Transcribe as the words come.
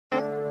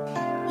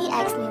He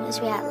asked me which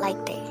way I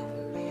liked it.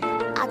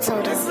 I told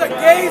him, This is a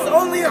gays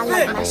only I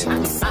like event. my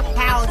shoes.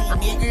 Howdy,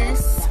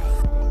 niggas.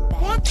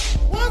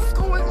 What's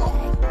going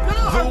on?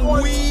 God,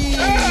 The weed.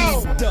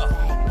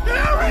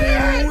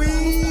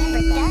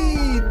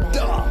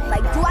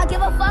 Like, do I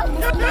give a fuck?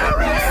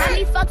 How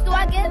many fucks do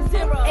I give?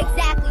 0.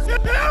 Exactly.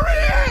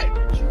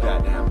 You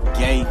goddamn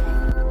gay.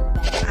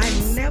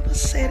 I never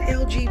said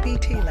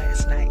LGBT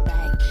last night.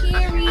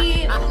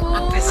 Period.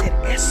 I said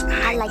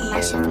I like my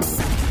SIN. shoes.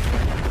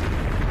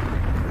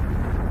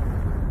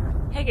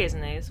 Hey gays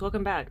and nays,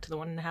 welcome back to the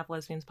 1.5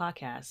 Lesbians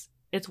podcast.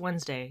 It's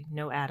Wednesday,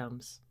 no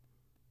Adams.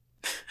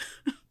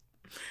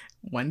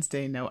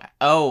 Wednesday, no.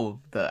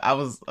 I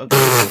was.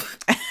 Okay.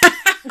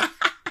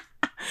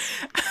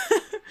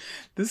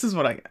 This is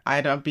what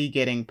I don't be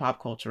getting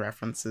pop culture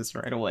references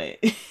right away.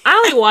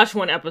 I only watched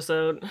one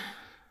episode.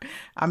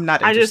 I'm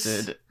not I just-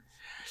 interested.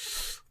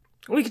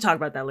 We can talk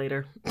about that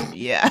later.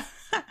 Yeah.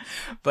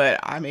 But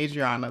I'm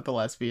Adriana, the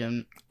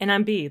lesbian, And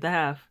I'm B, the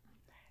half.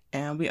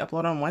 and we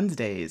upload on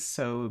Wednesdays.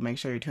 So make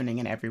sure you're tuning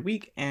in every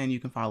week, and you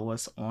can follow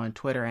us on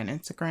Twitter and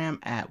Instagram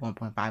at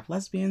 1.5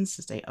 Lesbians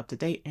to stay up to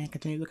date and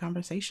continue the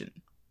conversation.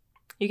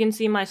 You can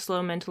see my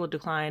slow mental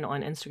decline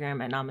on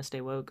Instagram at Namaste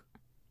Woke.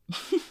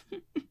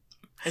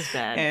 It's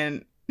bad.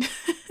 And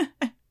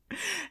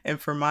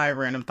and for my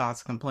random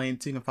thoughts and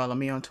complaints, you can follow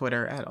me on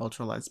Twitter at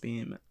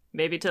ultralesbian.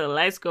 Maybe till the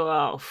lights go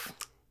off.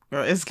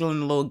 Girl, it's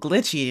getting a little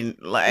glitchy.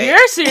 Like,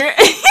 You're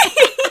serious?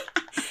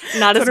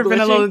 Not as Twitter been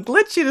a little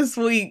glitchy. glitchy this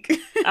week.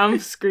 I'm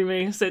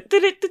screaming. So,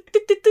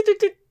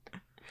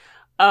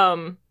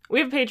 we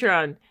have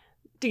Patreon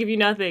to give you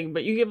nothing,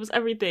 but you give us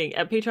everything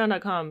at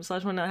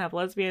patreon.com/1.5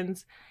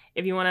 lesbians.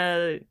 If you want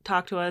to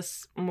talk to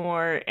us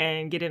more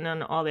and get in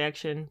on all the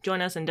action, join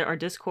us in our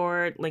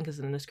Discord. Link is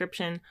in the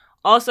description.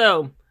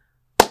 Also,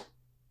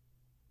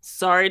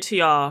 sorry to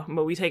y'all,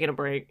 but we taking a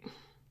break.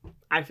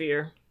 I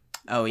fear.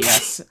 Oh,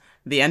 yes.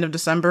 The end of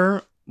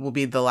December will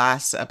be the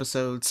last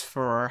episodes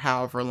for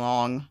however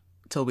long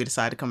till we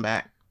decide to come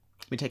back.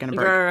 We taking a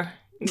break.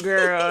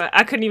 Girl,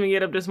 I couldn't even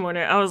get up this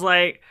morning. I was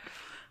like,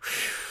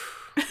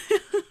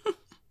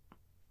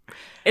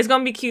 it's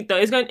gonna be cute though.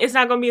 It's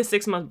not gonna be a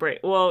 6-month break.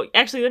 Well,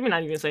 actually, let me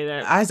not even say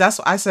that. That's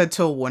what I said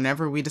till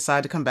whenever we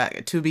decide to come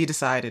back. To be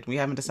decided. We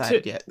haven't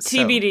decided yet. So.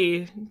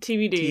 TBD.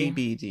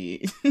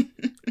 TBD.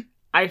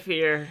 I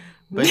fear.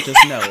 But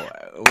just know,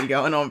 we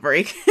going on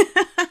break.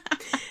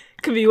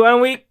 Could be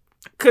 1 week.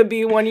 Could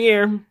be 1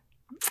 year.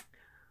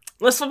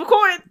 Let's flip a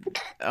coin.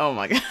 Oh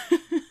my god.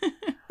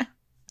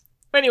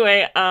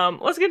 Anyway,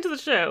 let's get into the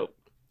show.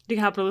 The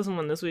capitalism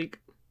won this week.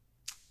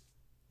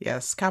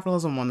 Yes,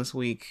 capitalism won this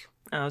week.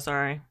 Oh,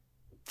 sorry.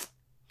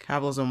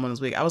 Capitalism won this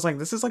week. I was like,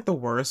 this is like the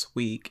worst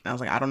week. And I was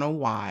like, I don't know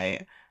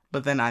why.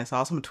 But then I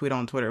saw some tweet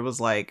on Twitter. It was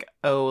like,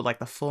 oh, like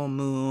the full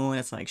moon.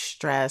 It's like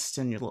stressed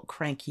and you're a little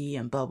cranky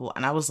and blah, blah.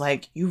 And I was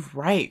like, you're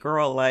right,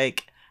 girl.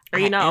 Like, Are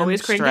you not I am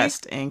always cranky?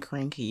 stressed and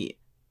cranky.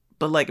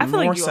 But like I feel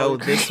more like you so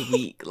always- this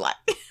week. Like,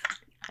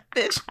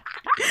 bitch.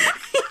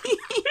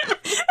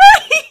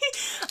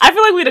 I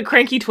feel like we the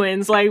cranky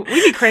twins. Like, we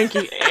be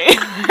cranky.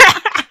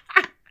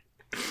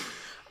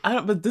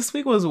 But this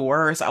week was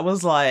worse. I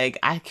was like,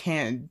 I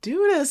can't do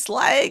this.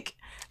 Like,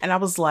 and I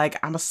was like,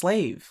 I'm a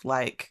slave.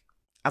 Like,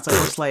 I was like,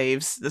 we're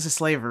slaves. This is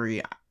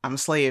slavery. I'm a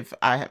slave.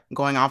 I'm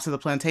going off to the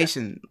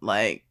plantation.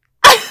 Like,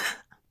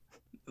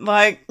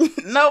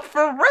 no,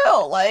 for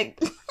real. Like,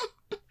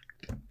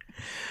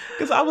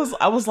 because I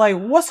was like,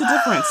 what's the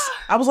difference?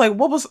 I was like,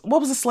 what was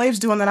the slaves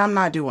doing that I'm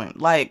not doing?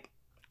 Like,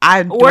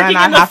 I do Working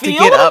not in the have to field?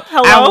 get up.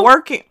 Hello? I'm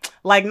working,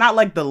 like, not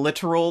like the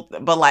literal,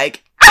 but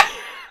like,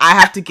 I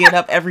have to get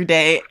up every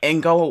day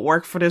and go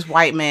work for this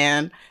white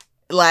man,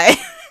 like,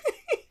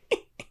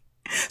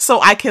 so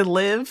I can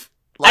live.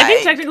 Like, I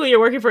think technically you're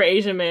working for an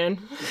Asian man.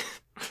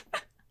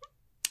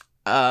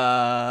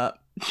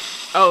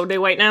 Oh, they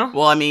white now?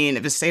 well, I mean,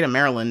 if it's state of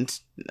Maryland,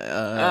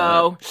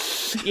 Oh,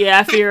 yeah,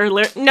 I fear.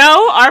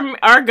 No,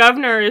 our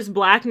governor is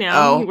black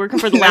now. He's working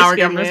for the now our light skinned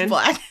governor's man.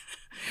 black.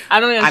 I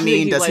don't. I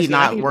mean, does he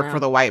not work for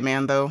the white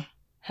man though?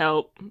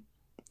 Help?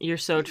 You're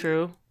so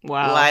true.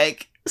 Wow.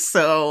 Like,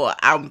 so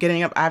I'm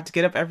getting up. I have to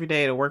get up every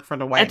day to work for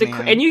the white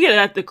man. And you get it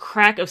at the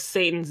crack of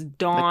Satan's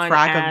dawn. The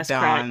crack of ass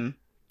dawn.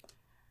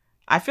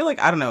 I feel like,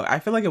 I don't know. I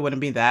feel like it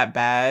wouldn't be that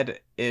bad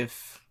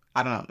if,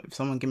 I don't know, if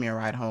someone give me a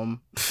ride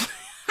home.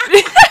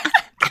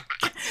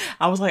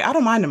 I was like, I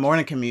don't mind the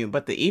morning commute,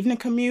 but the evening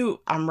commute,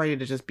 I'm ready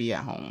to just be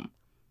at home.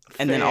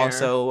 And then Fair.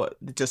 also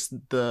just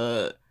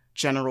the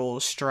general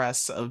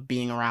stress of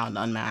being around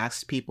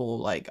unmasked people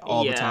like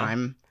all the Yeah.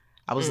 time.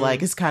 I was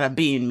like, it's kind of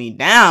beating me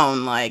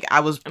down. Like, I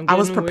was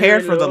getting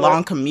prepared for the weird.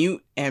 long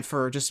commute and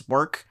for just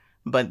work,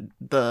 but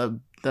the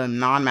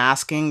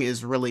non-masking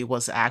is really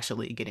what's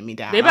actually getting me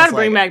down. They I about was to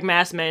bring like, back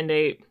mask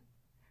mandate.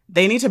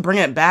 They need to bring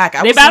it back.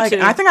 They about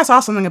to. I think I saw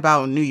something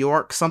about New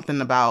York.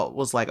 Something about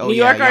was like, oh, New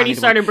yeah, York y'all already need to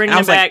started bring-" bringing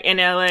And it I was like,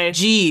 back in LA.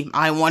 gee,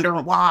 I wonder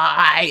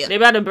why. They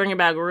about to bring it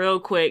back real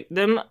quick.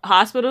 Them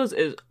hospitals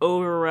is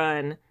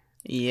overrun.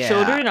 Yeah.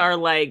 Children are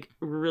like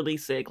really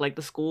sick. Like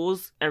the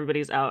schools,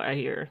 everybody's out. I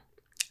hear.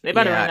 They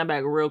better Yeah. bring that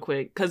back real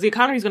quick because the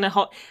economy's gonna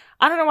halt.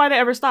 I don't know why they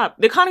ever stop.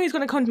 The economy's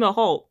gonna come to a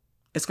halt.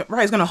 It's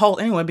gonna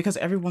halt anyway because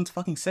everyone's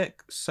fucking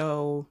sick.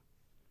 So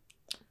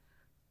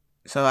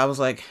I was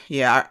like,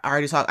 yeah, I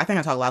already talked. I think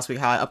I talked last week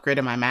how I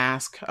upgraded my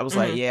mask. I was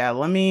like, yeah,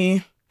 let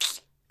me,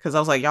 because I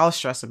was like, y'all are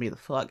stressing me the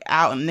fuck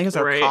out, and niggas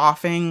are Right.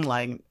 coughing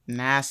like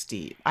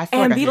nasty. I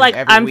feel And like I be hear it like,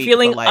 every I'm week,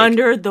 feeling but, like,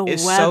 under the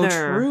it's weather.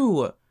 so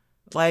true.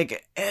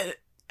 Like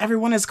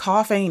everyone is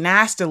coughing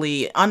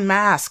nastily,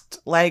 unmasked.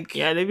 Like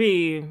Yeah, they'd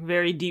be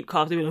very deep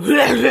cough. They'd be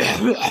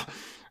like,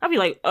 I'd be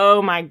like,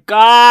 oh my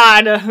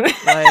god.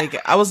 like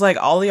I was like,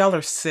 all of y'all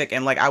are sick,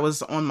 and like I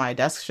was on my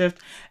desk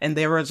shift, and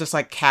they were just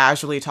like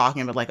casually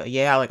talking about like,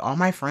 yeah, like all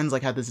my friends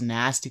like had this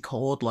nasty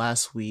cold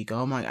last week.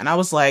 Oh my, and I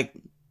was like,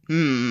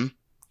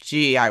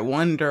 gee, I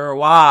wonder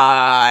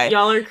why.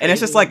 Y'all are crazy. And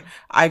it's just like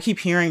I keep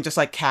hearing just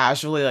like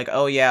casually like,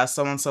 oh yeah,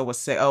 so and so was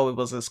sick. Oh, it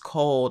was this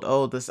cold.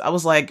 Oh, this. I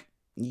was like,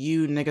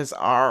 you niggas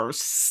are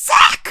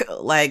sick.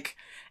 Like,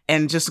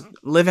 and just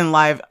living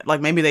life.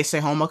 Like maybe they stay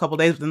home a couple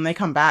days, but then they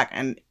come back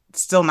and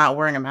still not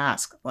wearing a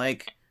mask.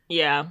 Like,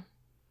 Yeah.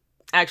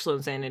 Actual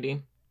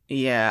insanity.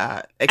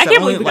 yeah. I can't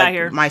believe we got like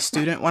here.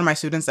 one of my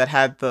students that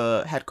had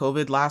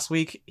COVID last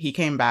week, he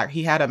came back.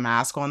 He had a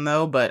mask on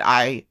though, but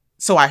I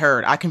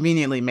heard. I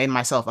conveniently made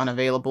myself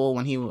unavailable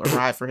when he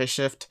arrived for his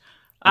shift.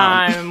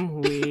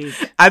 I'm weak.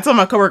 I told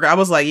my coworker, I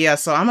was like, yeah,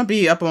 so I'm gonna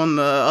be up on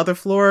the other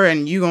floor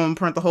and you gonna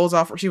print the holes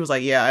off. She was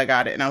like, yeah, I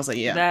got it. And I was like,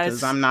 yeah,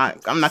 because I'm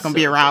not gonna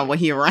be around when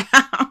he around.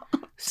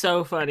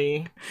 So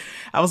funny.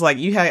 I was like,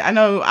 I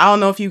don't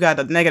know if you got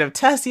a negative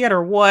test yet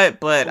or what,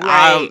 but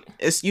Right.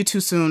 it's you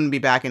too soon to be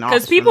back in office.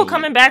 Because people for me.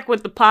 coming back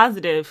with the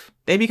positive.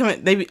 I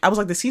was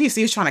like, the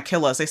CDC is trying to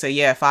kill us. They say,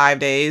 yeah, 5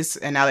 days,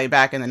 and now they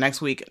back in the next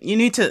week. You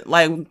need to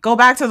like go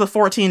back to the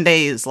 14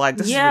 days. Like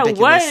this is ridiculous.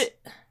 What?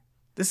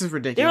 This is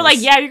ridiculous. They were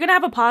like, yeah, you're gonna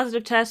have a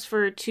positive test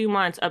for 2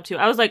 months up to.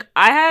 I was like,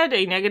 I had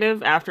a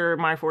negative after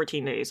my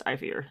 14 days. I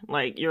fear.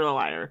 Like, you're a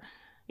liar.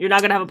 You're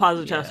not gonna have a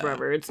positive test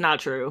forever. It's not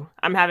true.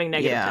 I'm having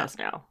negative tests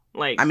now.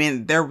 Like, I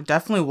mean, there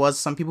definitely was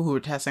some people who were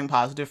testing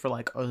positive for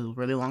like a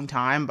really long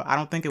time, but I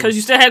don't think it was because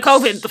you still had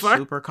COVID. The fuck?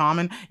 super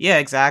common. Yeah,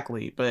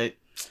 exactly. But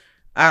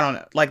I don't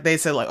know. Like they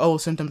said, like, oh,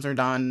 symptoms are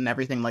done and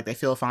everything. Like they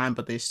feel fine,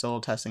 but they're still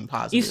testing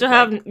positive. You still like,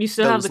 have the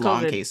those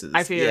long COVID cases.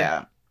 I fear.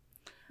 Yeah.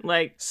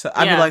 Like, So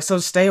I'd be like, so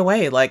stay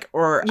away. Like,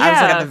 or I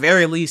was like, at the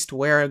very least,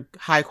 wear a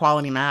high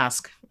quality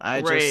mask. I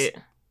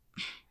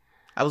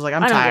was like,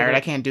 I'm tired. I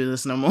can't do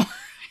this no more.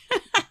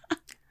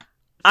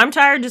 I'm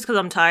tired just because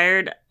I'm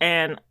tired,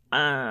 and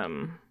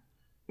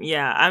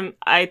yeah,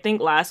 I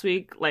think last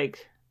week,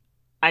 like,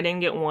 I didn't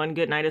get one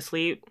good night of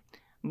sleep.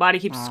 Body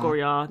keeps score,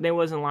 y'all. They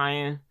wasn't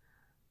lying,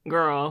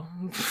 girl.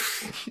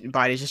 Your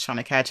body's just trying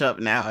to catch up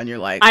now, and you're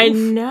like, I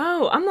oof.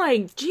 know. I'm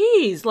like,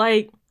 geez,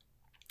 like,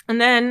 and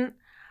then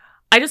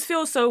I just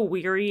feel so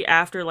weary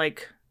after,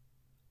 like,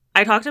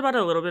 I talked about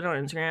it a little bit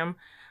on Instagram,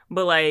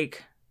 but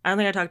like, I don't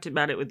think I talked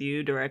about it with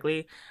you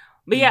directly.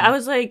 But yeah, I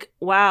was like,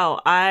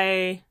 wow,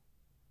 I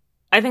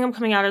think I'm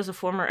coming out as a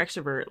former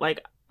extrovert.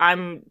 Like,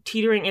 I'm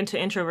teetering into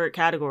introvert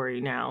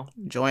category now.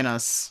 Join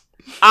us.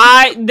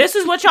 This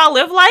is what y'all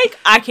live like?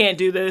 I can't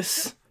do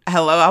this.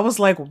 Hello, I was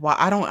like, why?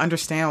 I don't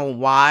understand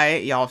why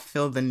y'all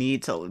feel the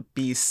need to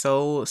be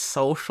so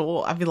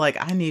social. I'd be like,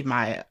 I need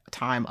my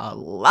time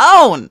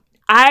alone.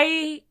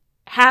 I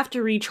have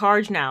to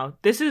recharge now.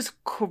 This is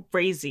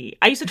crazy.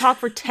 I used to talk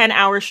for 10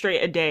 hours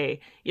straight a day.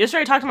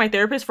 Yesterday I talked to my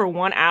therapist for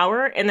 1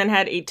 hour and then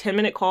had a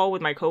 10-minute call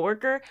with my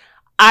coworker.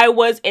 I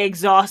was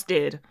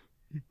exhausted.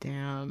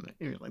 Damn,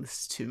 you're like,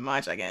 this is too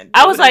much. I can't.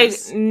 I was like,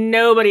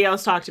 nobody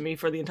else talked to me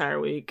for the entire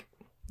week.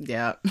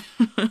 Yeah.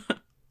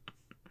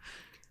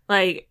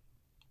 Like,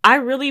 I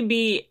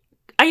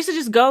used to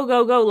just go,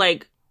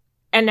 like,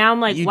 and now I'm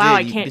like, wow,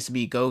 I can't. You used to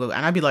be go,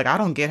 and I'd be like, I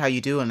don't get how you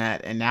doing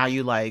that, and now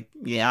you like,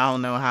 yeah, I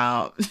don't know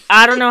how.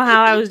 I don't know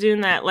how I was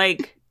doing that,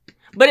 like,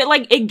 but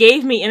it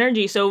gave me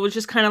energy, so it was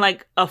just kind of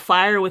like a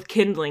fire with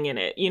kindling in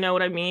it. You know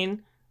what I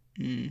mean?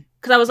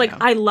 Because I was like,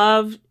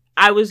 yeah.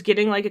 I was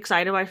getting like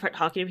excited by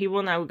talking to people,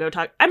 and I would go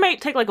talk. I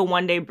might take like a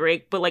 1-day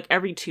break, but like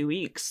every 2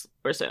 weeks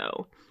or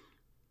so,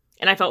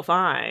 and I felt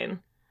fine.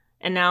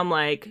 And now I'm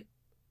like,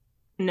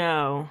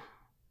 no,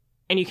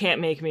 and you can't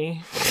make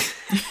me.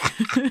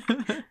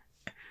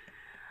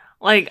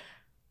 Like,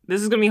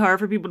 this is gonna be hard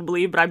for people to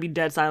believe, but I'd be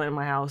dead silent in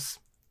my house.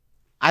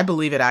 I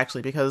believe it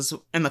actually, because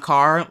in the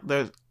car,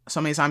 there's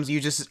so many times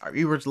you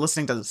were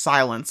listening to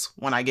silence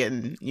when I get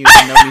in, you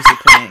no music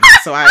playing.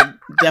 So I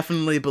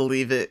definitely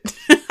believe it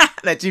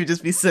that you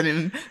just be sitting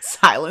in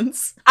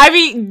silence. I'd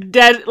be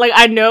dead, like,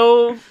 I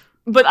know,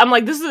 but I'm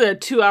like, this is a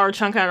 2-hour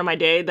chunk out of my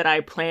day that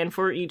I plan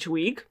for each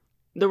week.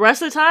 The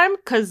rest of the time,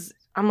 because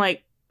I'm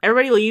like,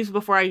 everybody leaves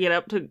before I get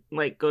up to,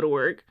 like, go to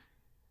work.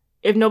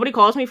 If nobody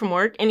calls me from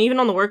work, and even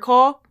on the work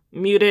call,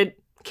 muted,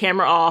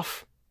 camera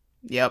off.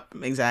 Yep,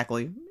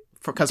 exactly.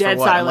 Because Dead for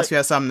what? silent. Unless you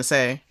have something to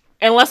say.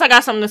 Unless I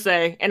got something to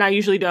say, and I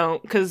usually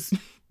don't, because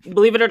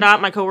believe it or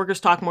not, my coworkers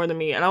talk more than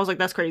me, and I was like,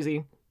 that's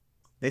crazy.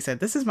 They said,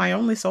 this is my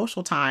only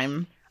social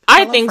time.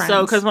 I Hello, think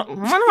so, friends. because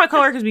one of my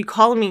coworkers be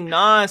calling me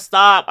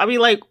nonstop. I be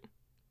like,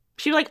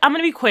 She was like, I'm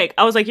gonna be quick.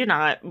 I was like, you're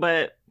not,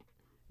 but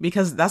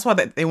because that's why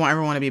they want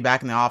everyone to be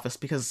back in the office,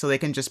 because so they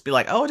can just be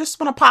like, oh, just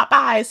want to pop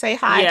by, say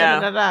hi, Yeah.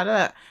 da, da, da,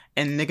 da.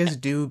 And niggas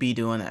do be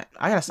doing that.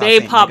 I gotta stop they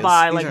saying pop niggas.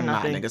 by These like are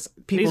nothing. Not niggas.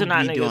 People These are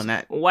not be niggas. doing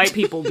that. White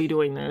people be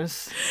doing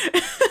this.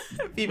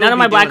 People None of be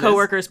my black doing this.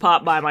 coworkers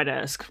pop by my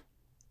desk.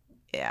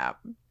 Yeah.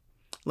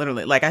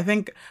 Literally. Like, I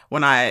think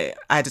when I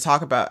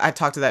talked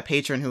to that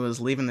patron who was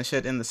leaving the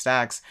shit in the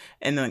stacks,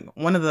 and then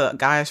one of the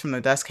guys from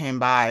the desk came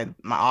by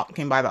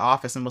the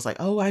office and was like,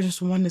 oh, I just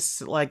wanted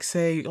to like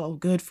say, oh,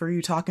 good for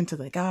you talking to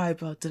the guy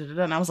about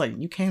da-da-da. And I was like,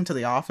 you came to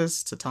the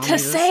office to tell me To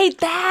this? say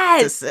that.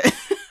 To say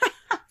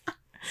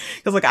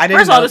because like I didn't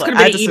First of all, know, this like, could've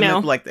been I an had to email.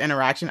 submit like the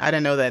interaction. I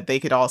didn't know that they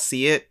could all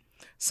see it.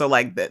 So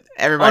like that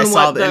everybody On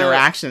saw what the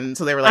interaction.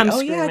 So they were like, I'm oh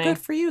yeah, screaming. good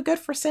for you, good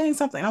for saying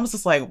something. And I was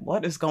just like,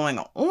 what is going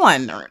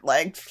on? Or,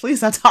 like, please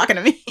stop talking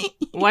to me.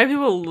 White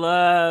people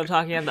love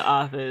talking at the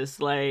office.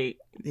 Like,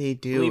 They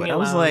do. Leave me And I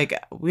was alone. like,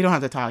 we don't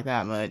have to talk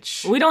that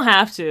much. we don't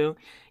have to.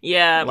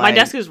 Yeah, my Like-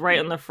 desk is right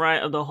in the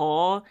front of the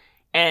hall.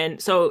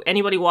 And so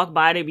anybody walk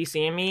by, they be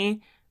seeing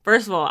me.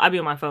 First of all, I be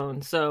on my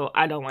phone, so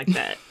I don't like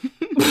that.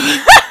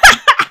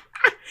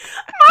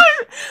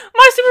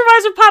 my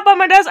supervisor popped by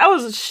my desk. I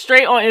was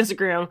straight on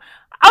Instagram.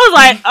 I was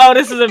like, oh,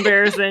 this is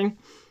embarrassing.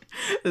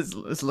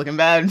 It's looking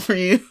bad for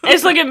you.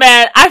 It's looking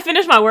bad. I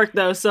finished my work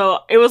though, so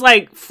it was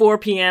like 4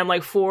 p.m.,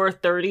 like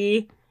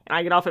 4:30, and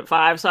I get off at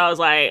 5. So I was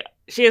like,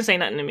 she didn't say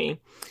nothing to me.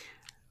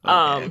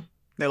 Okay.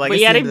 They're like, but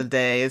it's yeah, the end of the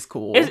day. It's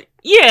cool.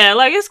 Yeah,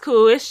 like it's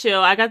cool, it's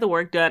chill. I got the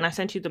work done. I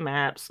sent you the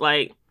maps,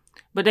 like,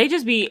 but they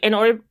just be,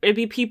 or it'd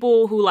be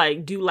people who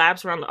like do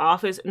laps around the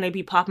office, and they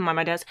be popping by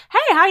my desk.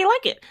 Hey, how you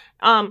like it?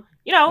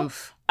 You know,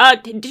 Oof.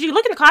 did you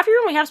look in the coffee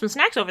room? We have some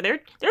snacks over there.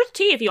 There's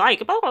tea if you like.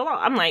 Blah blah blah.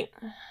 I'm like.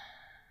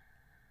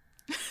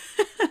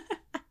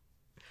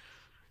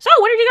 So,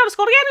 when did you go to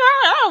school again?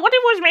 Oh, what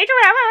was your major?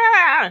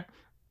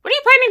 What are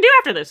you planning to do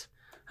after this?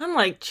 I'm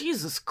like,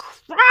 Jesus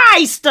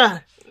Christ!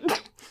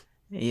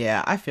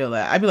 Yeah, I feel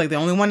that. I'd be like, the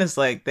only one is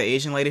like the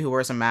Asian lady who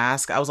wears a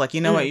mask. I was like,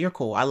 you know what? You're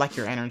cool. I like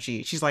your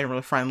energy. She's like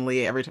really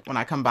friendly. When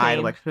I come by to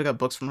Same. like pick up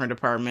books from her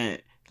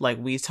department, like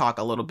we talk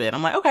a little bit.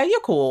 I'm like, okay, you're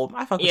cool.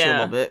 I fuck with you a Yeah.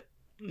 little bit.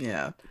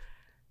 Yeah.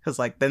 Because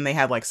like then they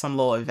had like some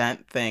little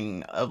event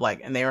thing of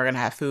like, and they were going to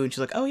have food. She's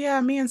like, oh yeah,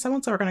 me and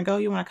so-and-so are going to go.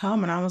 You want to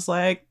come? And I was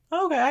like,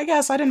 okay, I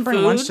guess I didn't bring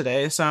Food? lunch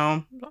today.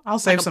 So I'll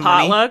save Like a some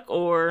money. potluck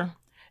or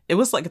It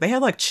was like, they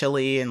had like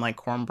chili and like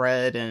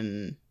cornbread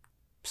and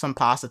some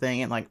pasta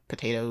thing and like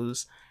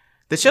potatoes.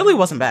 The chili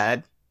wasn't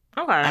bad.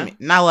 okay. I mean,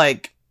 not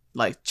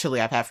like chili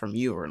I've had from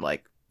you or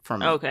like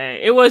from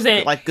Okay, it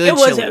wasn't like good It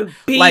chili. wasn't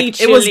beef Like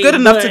it was chili, good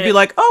enough to but be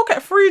like, oh, okay,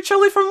 free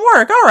chili from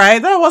work. All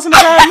right, that wasn't a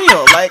bad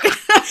meal. Like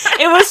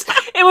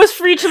it was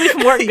free chili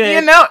from work. Good.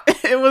 you know,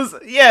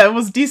 it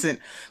was decent.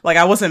 Like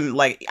I wasn't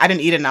like I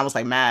didn't eat it and I was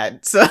like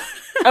mad. So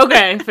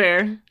Okay,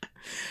 fair.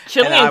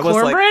 Chili And I and was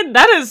like- cornbread.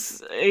 That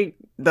is they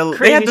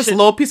Crazy had this shit.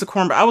 little piece of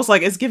cornbread. I was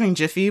like, it's giving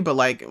Jiffy, but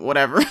like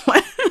whatever.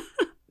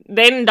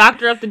 they didn't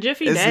doctor up the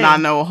Jiffy. It's Dang.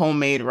 not no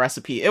homemade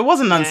recipe. It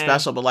wasn't none Dang.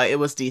 special, but like it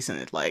was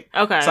decent. Like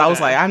Okay. so I was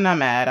okay. like, I'm not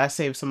mad. I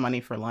saved some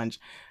money for lunch.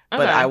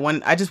 But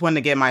Okay. I just wanted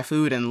to get my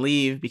food and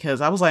leave because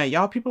I was like,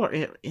 y'all people are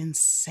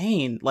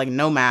insane. Like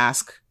no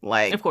mask,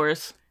 like of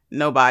course.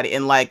 nobody.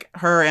 And like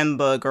her and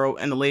the girl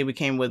and the lady we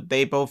came with,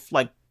 they both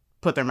like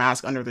put their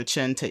mask under their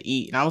chin to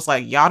eat. And I was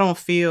like, y'all don't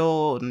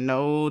feel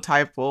no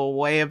type of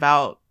way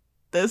about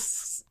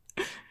this?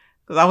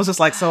 Because I was just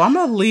like, so I'm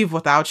going to leave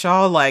without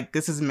y'all. Like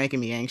this is making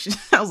me anxious.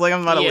 I was like,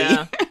 I'm about to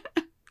leave.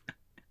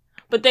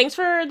 But thanks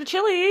for the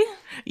chili.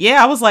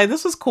 Yeah, I was like,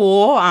 this was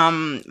cool.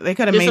 They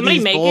could have Did made somebody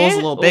these make bowls a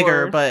it, little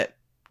bigger, or- but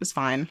it's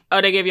fine. Oh,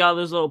 they gave you all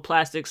those little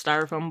plastic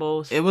styrofoam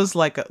bowls. It was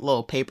like a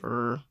little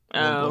paper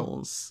Oh.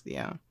 bowls.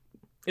 Yeah.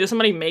 Did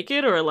somebody make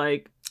it, or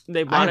like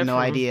they bought I it? had no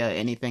from... idea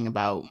anything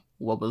about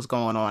what was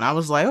going on. I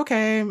was like,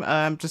 okay,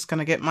 I'm just going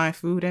to get my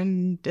food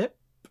and dip.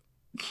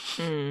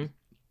 Mm.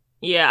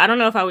 Yeah, I don't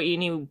know if I would eat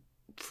any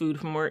food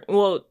from work.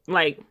 Well,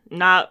 like, I'm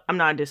not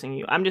dissing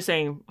you. I'm just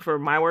saying for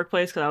my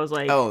workplace, because I was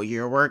like, Oh,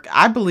 your work?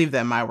 I believe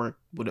that my work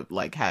would have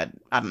like had,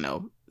 I don't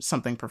know,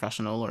 something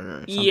professional or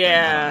something.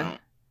 Yeah. I don't know.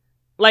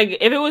 like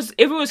if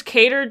it was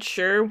catered,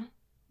 sure,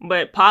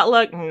 but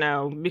potluck,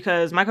 no,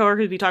 because my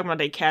coworkers be talking about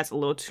their cats a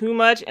little too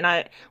much, and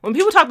when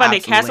people talk about their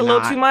cats a Absolutely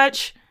little not. too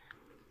much,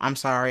 I'm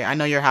sorry. I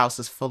know your house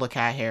is full of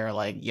cat hair.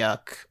 Like,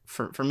 yuck.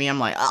 For me, I'm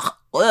like,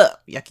 ugh,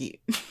 yucky.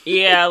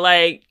 yeah,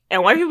 like,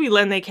 and white people be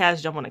letting their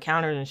cats jump on the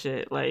counters and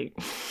shit, like.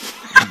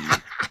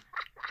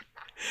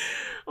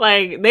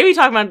 Like, they be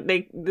talking about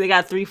they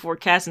got 3-4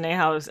 cats in their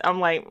house. I'm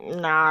like,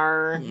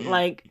 nah. Yeah.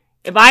 Like,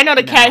 if I know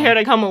the cat No. hair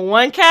that come with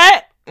one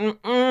cat,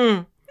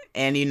 mm-mm.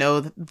 And you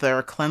know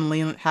their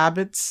cleanly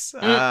habits.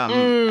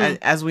 Mm-mm.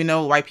 As we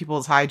know, white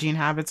people's hygiene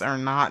habits are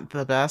not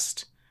the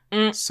best.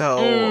 Mm, So,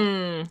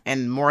 Mm,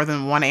 and more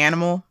than one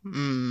animal,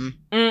 mm.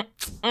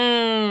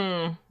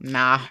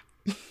 nah.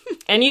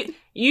 And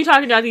you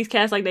talking about these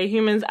cats like they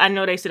humans, I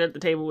know they sit at the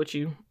table with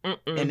you.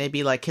 Mm-mm. And they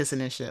be like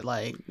kissing and shit.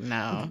 Like,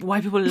 no.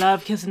 White people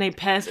love kissing their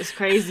pets. It's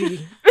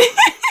crazy.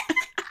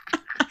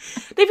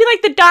 They'd be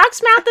like, the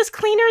dog's mouth is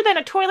cleaner than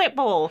a toilet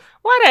bowl.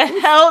 Why the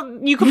hell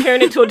you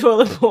comparing it to a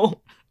toilet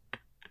bowl?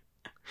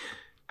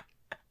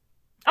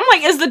 I'm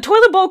like, is the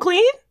toilet bowl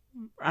clean?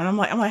 And I'm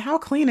like, how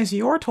clean is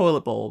your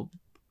toilet bowl?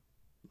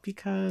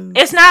 Because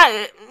It's not.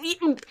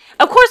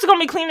 Of course, it's gonna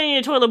be cleaner than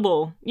your toilet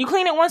bowl. You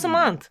clean it once a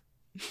month.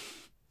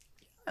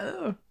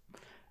 Oh.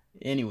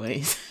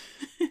 Anyways.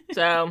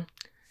 So,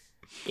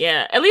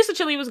 yeah. At least the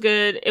chili was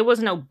good. It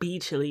wasn't no bee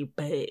chili,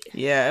 but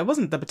Yeah, it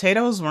wasn't. The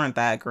potatoes weren't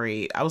that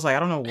great. I was like, I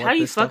don't know what. how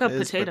you this fuck stuff up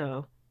is,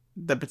 potato?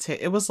 The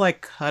potato. It was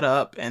like cut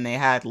up, and they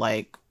had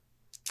like,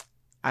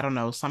 I don't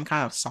know, some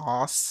kind of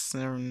sauce.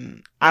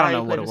 And I Why don't are know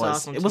you what it putting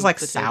was. sauce on It was some like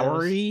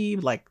potatoes?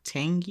 soury, like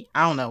tangy.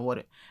 I don't know what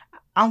it.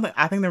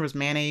 I think there was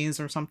mayonnaise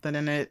or something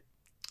in it.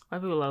 Why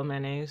people love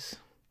mayonnaise?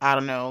 I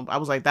don't know. I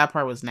was like, that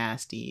part was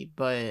nasty,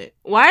 but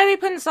Why are they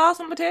putting sauce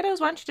on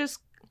potatoes? Why don't you just?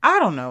 I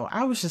don't know.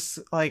 I was just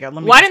like, let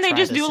me. Why didn't they try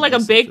just this do and like a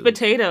get some baked food.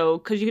 potato?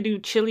 Because you could do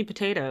chili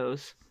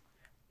potatoes.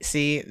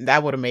 See,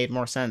 that would have made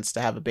more sense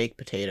to have a baked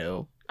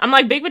potato. I'm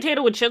like, baked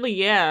potato with chili,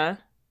 yeah.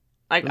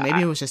 Like But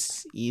maybe it was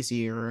just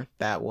easier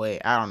that way.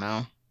 I don't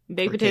know.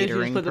 baked for potatoes, you just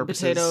catering put the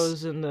purposes.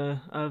 potatoes in the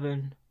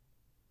oven.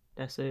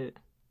 That's it.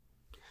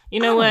 You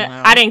I know don't what?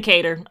 know. I didn't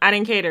cater.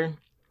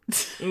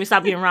 Let me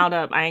stop getting riled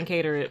up. I ain't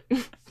cater it.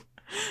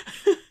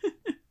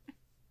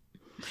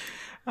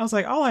 I was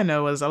like, all I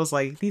know is I was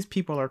like, these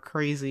people are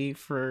crazy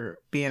for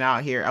being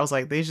out here. I was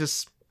like, they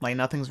just like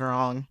nothing's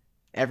wrong.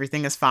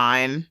 Everything is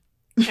fine.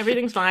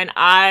 Everything's fine.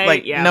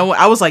 No,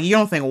 I was like, you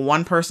don't think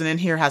one person in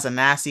here has a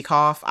nasty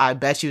cough? I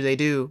bet you they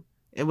do.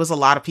 It was a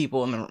lot of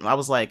people in the room. I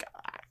was like,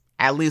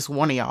 at least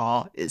one of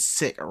y'all is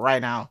sick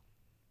right now.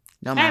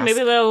 No Hey, mask.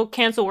 maybe they'll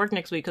cancel work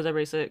next week because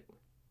everybody's sick.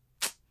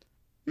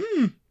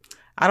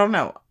 I don't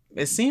know.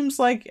 It seems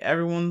like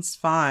everyone's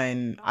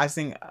fine. I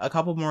think a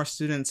couple more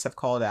students have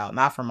called out.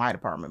 Not from my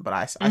department, but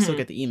I still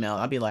get the email.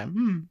 I'll be like,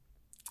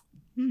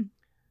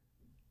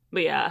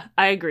 But yeah,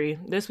 I agree.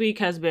 This week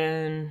has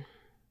been.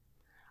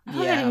 I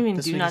feel like I didn't even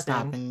this do week has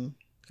nothing. not been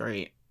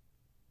great.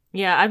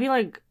 Yeah, I'd be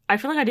like, I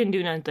feel like I didn't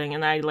do nothing,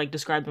 and I like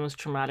described the most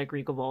traumatic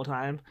week of all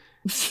time.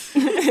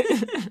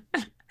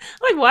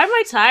 Like, why am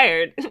I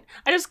tired?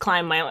 I just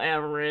climbed Mount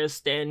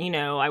Everest, and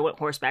I went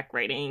horseback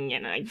riding,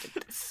 and I did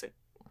this.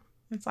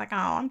 It's like, oh,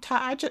 I'm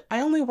tired.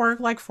 I only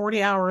work like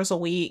 40 hours a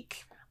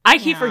week. I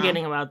keep Yeah.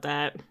 forgetting about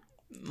that.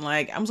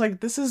 Like, I was like,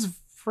 this is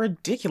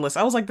ridiculous.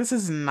 I was like, this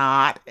is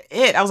not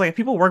it. I was like, if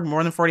people work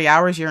more than 40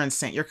 hours, you're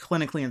insane. You're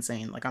clinically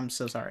insane. Like, I'm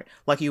so sorry.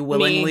 Like, you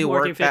willingly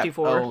working work that.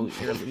 54. Oh,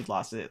 you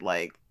lost it.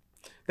 Like,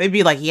 they'd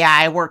be like, yeah,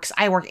 I work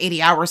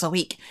 80 hours a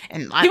week,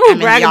 and People I'm in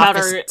brag the about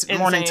office are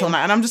morning till insane.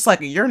 night. And I'm just like,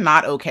 you're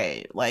not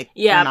okay. Like,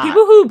 Yeah, you're not.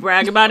 people who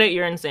brag about it,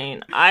 you're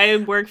insane. I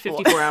work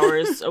 54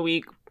 hours a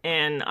week,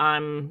 and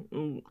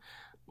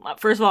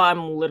first of all,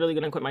 I'm literally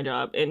going to quit my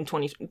job in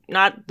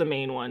not the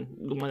main one.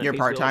 The one that Your pays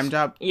part-time bills.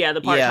 job? Yeah,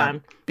 the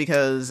part-time.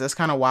 Because that's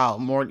kind of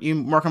wild.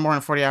 You working more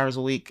than 40 hours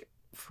a week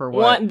for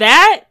what? One,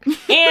 that,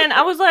 and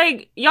I was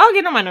like, y'all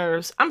get on my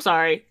nerves. I'm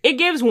sorry. It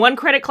gives 1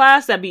 credit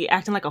class that be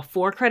acting like a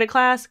 4 credit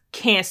class.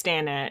 Can't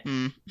stand that.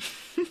 Mm.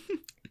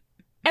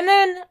 And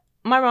then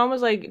my mom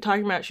was like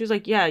talking about, she was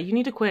like, yeah, you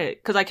need to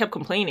quit, because I kept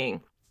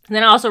complaining. And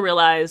then I also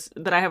realized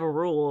that I have a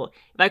rule.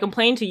 If I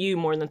complain to you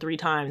more than 3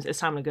 times, it's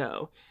time to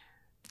go.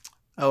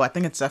 Oh, I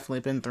think it's definitely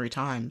been 3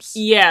 times.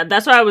 Yeah,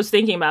 that's what I was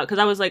thinking about, because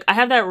I was like, I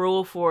have that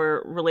rule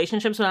for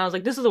relationships, and I was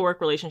like, this is a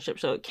work relationship,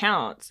 so it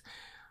counts.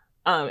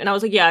 And I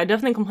was like, yeah, I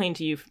definitely complained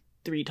to you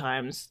 3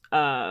 times.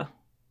 I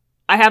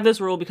have this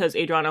rule because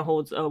Adriana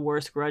holds a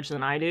worse grudge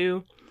than I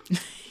do.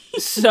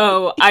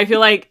 So I feel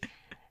like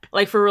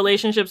for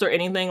relationships or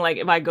anything, like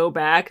if I go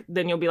back,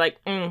 then you'll be like,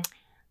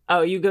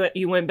 oh,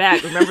 you went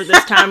back. Remember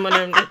this time when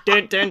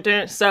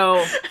I'm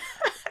So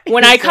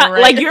when I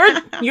like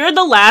you're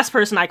the last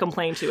person I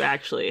complain to,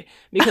 actually,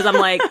 because I'm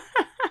like,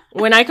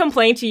 when I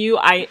complain to you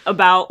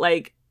about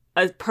like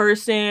a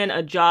person,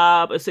 a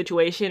job, a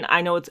situation,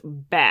 I know it's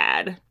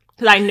bad,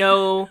 because I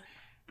know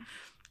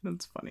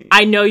That's funny.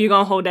 I know you're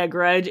gonna hold that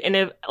grudge, and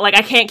if like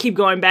I can't keep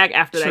going back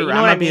after that. True, You know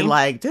I'm what I gonna be mean?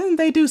 like, didn't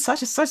they do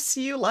such and such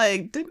to you?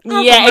 Like,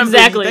 Yeah,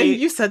 exactly.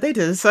 You said they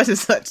did such and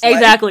such. Like,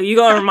 Exactly. You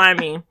gonna remind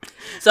me.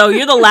 So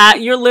you're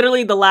you're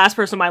literally the last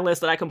person on my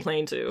list that I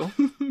complain to.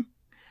 is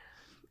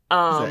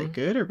that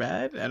good or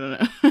bad? I don't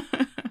know.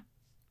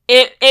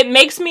 It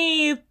makes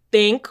me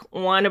think,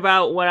 one,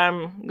 about what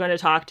I'm gonna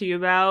talk to you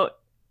about,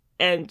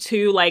 and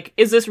 2, like,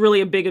 is this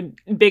really a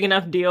big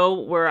enough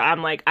deal where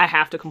I'm like, I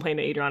have to complain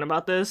to Adrian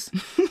about this?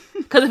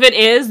 Because if it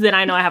is, then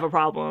I know I have a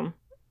problem.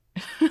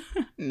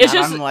 It's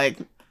just- I'm like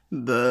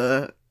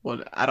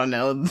I don't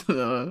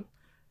know.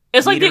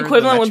 It's like the Meter, the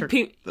equivalent with metric,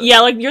 people. Yeah,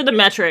 like you're the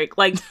metric.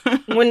 Like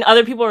when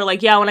other people are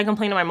like, yeah, when I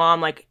complain to my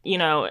mom, like,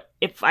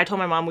 if I told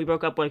my mom we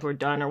broke up, like we're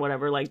done or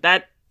whatever, like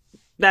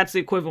that's the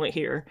equivalent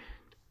here.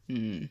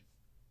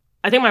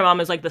 I think my mom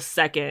is like the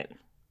second,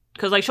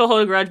 because like she'll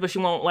hold a grudge, but she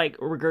won't like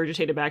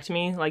regurgitate it back to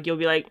me. Like you'll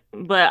be like,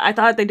 but I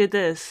thought they did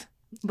this,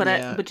 but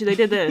they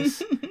did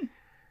this.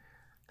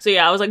 So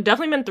yeah, I was like,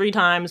 definitely been 3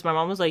 times. My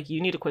mom was like,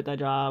 you need to quit that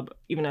job,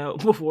 even though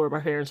before my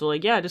parents were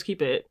like, yeah, just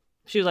keep it.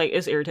 She was like,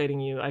 it's irritating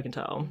you. I can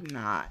tell.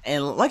 Nah,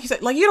 and like you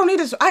said, like you don't need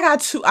this. I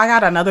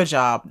got another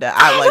job that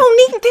I like.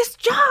 don't need this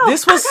job.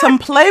 This was some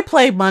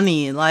play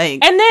money,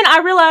 like. And then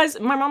I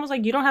realized my mom was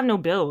like, you don't have no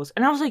bills,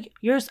 and I was like,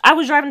 I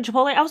was driving to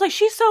Chipotle. I was like,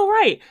 she's so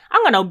right. I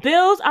don't got no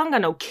bills. I don't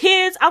got no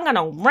kids. I don't got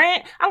no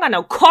rent. I don't got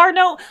no car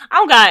note. I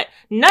don't got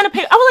none of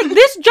pay. I was like,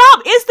 this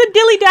job is the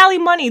dilly dally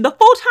money. The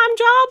full-time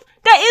job,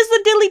 that is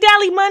the dilly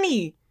dally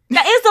money.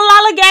 That is the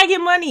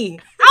lollygagging money.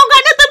 I don't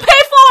got nothing to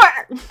pay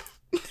for.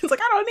 It's like,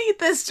 I don't need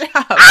this job.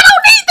 I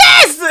don't need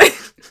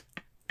this.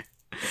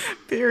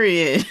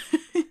 Period.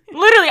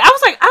 Literally, I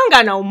was like, I don't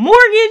got no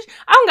mortgage.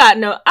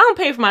 I don't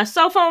pay for my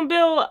cell phone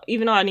bill,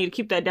 even though I need to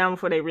keep that down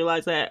before they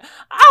realize that.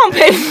 I don't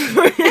pay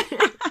for it.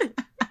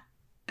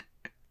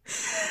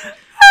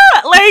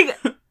 Like,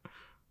 I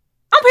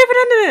don't pay for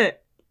none of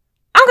it.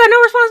 I don't got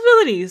no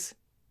responsibilities.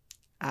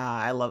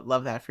 I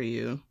love that for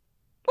you.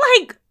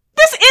 Like,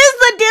 this is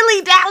the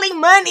dilly dally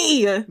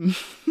money.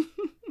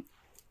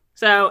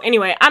 So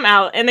anyway, I'm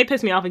out, and they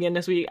pissed me off again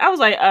this week. I was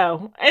like,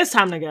 oh, it's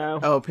time to go.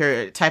 Oh,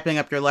 period. Typing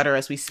up your letter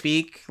as we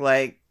speak,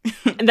 like.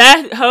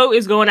 That hoe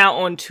is going out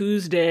on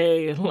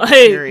Tuesday. Like,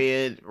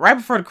 period. Right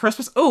before the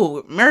Christmas.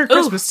 Oh, Merry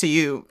Christmas to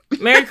you.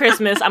 Merry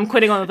Christmas. I'm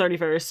quitting on the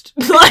 31st.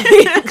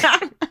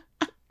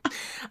 Like,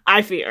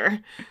 I fear.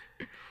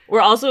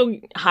 We're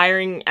also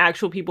hiring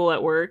actual people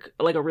at work,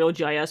 like a real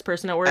GIS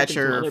person at work. At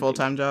your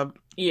full-time job?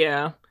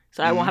 Yeah.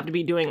 So I won't have to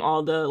be doing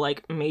all the,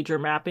 like, major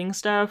mapping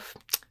stuff,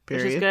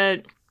 period. Which is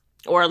good.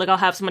 Or, like, I'll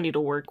have somebody to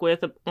work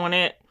with on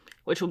it,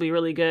 which will be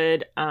really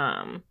good.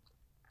 And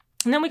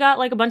then we got,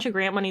 like, a bunch of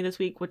grant money this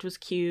week, which was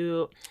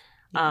cute.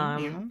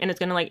 And it's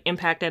going to, like,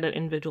 impact at an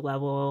individual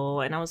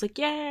level. And I was like,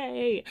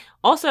 yay!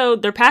 Also,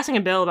 they're passing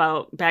a bill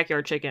about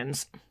backyard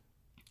chickens.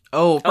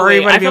 Oh, for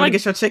everybody to be able to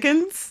get your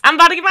chickens? I'm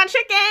about to get my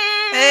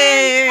chickens!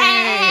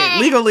 Hey!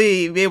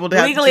 Legally be able to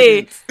have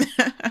chickens.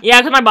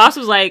 Yeah, because my boss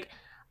was like,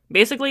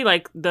 basically,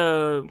 like,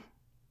 the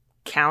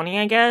county,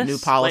 I guess. New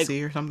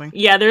policy or something?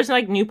 Yeah, there's,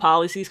 like, new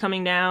policies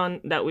coming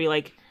down that we,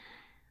 like,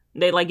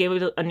 they, like, gave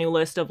it a new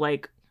list of,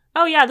 like,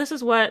 oh, yeah, this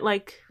is what,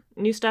 like,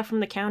 new stuff from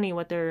the county,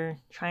 what they're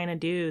trying to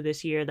do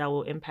this year that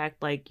will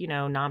impact, like, you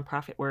know,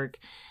 nonprofit work.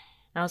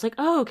 And I was like,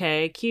 oh,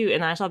 okay, cute.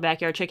 And then I saw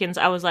backyard chickens.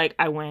 I was like,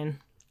 I win.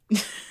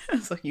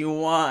 It's like, you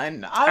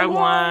won. I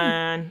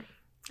won.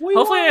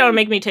 Hopefully it'll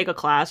make me take a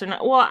class or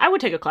not. Well, I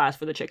would take a class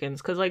for the chickens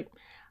because, like,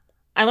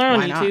 I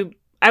learned on YouTube.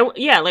 I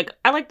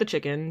like the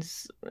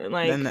chickens.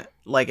 Like, then,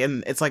 like,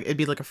 and it's like it'd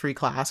be like a free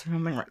class or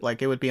something. Right?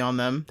 Like, it would be on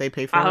them. They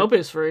pay for it. I hope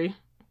it's free.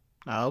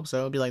 I hope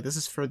so. It'd be like, this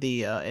is for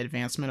the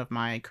advancement of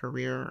my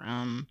career.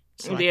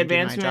 So the I can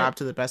advancement do my job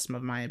to the best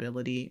of my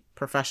ability,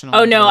 professional.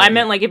 Oh no, I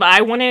meant like if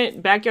I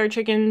wanted backyard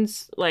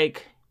chickens,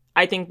 like.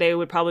 I think they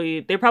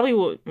probably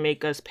would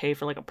make us pay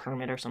for like a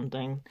permit or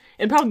something.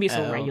 It'd probably be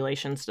some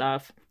regulation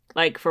stuff.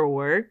 Like for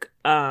work,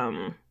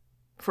 I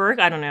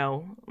don't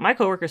know. My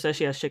coworker says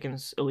she has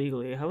chickens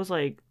illegally. I was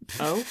like,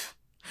 oh.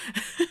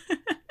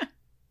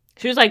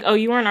 She was like, oh,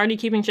 you weren't already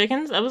keeping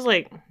chickens? I was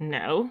like,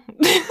 no.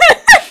 I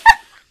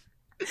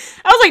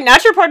was like,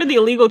 not you're part of the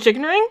illegal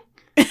chicken ring?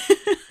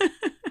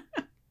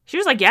 She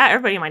was like, yeah,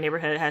 everybody in my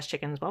neighborhood has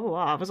chickens, blah, blah,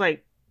 blah. I was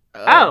like,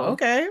 oh.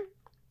 Okay.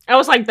 I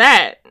was like,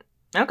 that.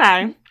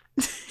 Okay.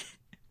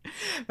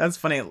 That's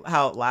funny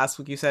how last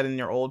week you said in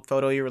your old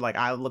photo you were like,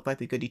 I look like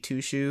the goody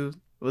two shoe.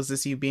 Was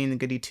this you being the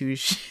goody two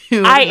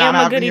shoe? I am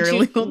a goody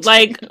two.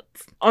 Like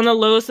on the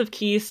lowest of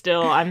keys,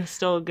 still I'm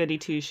still a goody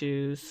two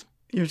shoes.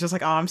 You're just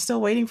like, oh, I'm still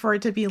waiting for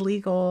it to be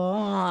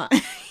legal.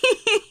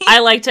 I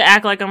like to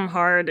act like I'm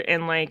hard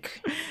and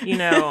like, you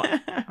know,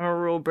 I'm a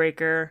rule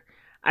breaker.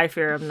 I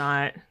fear I'm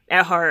not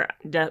at heart.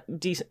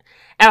 Decent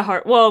at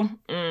heart. Well,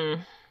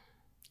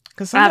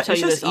 because sometimes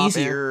it's just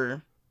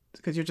easier.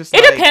 Because you're just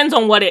it depends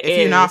on what it is. If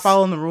you're not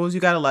following the rules, you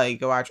gotta like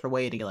go out your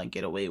way to like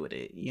get away with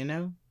it, you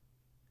know?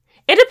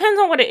 It depends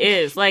on what it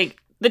is.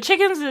 Like the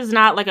chickens is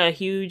not like a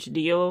huge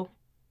deal.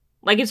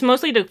 Like it's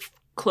mostly to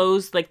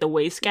close like the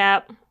waste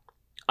gap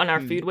on our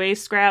food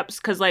waste scraps.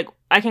 Because like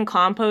I can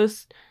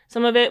compost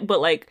some of it,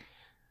 but like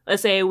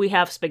let's say we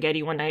have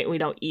spaghetti one night and we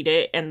don't eat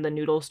it and the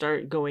noodles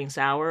start going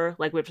sour,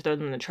 like we have to throw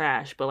them in the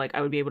trash. But like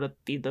I would be able to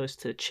feed those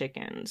to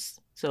chickens.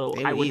 So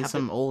I would eat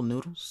some old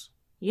noodles.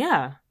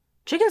 Yeah.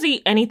 Chickens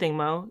eat anything,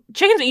 Mo.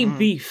 Chickens eat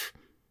beef.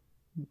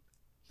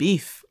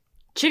 Beef?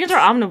 Chickens are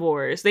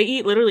omnivores. They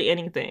eat literally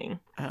anything.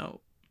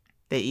 Oh.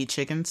 They eat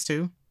chickens,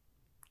 too?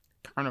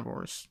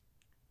 Carnivores.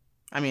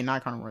 I mean,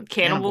 not carnivores.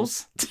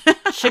 Cannibals.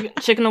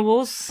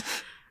 Chickenivals.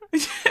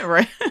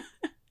 Right.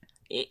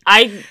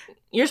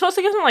 You're supposed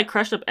to give them, like,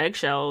 crushed up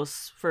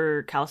eggshells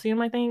for calcium,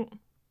 I think.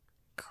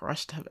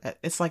 Crushed up?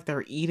 It's like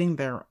they're eating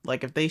their...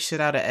 Like, if they shit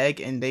out an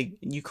egg and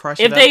you crush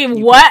it up... If they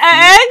what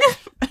egg?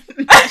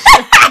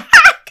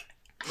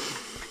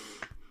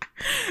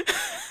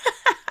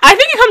 I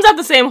think it comes out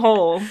the same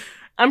hole.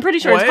 I'm pretty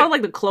sure it's called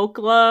like the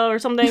cloaca or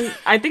something.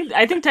 I think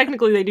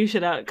technically they do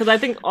shit out because I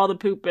think all the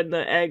poop and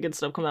the egg and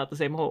stuff come out the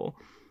same hole.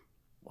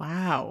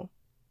 Wow.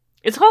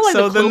 It's called like the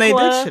cloaca. So then they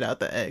did shit out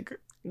the egg.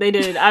 They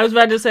did. I was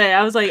about to say.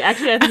 I was like,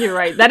 actually, I think you're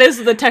right. That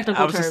is the technical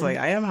term. I was just like,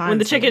 I am high when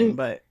the chicken,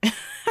 but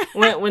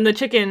when the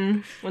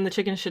chicken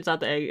shits out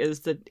the egg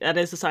that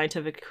is the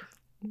scientific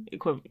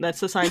equivalent. That's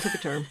the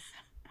scientific term.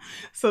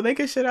 So they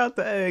could shit out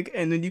the egg,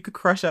 and then you could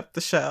crush up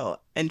the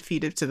shell and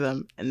feed it to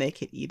them, and they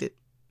could eat it.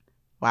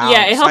 Wow.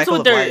 Yeah, it helps cycle with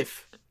of their.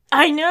 life.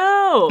 I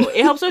know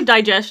it helps with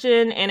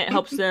digestion, and it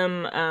helps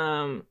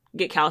them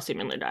get calcium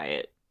in their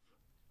diet.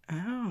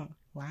 Oh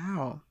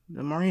wow!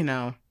 The more you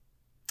know.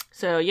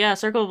 So yeah,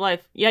 circle of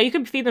life. Yeah, you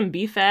could feed them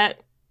beef fat,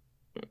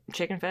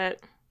 chicken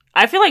fat.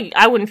 I feel like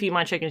I wouldn't feed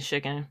my chickens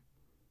chicken.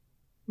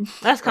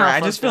 That's kind of.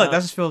 I just feel like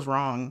that just feels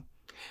wrong.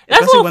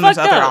 That's Especially a when little there's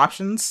fucked other up.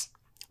 options.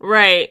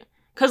 Right.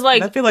 Cause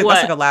like I feel like what?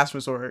 that's like a last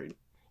resort.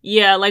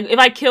 Yeah, like if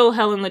I kill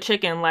Helen the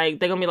chicken, like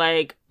they're gonna be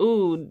like,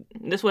 "Ooh,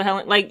 this what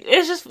Helen." Like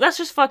that's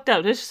just fucked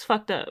up. It's just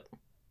fucked up.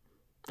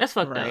 That's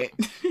fucked up.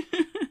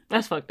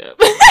 That's fucked up.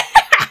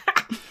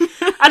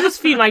 I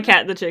just feed my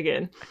cat the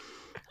chicken.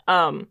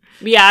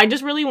 Yeah, I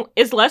just really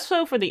it's less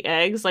so for the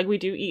eggs. Like we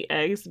do eat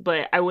eggs,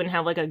 but I wouldn't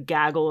have like a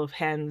gaggle of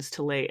hens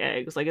to lay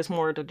eggs. Like it's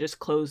more to just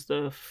close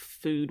the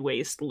food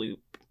waste loop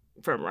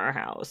from our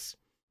house.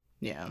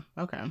 Yeah.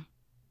 Okay.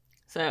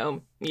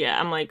 So yeah,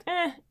 I'm like,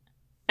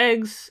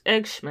 eggs,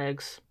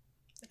 schmegs.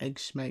 Egg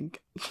schmeg.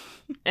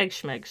 Egg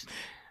schmegs.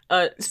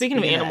 Speaking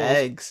of animals.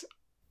 Eggs.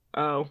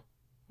 Oh.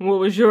 What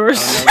was yours?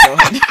 Oh, no, go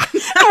ahead.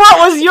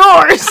 What was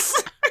yours?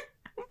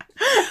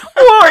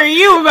 What were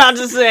you about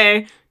to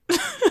say?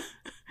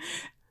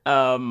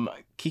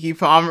 Keke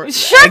Palmer.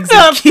 Shut eggs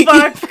of the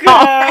Keke fuck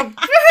Palmer. up.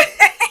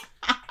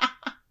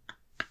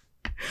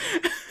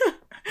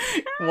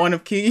 One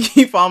of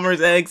Keke Palmer's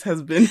eggs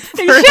has been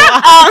Shut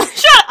up.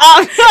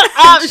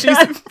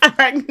 She's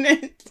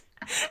pregnant.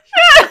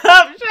 Shut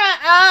up.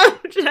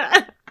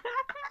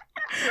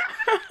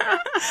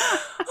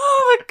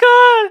 Oh my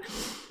god.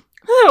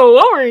 Oh,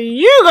 what were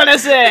you gonna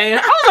say? I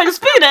was like,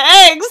 speaking of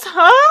eggs,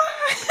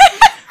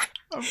 huh?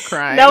 I'm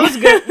crying. That was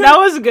good.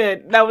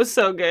 That was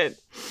so good.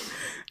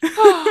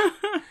 I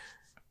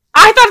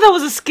thought that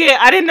was a skit.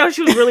 I didn't know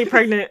she was really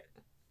pregnant.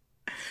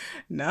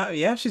 No,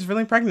 yeah, she's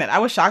really pregnant. I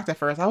was shocked at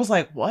first. I was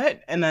like,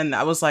 what? And then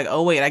I was like,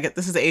 oh, wait, I get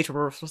this is the age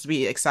where we're supposed to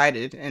be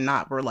excited and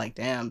not we're like,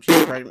 damn,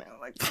 she's pregnant.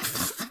 Like,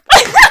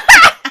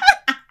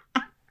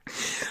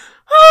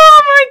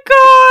 oh my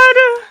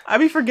god. I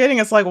be forgetting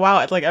it's like, wow,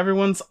 it's like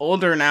everyone's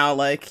older now.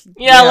 Like,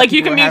 Yeah, like you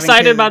people can are be having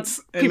excited about kids.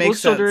 It people's makes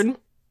sense. children.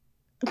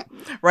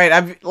 Right.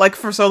 I'd like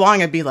for so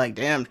long, I'd be like,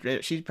 damn,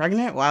 she's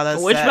pregnant? Wow, that's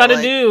What you sad. about to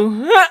Like, do?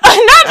 Not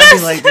I'd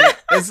just. be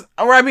like,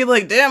 or I'd be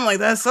like, damn, like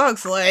that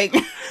sucks. Like,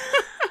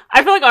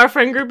 I feel like our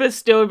friend group is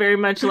still very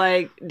much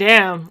like,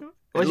 damn,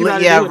 what you about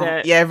to do with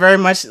that? yeah, very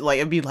much. Like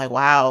it'd be like,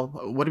 wow,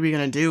 what are we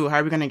gonna do? How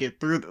are we gonna get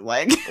through?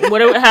 Like,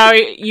 How are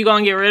you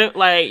gonna get rid of?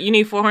 Like, you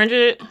need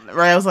 400?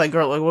 right? I was like,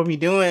 girl, like, what are we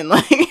doing?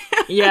 Like,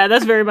 Yeah,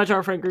 that's very much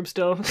our friend group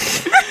still.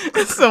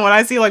 so when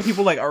I see like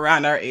people like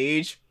around our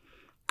age,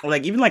 or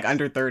like even like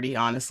under 30,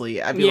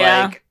 honestly, I'd be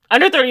like,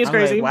 under 30 is I'm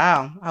crazy. like,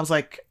 wow. I was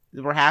like,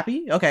 we're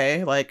happy,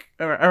 okay, like,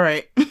 all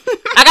right.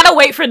 I gotta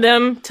wait for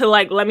them to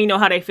like let me know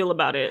how they feel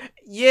about it.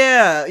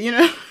 Yeah, you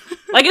know.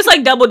 Like it's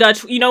like double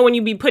dutch, you know, when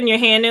you be putting your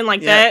hand in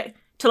like that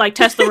to like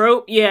test the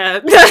rope. Yeah.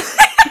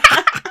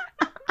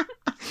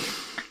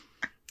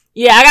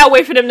 Yeah, I gotta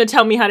wait for them to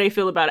tell me how they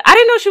feel about it. I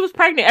didn't know she was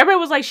pregnant. Everybody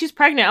was like, she's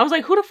pregnant. I was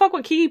like, who the fuck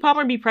would Keke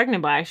Palmer be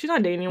pregnant by? She's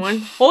not dating anyone.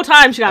 Whole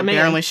time she got married.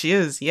 Apparently she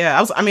is.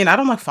 Yeah, I mean, I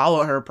don't like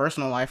follow her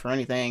personal life or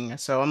anything,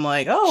 so I'm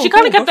like, oh, She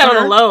kind of cool, kept that good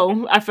on for the her.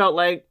 low, I felt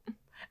like.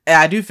 Yeah,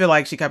 I do feel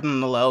like she kept it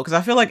on the low because I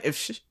feel like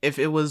if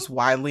it was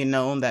widely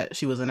known that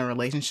she was in a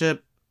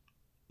relationship,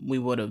 we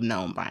would have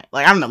known by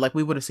like I don't know, like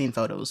we would have seen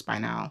photos by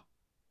now.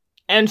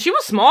 And she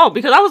was small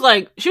because I was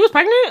like, she was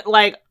pregnant?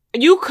 Like,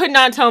 you could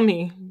not tell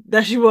me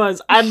that she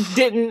was. I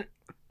didn't.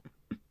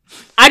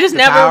 I just The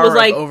never power was of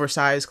like,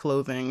 oversized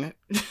clothing.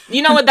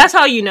 you know what? That's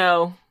how you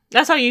know.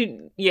 That's how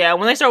you, yeah,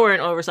 when they start wearing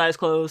oversized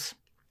clothes.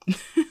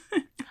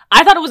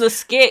 I thought it was a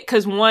skit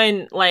because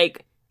one,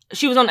 like,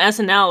 she was on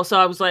SNL, so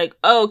I was like,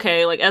 oh,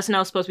 okay, like,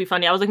 SNL is supposed to be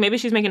funny. I was like, maybe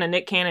she's making a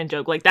Nick Cannon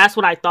joke. Like, that's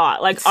what I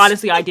thought. Like,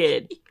 honestly, I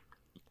did.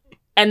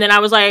 And then I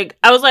was like,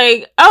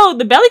 oh,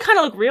 the belly kind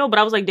of looked real, but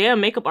I was like, damn,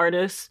 makeup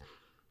artist.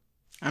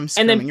 I'm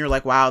screaming. then- You're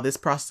like, wow, this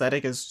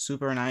prosthetic is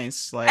super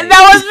nice. Like, And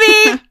that was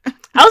me.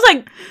 I was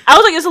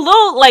like, it's a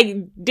little like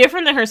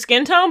different than her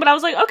skin tone, but I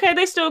was like, okay,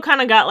 they still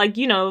kind of got like,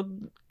 you know,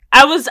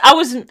 I was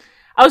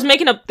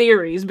making up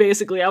theories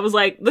basically. I was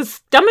like, the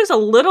stomach's a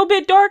little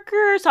bit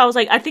darker, so I was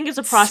like, I think it's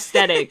a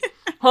prosthetic.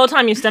 Whole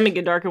time your stomach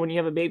get darker when you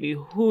have a baby.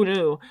 Who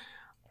knew?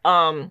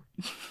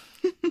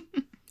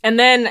 And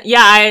then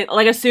yeah, I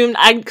like assumed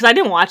because I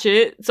didn't watch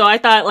it, so I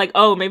thought like,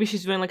 oh, maybe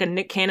she's doing like a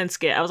Nick Cannon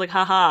skit. I was like,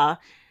 haha.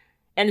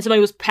 And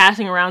somebody was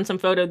passing around some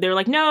photo. They were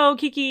like, no,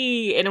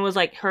 Keke, and it was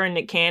like her and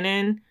Nick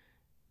Cannon.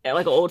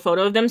 Like an old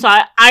photo of them, so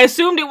I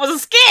assumed it was a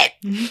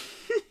skit.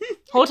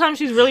 Whole time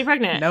she's really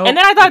pregnant, Nope, and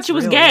then I thought it's she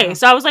was real, gay. yeah.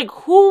 So I was like,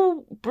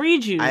 "Who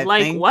breeds you? I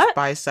like think what?"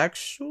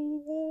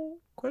 Bisexual?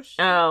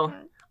 Question? Oh,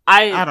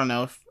 I don't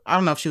know. I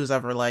don't know if she was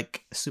ever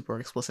like super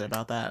explicit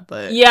about that,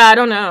 but yeah, I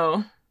don't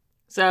know.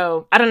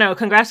 So, I don't know.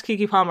 Congrats,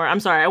 Keke Palmer.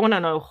 I'm sorry. I went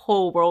on a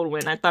whole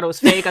whirlwind. I thought it was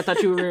fake. I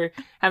thought you were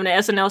having an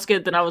SNL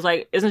skit. Then I was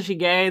like, isn't she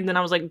gay? And then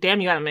I was like,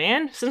 damn, you got a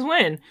man? Since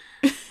when?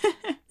 It's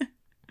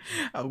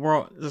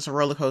a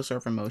roller coaster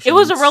of emotions. It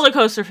was a roller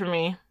coaster for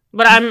me.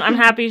 But I'm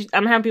happy.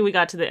 I'm happy we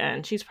got to the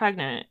end. She's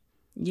pregnant.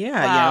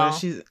 Yeah, Wow.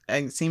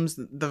 it seems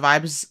the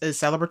vibe is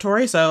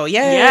celebratory, so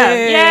yay!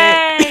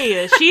 Yeah,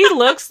 yay! She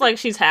looks like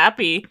she's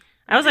happy.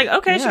 I was like,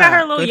 okay, she got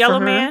her little good yellow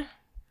for her.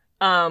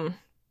 man.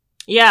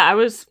 Yeah, I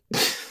was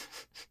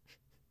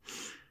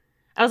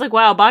like,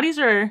 wow, bodies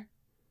are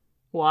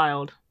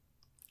wild.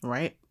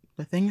 Right?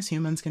 The things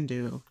humans can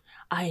do.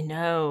 I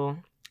know.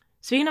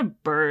 Speaking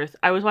of birth,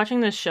 I was watching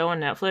this show on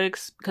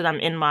Netflix because I'm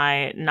in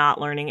my not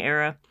learning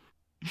era.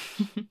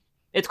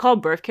 It's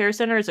called Birth Care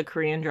Center. It's a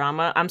Korean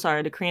drama. I'm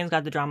sorry, the Koreans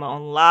got the drama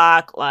on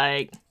lock.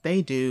 Like,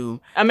 They do.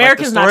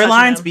 Americans like, not the touching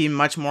storylines them. be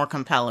much more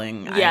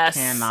compelling. Yes, I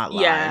cannot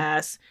lie.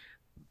 yes.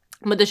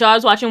 But the show I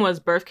was watching was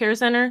Birth Care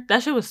Center.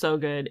 That shit was so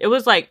good. It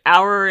was like 1.5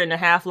 hour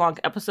long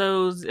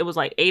episodes. It was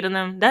like 8 of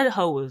them. That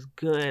hoe was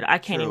good. I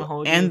can't even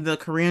hold you. And the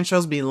Korean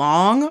shows be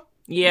long.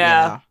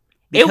 Yeah.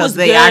 Because It was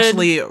they good.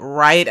 actually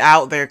write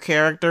out their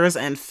characters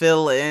and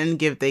fill in,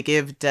 they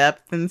give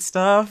depth and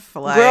stuff.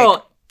 Like,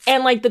 Girl,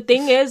 and like the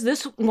thing is,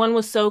 this one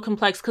was so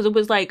complex because it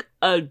was like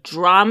a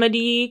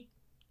dramedy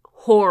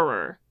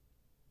horror.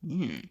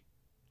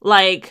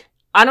 Like,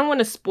 I don't want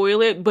to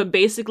spoil it, but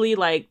basically,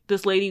 like,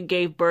 this lady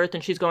gave birth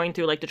and she's going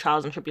through like the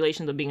trials and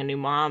tribulations of being a new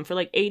mom for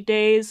like 8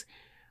 days.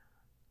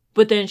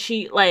 But then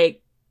she,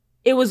 like,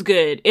 it was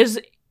good.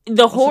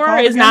 The horror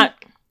called is again?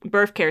 not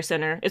Birth Care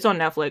Center. It's on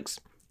Netflix.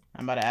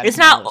 I'm about to add It's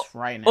it to my not list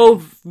right now.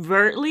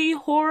 overtly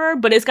horror,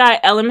 but it's got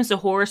elements of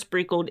horror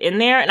sprinkled in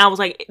there. And I was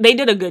like, they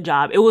did a good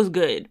job. It was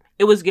good.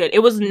 It was good. It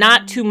was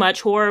not too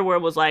much horror where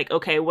it was like,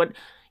 okay, what,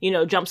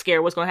 jump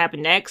scare, what's going to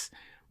happen next?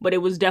 But it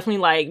was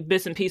definitely like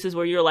bits and pieces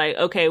where you're like,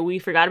 okay, we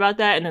forgot about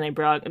that. And then they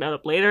brought it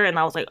up later. And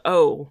I was like,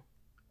 oh,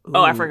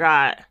 I Ooh.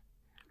 forgot.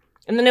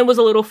 And then it was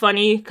a little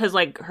funny because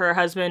like her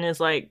husband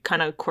is like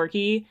kind of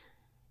quirky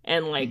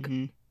and like,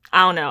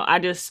 I don't know.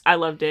 I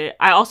loved it.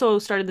 I also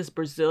started this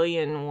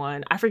Brazilian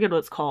one. I forget what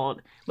it's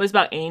called, but it's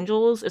about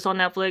angels. It's on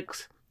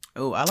Netflix.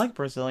 Oh, I like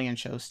Brazilian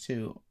shows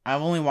too. The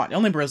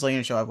only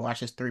Brazilian show I've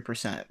watched is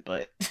 3%,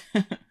 but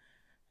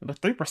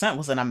 3%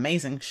 was an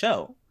amazing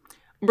show.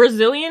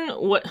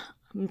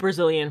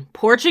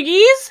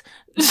 Portuguese?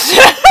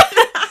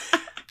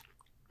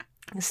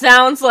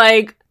 Sounds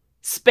like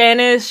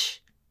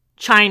Spanish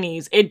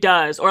Chinese. It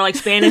does. Or like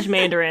Spanish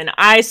Mandarin.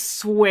 I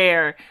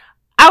swear.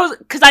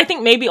 Because I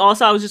think maybe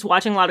also I was just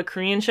watching a lot of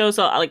Korean shows,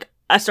 so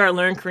I started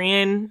learning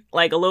Korean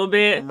like a little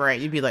bit. Right,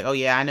 you'd be like, oh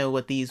yeah, I know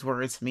what these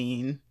words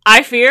mean.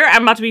 I fear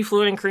I'm about to be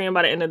fluent in Korean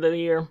by the end of the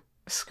year.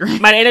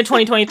 Scream. By the end of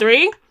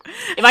 2023.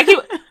 If I keep...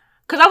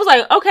 Because I was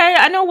like, okay,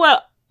 I know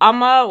what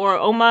ama or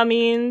oma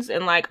means,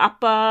 and like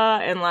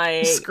appa, and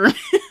like... Scream.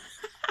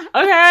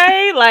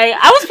 Okay, like,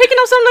 I was picking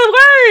up some of the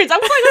words. I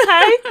was like,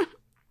 okay.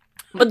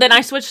 But then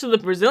I switched to the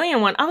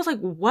Brazilian one. I was like,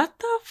 what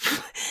the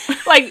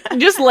like,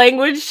 just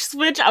language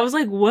switch. I was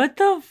like, what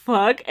the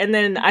fuck? And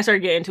then I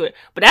started getting into it.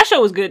 But that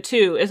show was good,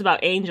 too. It's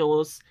about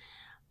angels.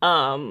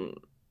 And,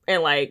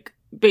 like,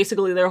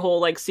 basically their whole,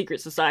 like,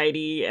 secret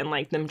society and,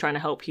 like, them trying to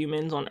help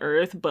humans on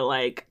Earth. But,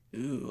 like...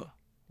 Ooh.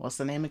 What's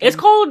the name again? It's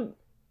called...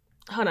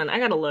 Hold on, I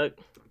gotta look.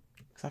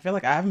 I feel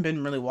like I haven't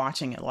been really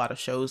watching a lot of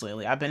shows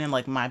lately. I've been in,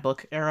 like, my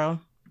book era.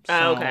 So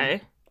Oh,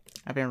 okay.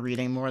 I've been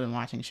reading more than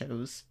watching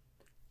shows.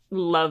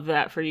 Love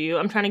that for you.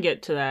 I'm trying to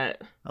get to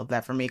that. Love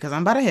that for me, because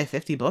I'm about to hit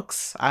 50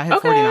 books. I hit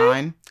Okay.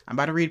 49. I'm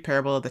about to read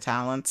Parable of the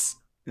Talents.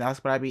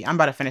 That's what I'm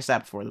about to finish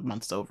that before the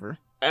month's over.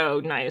 Oh,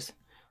 nice.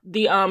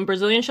 The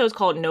Brazilian show is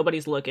called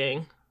Nobody's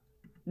Looking.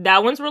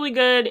 That one's really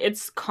good.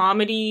 It's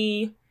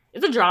comedy.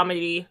 It's a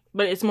dramedy,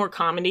 but it's more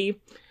comedy.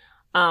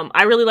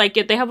 I really like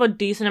it. They have a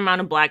decent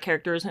amount of black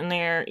characters in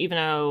there, even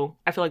though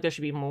I feel like there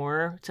should be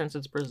more since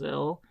it's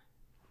Brazil.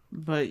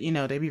 But,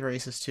 they be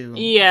racist too.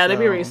 Yeah, they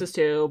be so racist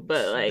too,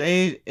 but like...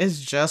 It's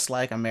just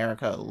like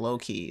America,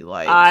 low-key.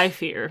 Like, I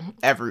fear.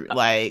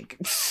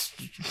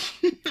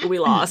 We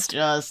lost.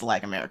 Just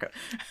like America.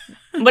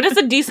 But it's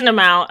a decent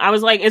amount. I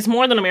was like, it's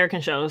more than American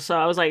shows, so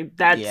I was like,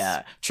 that's... Yeah,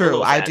 a true.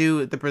 little sad.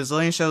 The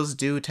Brazilian shows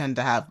do tend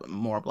to have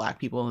more black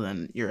people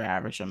than your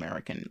average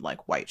American,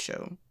 like, white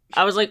show.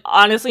 I was like,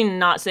 honestly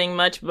not saying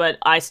much, but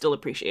I still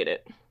appreciate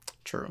it.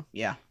 True,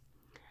 yeah.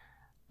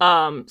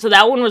 So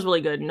that one was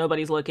really good.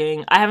 Nobody's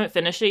Looking. I haven't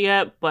finished it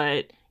yet,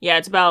 but yeah,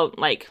 it's about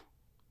like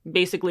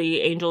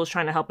basically angels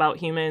trying to help out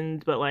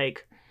humans, but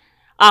like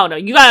I don't know.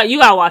 You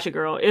gotta watch it,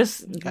 girl.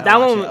 That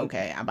one.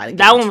 Okay, I'm about to get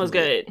that one into was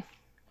it. good.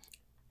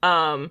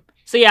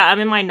 So yeah, I'm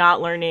in my not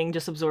learning,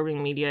 just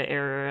absorbing media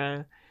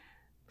era,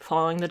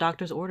 following the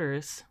doctor's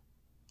orders.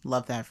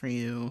 Love that for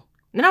you.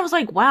 And then I was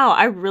like, wow,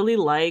 I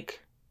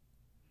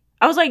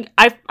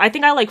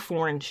think I like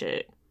foreign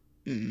shit.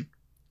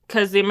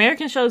 Because the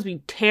American shows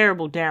be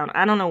terrible down.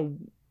 I don't know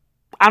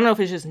if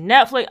it's just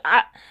Netflix.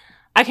 I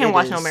can't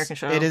watch no American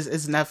show. It's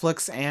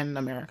Netflix and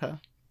America.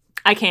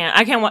 I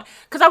can't watch.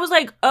 Because I was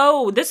like,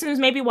 oh, this is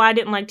maybe why I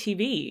didn't like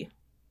TV.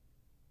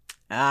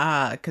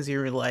 Because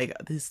you're like,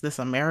 this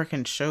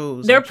American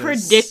shows. They're are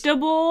just-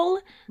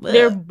 predictable. Blech.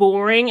 They're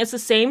boring. It's the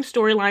same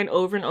storyline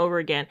over and over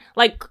again.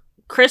 Like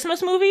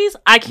Christmas movies,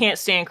 I can't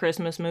stand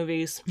Christmas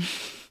movies.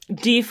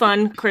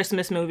 Defund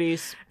Christmas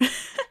movies.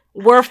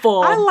 We're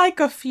full. I like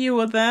a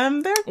few of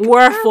them.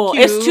 We're they're full.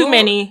 cute. It's too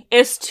many.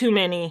 It's too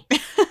many.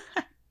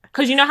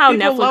 Because you know how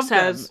People Netflix love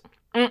has...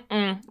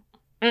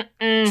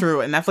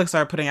 True, and Netflix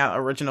started putting out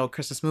original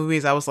Christmas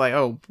movies. I was like,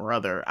 oh,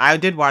 brother. I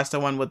did watch the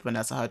one with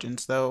Vanessa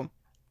Hudgens, though.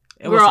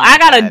 It Girl, wasn't I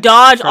gotta bad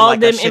dodge for, all like,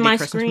 of them a in shitty my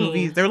Christmas screen.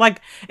 movies. They're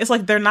like, it's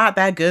like they're not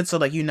that good, so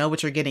like you know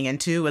what you're getting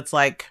into. It's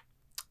like,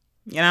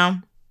 you know,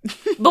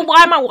 But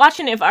why am I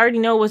watching it if I already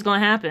know what's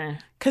going to happen?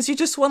 because you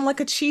just want like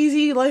a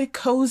cheesy, like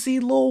cozy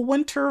little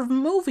winter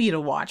movie to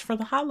watch for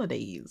the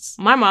holidays.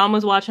 My mom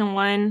was watching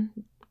one,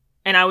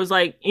 and I was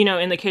like, you know,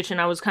 in the kitchen,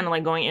 I was kind of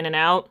like going in and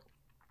out.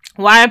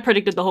 Why I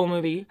predicted the whole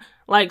movie.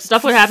 Like,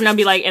 stuff would happen, I'd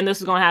be like, and this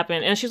is going to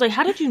happen. And she's like,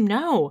 how did you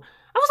know?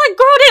 I was like,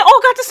 girl, they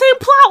all got the same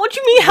plot. What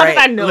you mean? How did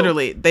I know?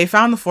 Literally, they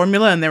found the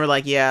formula and they were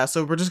like, yeah,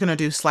 so we're just going to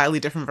do slightly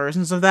different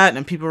versions of that.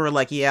 And people were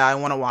like, yeah, I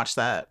want to watch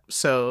that.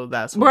 So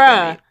that's what they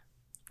Bruh. made.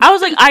 I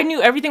was like, I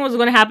knew everything was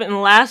going to happen. And the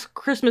last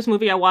Christmas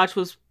movie I watched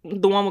was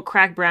the one with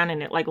Crack Brown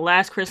in it. Like,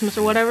 Last Christmas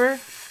or whatever.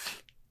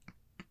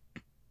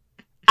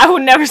 I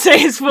would never say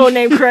his full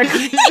name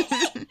correctly.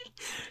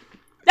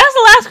 That's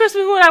the last Christmas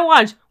movie I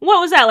watched. What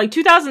was that, like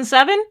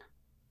 2007?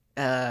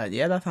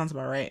 Yeah, that sounds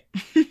about right.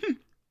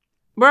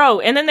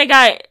 Bro, and then they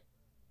got,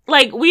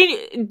 like,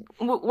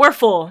 we're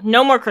full.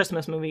 No more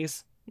Christmas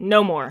movies.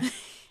 No more.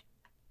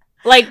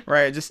 Like,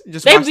 Right, just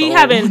they watch the be old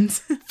having ones.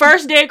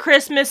 first day of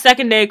Christmas,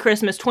 second day of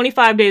Christmas,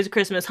 25 days of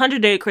Christmas,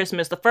 100 day of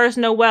Christmas, the first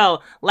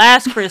Noel,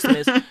 last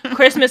Christmas,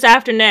 Christmas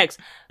after next,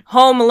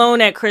 Home Alone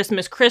at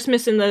Christmas,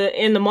 Christmas in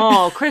the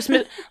mall,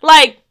 Christmas,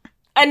 like,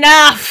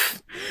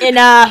 enough.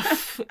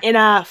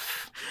 I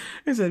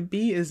said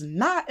B is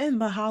not in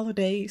the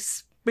holiday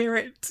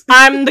spirit.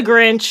 I'm the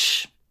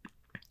Grinch.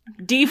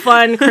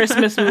 Defund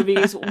Christmas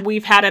movies.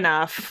 We've had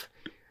enough.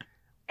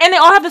 And they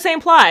all have the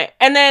same plot.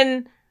 And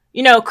then,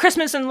 you know,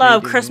 Christmas in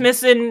Love, They do.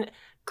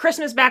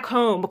 Christmas Back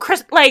Home,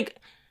 like,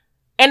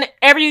 and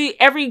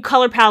every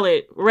color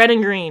palette, red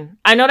and green.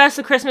 I know that's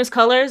the Christmas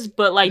colors,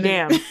 but like,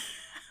 damn.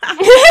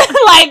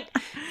 Like,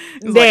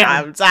 It's damn. like,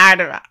 I'm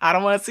tired of it. I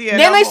don't want to see it. Then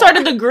no they more.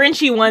 started the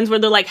Grinchy ones where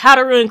they're like, how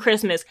to ruin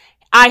Christmas.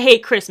 I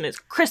hate Christmas.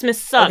 Christmas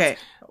sucks. Okay,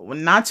 well,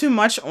 not too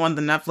much on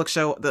the Netflix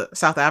show, the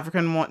South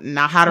African one.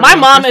 Now, how to My Ruin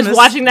mom is Christmas.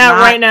 watching that Not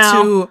right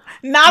now.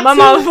 Not My too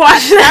mom's much.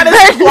 watching That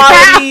that is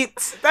right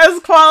quality. That is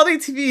quality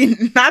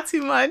TV. Not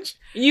too much.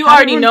 You How to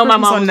already Ruin know my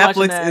Christmas mom on was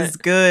watching Netflix that. is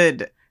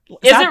good.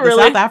 Is it really?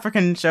 The South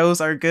African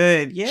shows are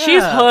good. Yeah,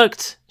 She's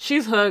hooked.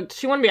 She's hooked.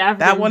 She want to be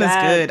African. That one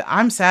bad. is good.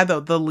 I'm sad though.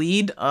 The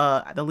lead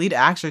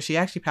actress, she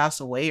actually passed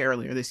away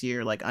earlier this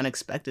year, like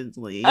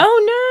unexpectedly.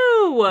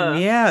 Oh no!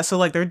 Yeah, so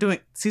like they're doing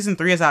season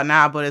 3 is out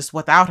now, but it's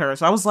without her.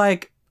 So I was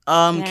like,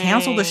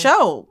 cancel the Dang.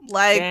 show.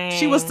 Like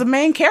she was Dang. the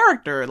main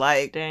character.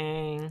 Like,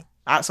 Dang.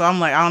 so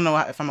I'm like, I don't know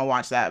if I'm gonna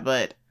watch that,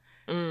 but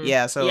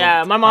yeah. So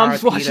Yeah, my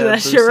mom's RIP watching to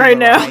that shit Boosie right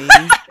now.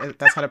 Marai, if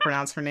that's how to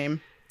pronounce her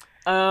name.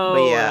 Oh,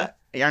 But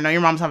yeah, I know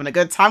your mom's having a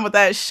good time with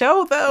that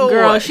show though.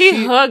 girl,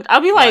 she hooked. I'll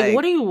be like,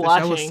 what are you The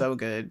watching? show was so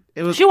good.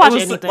 It was. She watched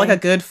it was anything. like a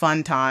good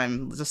fun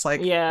time. Just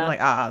like Yeah.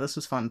 like this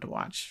was fun to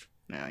watch.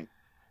 Yeah.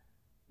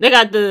 They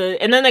got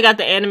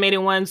the animated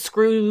ones,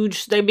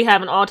 Scrooge. They be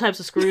having all types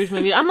of Scrooge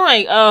movies. I'm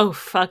like, oh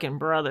fucking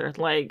brother.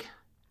 Like,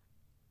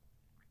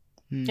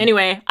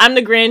 anyway, I'm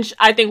the Grinch.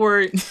 I think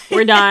we're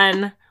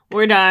done.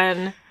 We're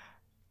done.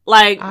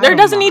 Like, I there don't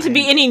doesn't need to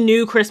be mind. any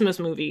new Christmas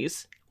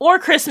movies or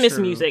Christmas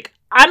True. music.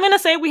 I'm gonna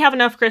say we have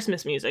enough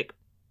Christmas music.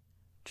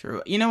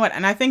 True. You know what?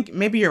 And I think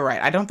maybe you're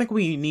right. I don't think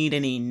we need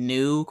any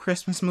new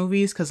Christmas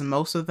movies because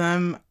most of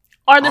them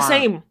Are the Aren't.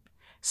 same.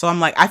 So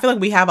I'm like, I feel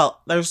like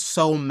there's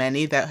so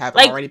many that have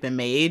Like- already been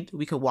made.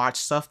 We could watch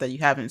stuff that you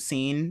haven't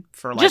seen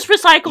for like Just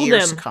recycle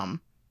years them. to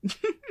come.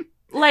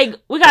 Like,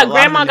 we A lot got of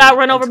Grandma them got is-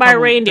 run over it's by a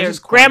probably- reindeer. they're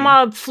just corny.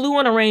 Grandma flew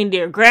on a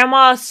reindeer.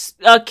 Grandma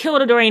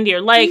killed a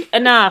reindeer. Like,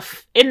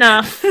 enough.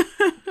 Enough.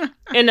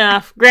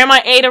 Grandma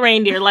ate a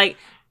reindeer. Like,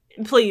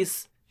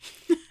 please.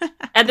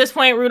 At this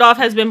point, Rudolph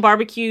has been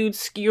barbecued,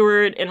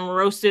 skewered, and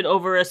roasted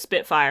over a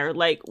Spitfire.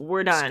 Like,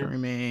 we're done.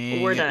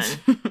 Screaming. We're done.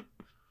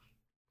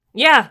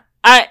 Yeah.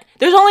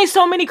 There's only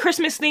so many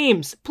Christmas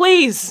themes.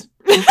 Please.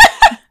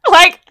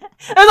 Like,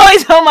 there's only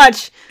so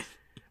much.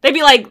 They'd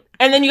be like,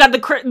 and then you got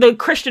the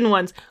Christian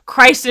ones.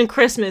 Christ and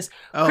Christmas.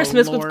 Oh,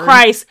 Christmas with Lord.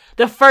 Christ.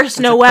 The first It's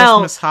a Noel.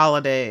 Christmas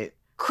holiday.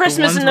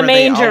 Christmas ones in the where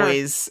they manger.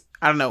 always,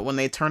 I don't know, when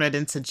they turn it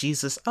into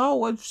Jesus.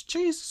 Oh, it's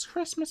Jesus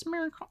Christmas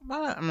miracle.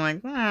 I'm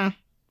like,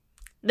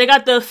 They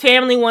got the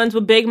family ones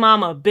with Big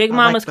Mama. Big I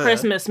Mama's like the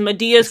Christmas.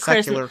 Medea's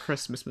secular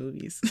Christmas. Christmas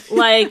movies.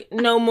 Like,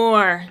 no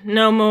more.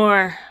 No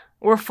more.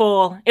 We're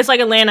full. It's like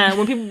Atlanta.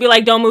 When people be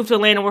like, don't move to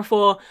Atlanta, we're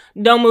full.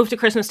 Don't move to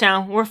Christmas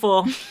Town, we're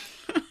full.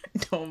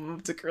 Don't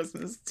move to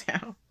Christmas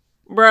Town.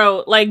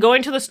 Bro, like,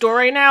 going to the store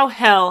right now,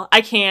 hell, I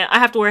can't. I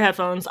have to wear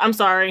headphones. I'm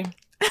sorry.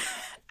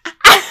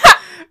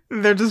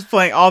 They're just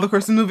playing all the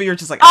Christmas movie. You're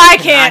just like, I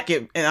cannot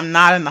can't. and I'm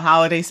not in the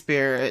holiday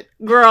spirit.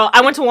 Girl,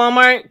 I went to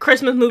Walmart,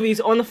 Christmas movies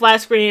on the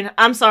flat screen.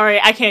 I'm sorry,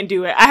 I can't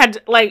do it. I had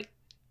to, like...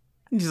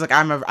 She's like,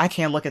 I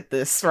can't look at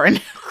this right now.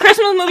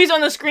 Christmas movies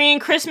on the screen,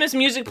 Christmas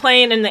music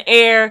playing in the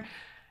air,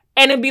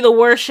 and it'd be the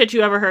worst shit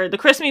you ever heard. The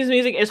Christmas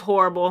music is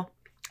horrible.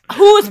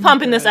 Who is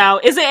pumping this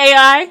out? Is it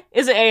AI?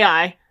 Is it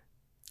AI?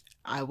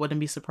 I wouldn't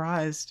be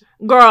surprised.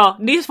 Girl,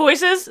 these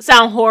voices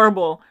sound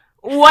horrible.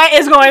 What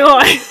is going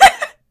on?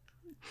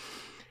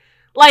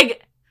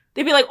 Like,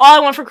 they'd be like, all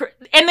I want for...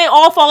 And they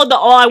all followed the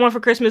all I want for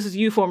Christmas is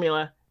you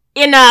formula.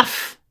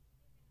 Enough.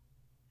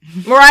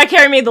 Mariah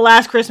Carey made the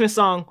last Christmas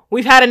song.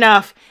 We've had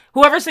enough.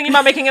 Whoever's thinking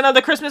about making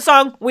another Christmas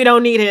song, we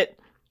don't need it.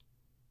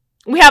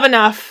 We have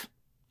enough.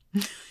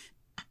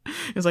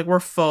 It's like, we're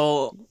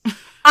full.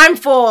 I'm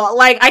full.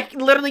 Like, I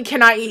literally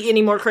cannot eat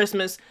any more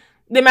Christmas.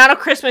 The amount of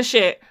Christmas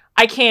shit,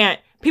 I can't.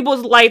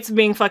 People's lights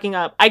being fucking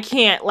up. I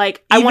can't.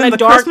 Like, I want a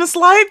dark... Christmas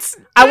lights?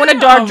 I want a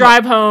dark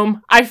drive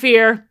home. I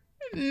fear.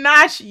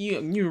 Not you.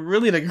 You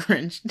really the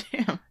Grinch.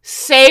 Damn.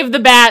 Save the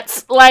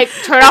bats. Like,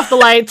 turn off the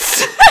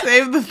lights.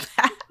 Save the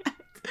bats.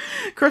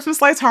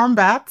 Christmas lights harm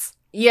bats?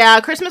 Yeah,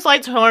 Christmas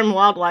lights harm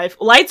wildlife.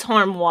 Lights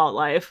harm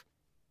wildlife.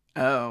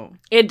 Oh.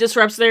 It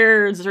disrupts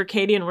their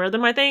circadian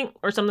rhythm, I think,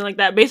 or something like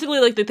that. Basically,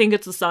 like, they think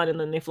it's the sun and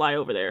then they fly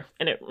over there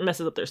and it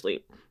messes up their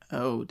sleep.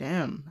 Oh,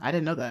 damn. I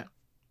didn't know that.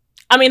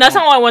 I mean, that's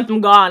not why I want them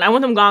gone. I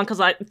want them gone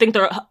because I think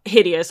they're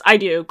hideous. I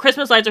do.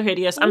 Christmas lights are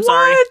hideous. I'm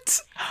sorry.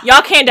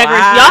 Y'all can't decorate.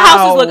 Wow. Y'all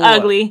houses look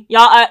ugly.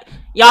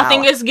 Y'all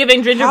think it's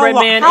giving gingerbread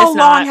man. How it's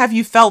long not. have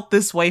you felt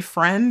this way,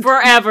 friend?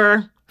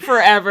 Forever.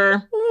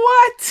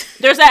 What?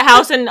 There's that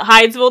house in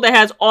Hydesville that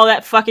has all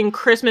that fucking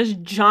Christmas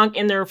junk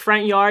in their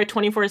front yard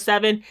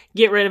 24/7.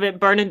 Get rid of it.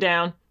 Burn it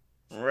down.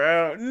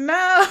 Bro,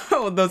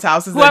 no. Those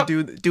houses that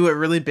do it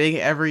really big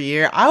every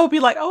year. I would be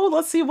like, oh,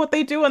 let's see what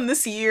they do in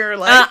this year.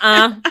 Like,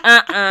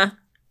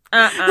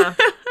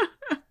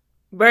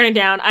 Burn it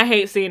down. I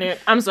hate seeing it.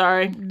 I'm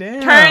sorry.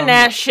 Damn. Turn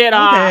that shit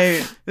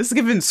off. This is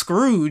giving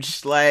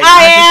Scrooge. Like,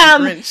 I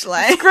am Grinch,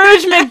 like.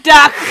 Scrooge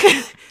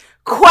McDuck.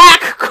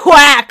 Quack,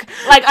 quack.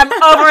 Like, I'm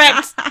over it.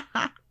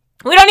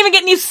 We don't even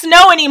get any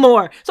snow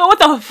anymore. So what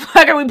the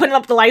fuck are we putting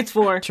up the lights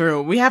for?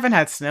 True. We haven't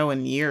had snow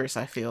in years,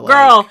 I feel like.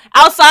 Girl,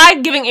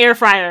 outside giving air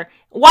fryer.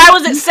 Why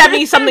was it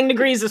 70-something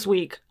degrees this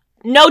week?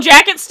 No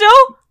jacket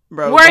still?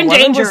 Bro, we're in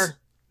danger.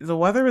 The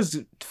weather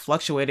was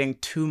fluctuating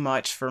too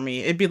much for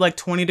me. It'd be like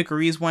 20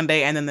 degrees one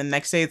day, and then the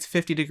next day it's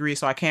 50 degrees,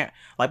 so I can't...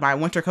 Like, my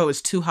winter coat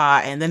is too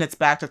hot, and then it's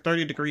back to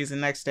 30 degrees the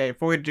next day,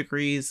 40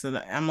 degrees, and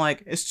I'm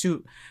like, it's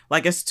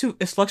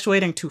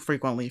fluctuating too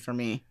frequently for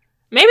me.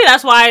 Maybe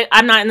that's why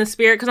I'm not in the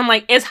spirit, because I'm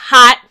like, it's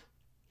hot.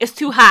 It's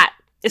too hot.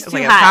 It's too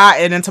like, hot. It's hot,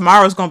 and then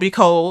tomorrow's gonna be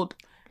cold,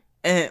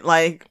 and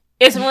like...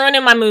 It's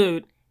ruining my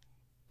mood.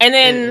 And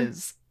then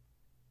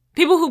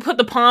people who put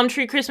the palm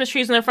tree Christmas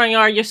trees in their front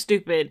yard, you're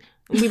stupid.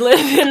 We live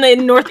in the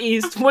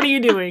Northeast. What are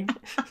you doing?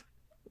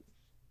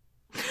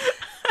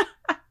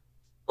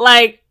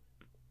 Like,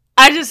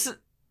 I just...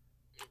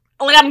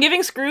 Like, I'm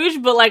giving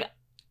Scrooge, but like,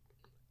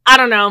 I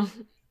don't know.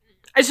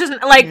 It's just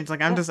like... It's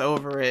like, I'm just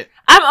over it.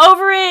 I'm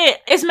over it.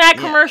 It's mad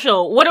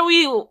commercial. What are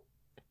we... what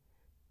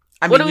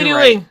are we doing?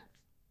 Right.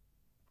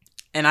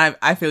 And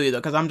I feel you though,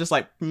 because I'm just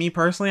like, me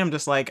personally, I'm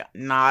just like,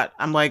 not,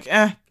 I'm like,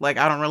 like,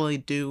 I don't really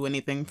do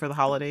anything for the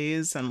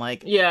holidays. And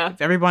like, yeah, if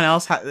everyone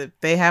else, if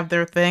they have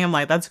their thing, I'm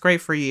like, that's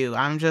great for you.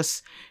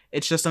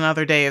 It's just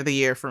another day of the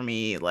year for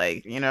me.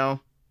 Like, you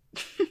know.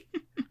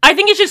 I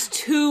think it's just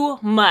too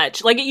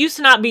much. Like, it used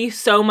to not be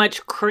so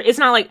much, it's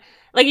not like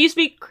it used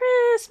to be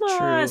Christmas.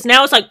 True.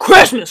 Now it's like,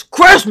 Christmas.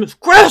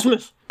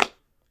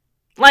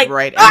 Like,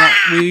 right, and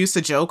we used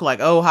to joke like,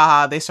 oh,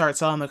 haha, they start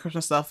selling the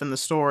Christmas stuff in the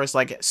stores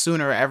like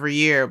sooner every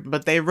year,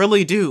 but they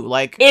really do.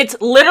 Like, it's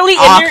literally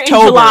October, in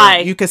July.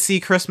 You could see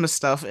Christmas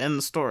stuff in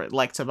the store,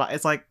 like to buy.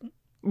 It's like,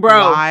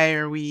 bro, why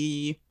are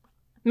we?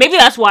 Maybe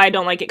that's why I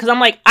don't like it, because I'm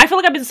like, I feel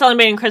like I've been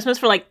celebrating Christmas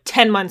for like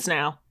 10 months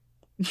now.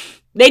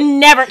 They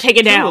never take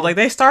it down. Like,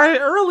 they started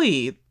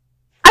early.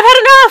 I've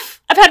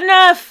had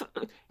enough.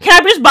 Can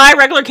I just buy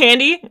regular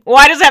candy?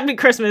 Why does it have to be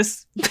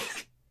Christmas?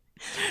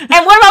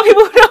 And what about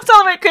people who don't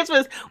celebrate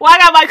Christmas? Why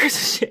gotta buy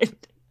Christmas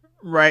shit?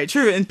 Right,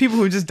 true. And people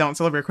who just don't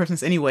celebrate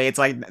Christmas anyway, it's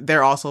like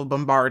they're also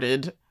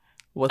bombarded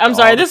with I'm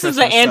sorry, this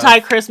Christmas is the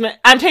anti-Christmas.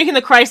 I'm taking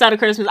the Christ out of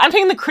Christmas. I'm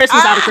taking the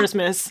Christmas out of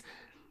Christmas.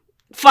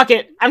 Fuck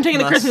it. I'm taking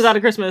the Christmas out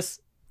of Christmas.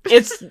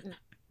 It's...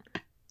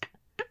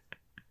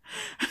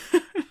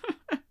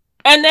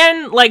 And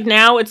then, like,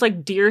 now it's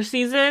like deer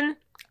season.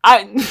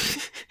 I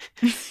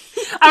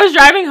was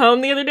driving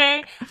home the other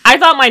day. I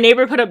thought my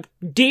neighbor put up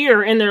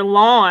deer in their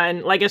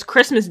lawn, like as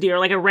Christmas deer,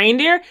 like a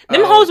reindeer.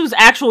 Them hoes was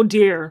actual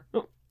deer.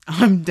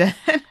 I'm dead.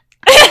 I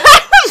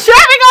was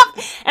driving up,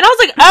 and I was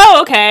like, oh,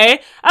 okay.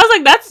 I was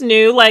like, that's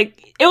new.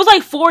 Like, it was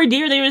like 4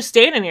 deer. They were just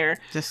standing here.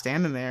 Just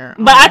standing there.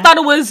 But I thought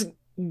it was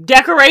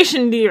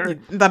decoration deer.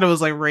 I thought it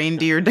was like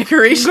reindeer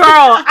decoration.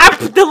 Girl,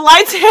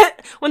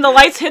 when the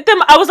lights hit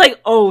them, I was like,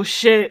 oh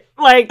shit.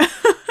 Like,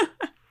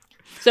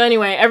 So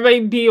anyway,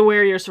 everybody be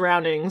aware of your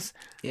surroundings.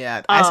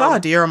 Yeah, I saw a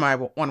deer on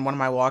one of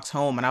my walks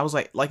home, and I was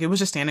like it was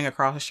just standing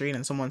across the street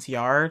in someone's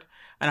yard,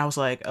 and I was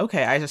like,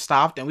 okay, I just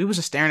stopped, and we was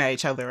just staring at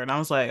each other, and I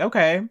was like,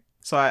 okay.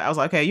 So I was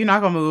like, okay, you're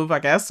not gonna move, I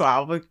guess. So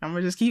I'm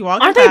gonna just keep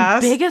walking past.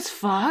 Aren't they big as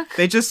fuck?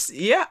 They just,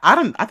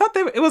 I thought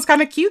it was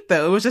kind of cute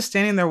though. It was just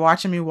standing there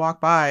watching me walk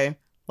by.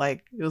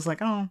 Like, it was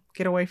like, oh,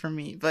 get away from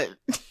me. But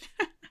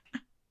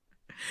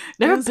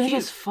they're big cute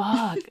as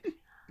fuck.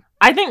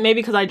 I think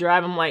maybe because I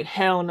drive, I'm like,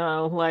 hell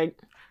no. Like,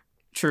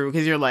 true,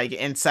 because you're like,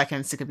 in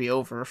seconds it could be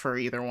over for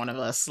either one of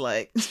us.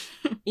 Like,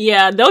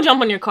 yeah, they'll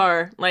jump on your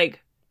car.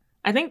 Like,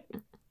 I think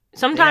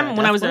sometime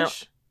when I was when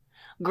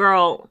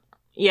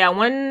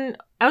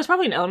I was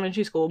probably in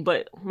elementary school,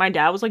 but my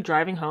dad was like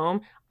driving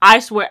home. I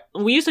swear,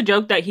 we used to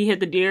joke that he hit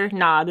the deer.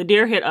 Nah, the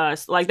deer hit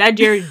us. Like, that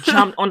deer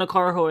jumped on the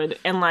car hood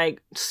and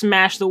like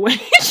smashed the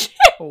windshield.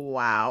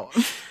 Wow.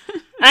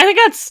 I think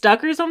it got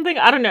stuck or something.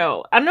 I don't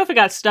know. I don't know if it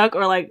got stuck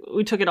or like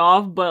we took it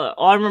off, but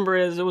all I remember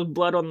is there was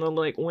blood on the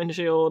like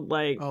windshield.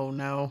 Like, oh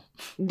no.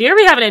 Deer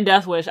be having a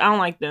death wish. I don't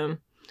like them.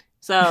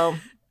 So,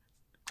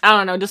 I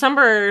don't know.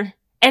 December,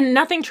 and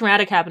nothing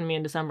traumatic happened to me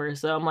in December.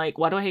 So I'm like,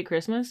 why do I hate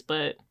Christmas?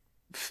 But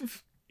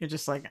you're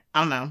just like,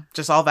 I don't know,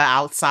 just all the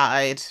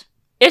outside.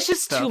 It's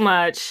just stuff. too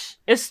much.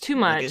 It's too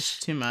much. Like, it's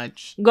too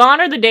much. Gone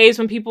are the days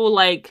when people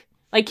like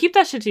keep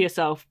that shit to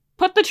yourself.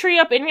 Put the tree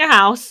up in your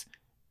house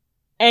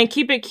and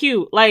keep it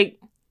cute. Like,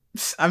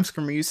 I'm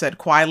screaming. You said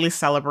quietly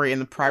celebrate in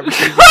the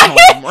privacy of your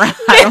home. Right?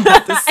 I don't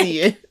have to see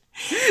it.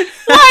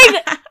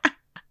 Like,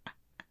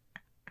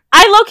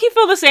 I low-key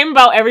feel the same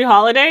about every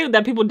holiday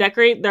that people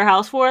decorate their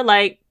house for.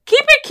 Like,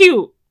 keep it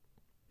cute.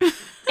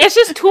 It's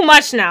just too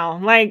much now.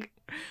 Like,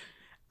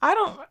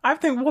 I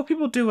think what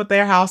people do with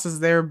their house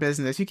is their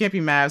business. You can't be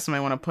mad if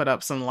somebody want to put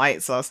up some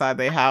lights outside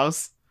their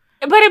house.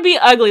 But it'd be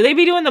ugly. They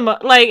be doing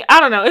like, I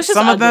don't know. It's just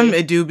some ugly. of them,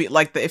 it do be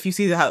like, if you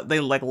see how they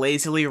like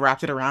lazily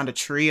wrapped it around a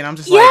tree, and I'm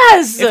just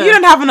yes! like, if you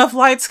didn't have enough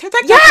lights, take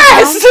that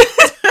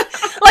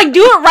yes! Like,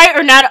 do it right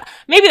or not.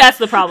 Maybe that's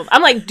the problem.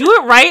 I'm like, do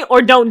it right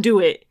or don't do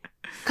it.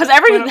 Because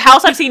every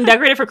house I've seen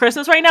decorated for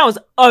Christmas right now is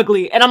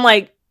ugly. And I'm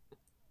like,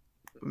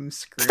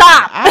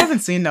 stop! I haven't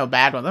seen no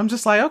bad ones. I'm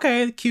just like,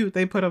 okay, cute.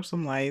 They put up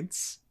some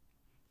lights.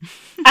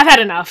 I've had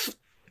enough.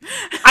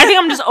 I think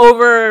I'm just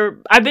over.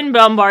 I've been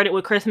bombarded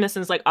with Christmas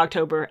since like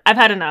October. I've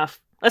had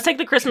enough. Let's take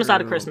the Christmas out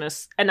of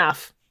Christmas.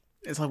 Enough.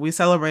 It's like we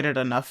celebrated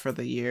enough for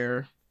the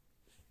year.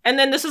 And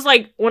then this is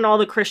like when all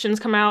the Christians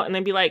come out and they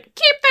be like,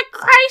 keep the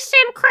Christ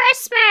in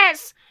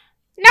Christmas.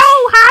 No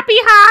happy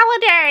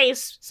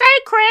holidays. Say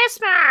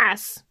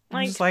Christmas.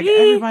 Like, just like,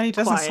 everybody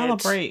doesn't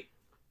celebrate.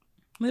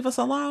 Leave us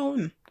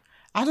alone.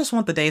 I just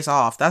want the days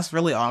off. That's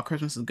really all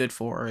Christmas is good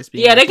for. Is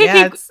being they could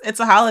keep. It's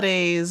the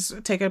holidays.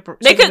 Take a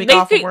week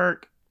off of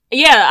work.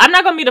 Yeah, I'm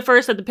not gonna be the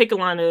first at the picket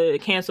line to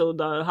cancel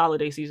the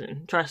holiday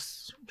season.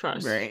 Trust.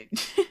 Right.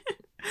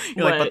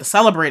 You're like, but the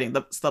celebrating,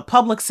 the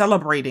public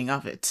celebrating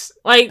of it.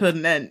 Like,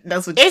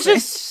 that's what you're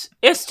saying.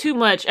 It's too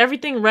much.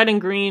 Everything red and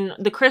green.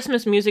 The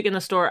Christmas music in the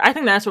store. I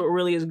think that's what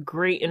really is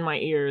great in my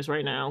ears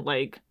right now.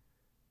 Like,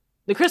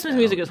 the Christmas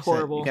music is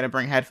horrible. You gotta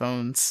bring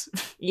headphones.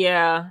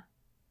 Yeah.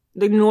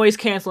 The noise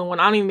canceling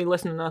one. I don't even be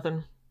listening to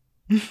nothing.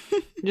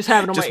 Just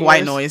have it on my ears. Just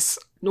white noise.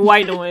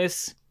 White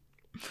noise.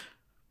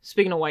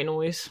 Speaking of white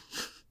noise.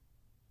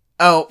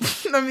 Oh,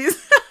 let me.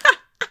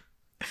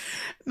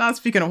 Not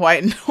speaking of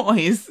white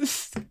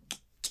noise.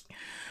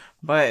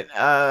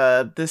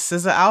 But this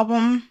is an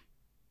album.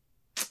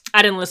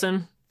 I didn't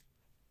listen.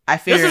 I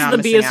figured this is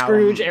the Be a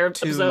Scrooge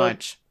episode. Too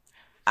much.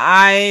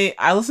 I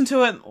listened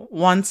to it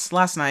once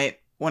last night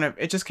when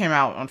it just came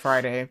out on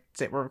Friday.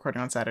 We're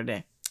recording on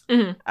Saturday.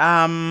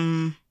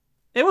 Mm-hmm.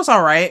 It was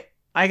all right.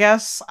 I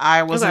guess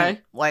I wasn't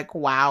like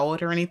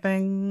wowed or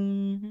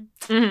anything.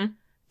 Mm-hmm.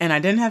 And I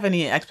didn't have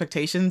any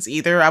expectations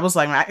either. I was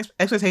like, my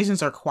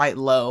expectations are quite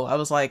low. I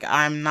was like,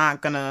 I'm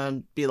not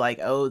gonna be like,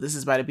 oh, this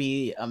is about to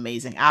be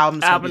amazing album.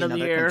 It's album gonna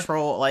be of the another year.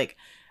 Control. Like,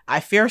 I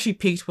fear she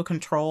peaked with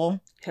Control.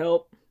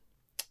 Help.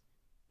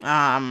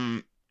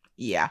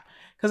 Yeah.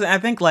 Because I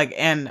think, like,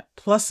 and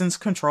plus since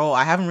Control,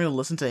 I haven't really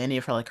listened to any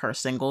of her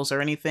singles or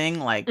anything,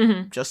 like,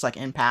 just like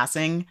in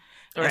passing.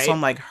 Right. And so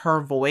I'm like,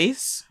 her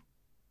voice,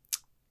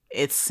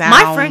 it sounds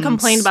My friend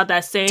complained about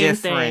that same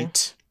different.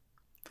 thing.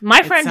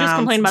 My friend just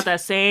complained about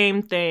that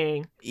same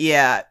thing.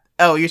 Yeah.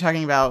 Oh, you're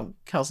talking about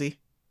Kelsey?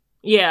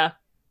 Yeah.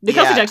 Did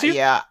Kelsey text you?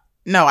 Yeah.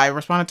 No, I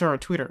responded to her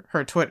tweet.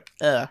 Her tweet.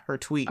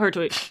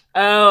 Oh,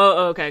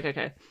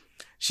 okay.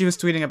 She was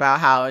tweeting about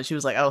how she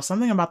was like, oh,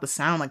 something about the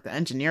sound, like the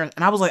engineer.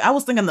 And I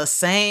was thinking the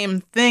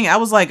same thing. I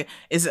was like,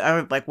 is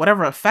it like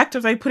whatever effect are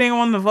they putting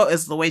on the vote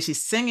is the way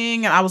she's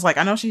singing? And I was like,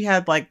 I know she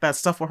had like that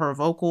stuff with her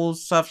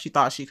vocals stuff. She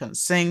thought she couldn't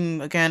sing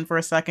again for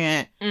a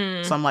second.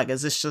 So I'm like,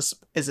 is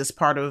this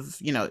part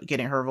of,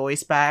 getting her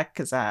voice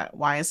back? Is that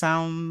why it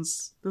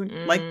sounds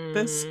like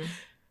this?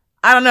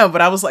 I don't know,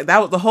 but I was like,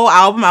 that was the whole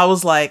album. I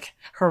was like,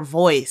 her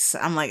voice.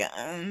 I'm like,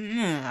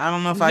 I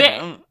don't know if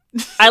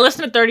I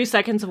listened to 30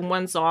 seconds of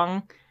one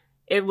song.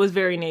 It was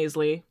very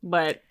nasally,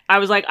 but I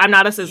was like, I'm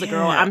not a SZA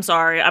girl. I'm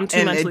sorry. I'm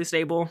too mentally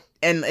stable.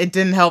 And it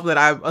didn't help that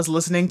I was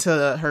listening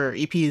to her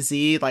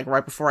EPZ like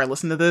right before I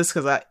listened to this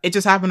because it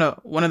just happened to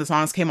one of the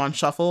songs came on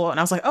shuffle and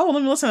I was like, oh,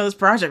 let me listen to this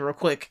project real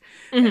quick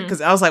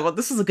because I was like, well,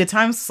 this is a good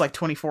time. This is like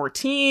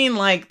 2014.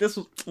 Like this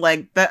was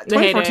like that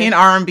 2014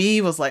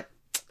 R&B was like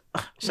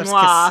chef's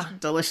kiss,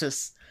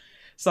 delicious.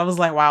 So I was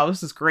like, wow,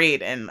 this is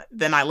great. And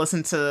then I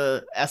listened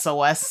to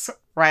SOS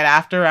right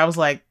after. I was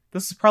like,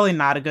 this is probably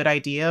not a good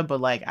idea,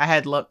 but like I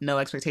had no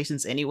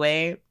expectations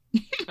anyway.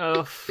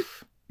 Oh.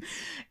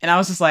 And I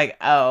was just like,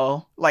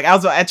 oh, like I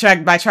was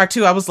by track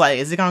 2. I was like,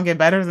 is it gonna get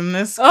better than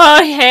this?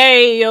 Oh,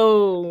 hey,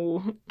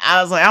 yo.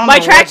 I was like, I don't know. By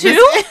track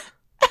 2?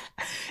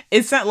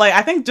 It's like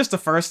I think just the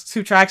first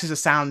 2 tracks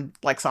just sound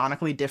like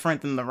sonically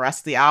different than the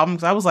rest of the album.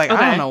 Because I was like,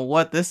 I don't know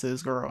what this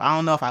is, girl. I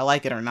don't know if I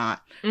like it or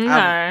not.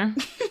 Okay.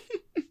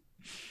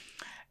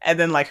 And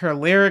then like her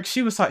lyrics,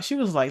 she was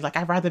like,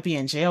 I'd rather be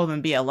in jail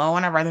than be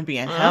alone. I'd rather be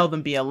in hell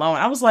than be alone.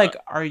 I was like,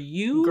 are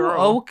you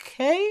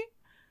okay?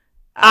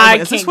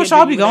 Is this what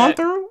y'all be going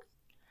through?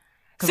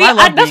 See,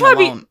 that's why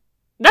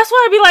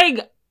I'd be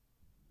like,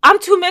 I'm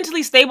too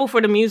mentally stable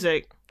for the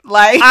music.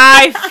 Like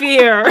I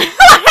fear,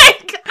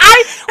 like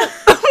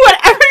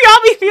whatever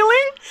y'all be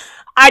feeling,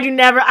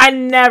 I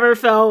never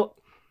felt.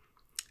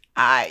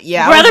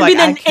 Rather be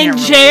than in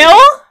jail.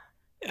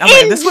 I'm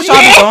like, this is what y'all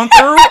be going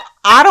through.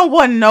 I don't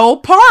want no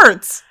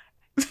parts.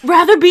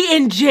 Rather be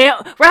in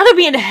jail. Rather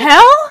be in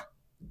hell.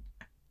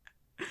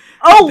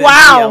 Oh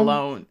wow. Be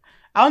alone.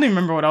 I don't even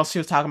remember what else she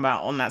was talking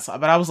about on that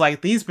song, but I was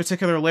like, these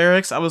particular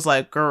lyrics, I was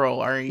like, girl,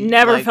 are you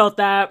never like, felt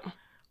that?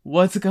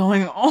 What's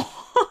going on?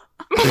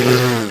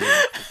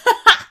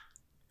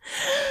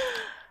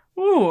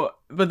 Ooh,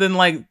 but then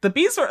like the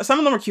beats some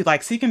of them were cute,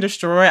 like Seek and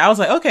Destroy. I was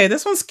like, okay,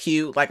 this one's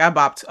cute. Like I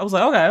bopped. I was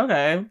like,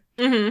 okay.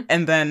 Mm-hmm.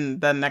 And then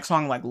the next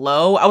song, like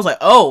Low, I was like,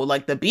 oh,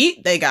 like the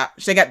beat they got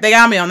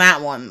me on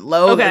that one.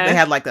 Low, they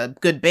had like a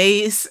good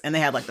bass and they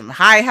had like the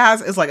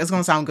hi-hats. It's like it's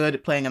gonna sound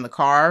good playing in the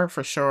car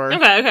for sure.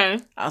 Okay.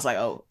 I was like,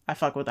 oh, I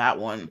fuck with that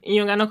one.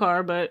 You don't got no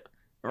car, but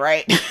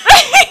right.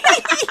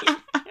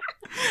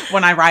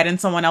 When I ride in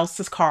someone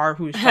else's car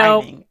who's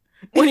driving.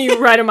 When you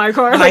ride in my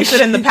car, when I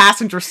sit in the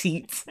passenger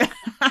seat.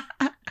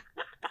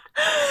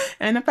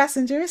 And the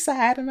passenger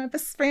side of my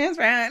best friend's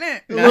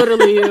riding. No.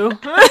 Literally you.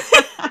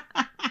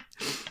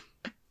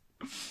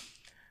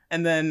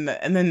 And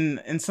then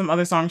in some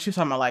other songs, she was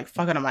talking about like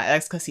fucking on my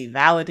ex because he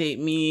validate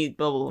me.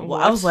 Blah blah blah.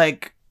 I was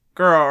like,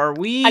 girl, are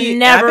we? I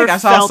think I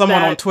saw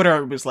someone on Twitter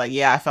who was like,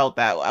 yeah, I felt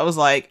that. I was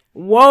like,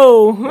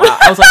 whoa.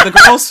 I was like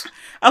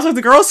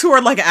the girls who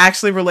are like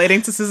actually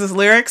relating to SZA's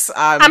lyrics.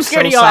 I'm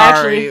scared of y'all.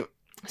 Sorry. Actually.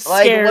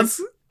 Scared. Like,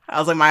 I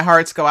was like, my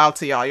hearts go out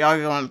to y'all. Y'all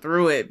going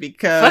through it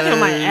because fucking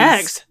my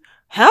ex.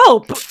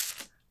 Help.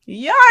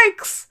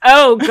 Yikes.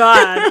 Oh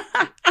god.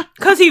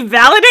 Cause he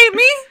validate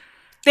me?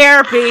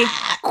 Therapy.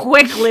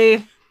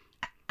 Quickly.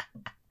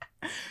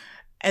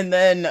 And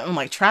then on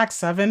like track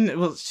 7, it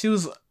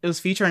was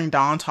featuring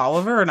Don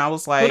Toliver, and I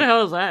was like, who the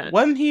hell is that?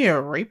 Wasn't he a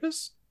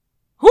rapist?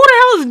 Who the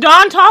hell is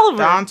Don Toliver?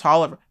 Don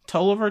Toliver.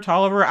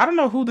 Toliver. I don't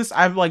know who this.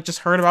 I've like just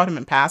heard about him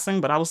in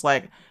passing, but I was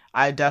like,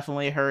 I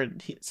definitely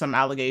heard some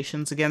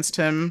allegations against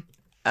him.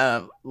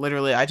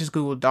 Literally, I just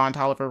googled Don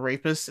Toliver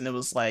rapist, and it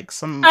was like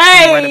some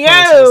Reddit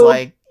post was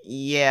like,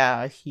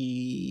 yeah,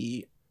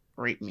 he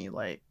raped me.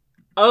 Like,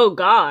 oh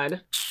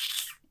god,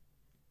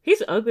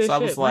 he's ugly. So as I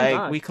was shit.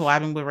 like, we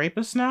collabing with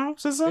rapists now,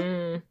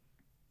 SZA?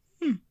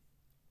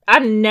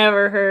 I've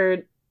never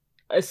heard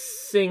a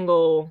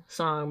single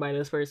song by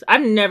this person.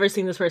 I've never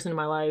seen this person in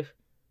my life.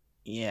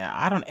 Yeah,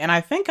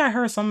 I think I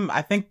heard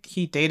I think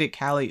he dated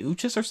Kali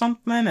Uchis or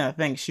something, and I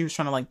think she was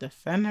trying to like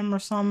defend him or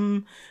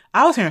something.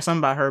 I was hearing something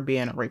about her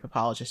being a rape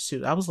apologist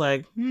too. I was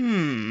like,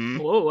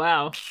 oh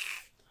wow,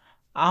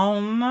 I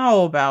don't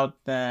know about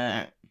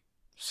that.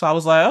 So I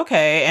was like,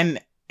 okay,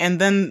 and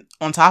then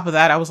on top of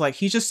that, I was like,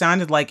 he just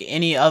sounded like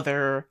any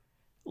other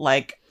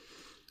like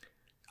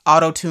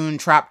auto-tune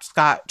Travis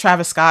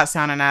Scott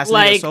sounding ass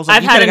nigga. So I was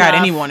like, you could have got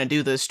anyone to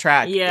do this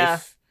track.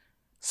 Yeah.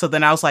 So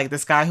then I was like,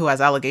 this guy who has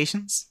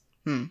allegations.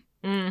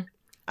 I've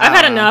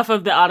had enough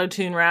of the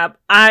auto-tune rap.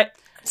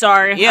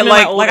 Sorry. Yeah,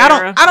 like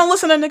I don't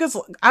listen to niggas.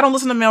 I don't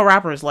listen to male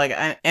rappers. Like,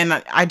 and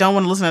I don't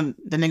want to listen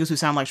to the niggas who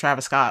sound like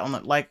Travis Scott. I'm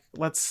like,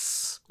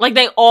 like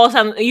they all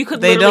sound. You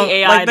could literally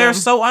AI like they're them.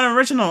 So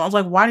unoriginal. I was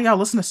like, why do y'all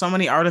listen to so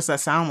many artists that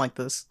sound like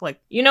this?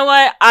 Like, you know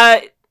what?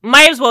 I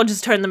might as well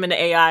just turn them into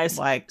AIs.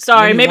 Like,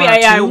 sorry, maybe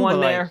AI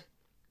won there.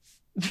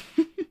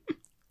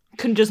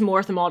 Couldn't just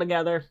morph them all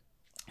together.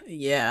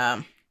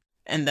 Yeah.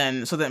 And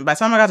then by the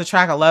time I got to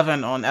track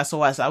 11 on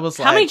SOS, I was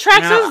like, how many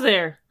tracks is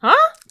there? Huh?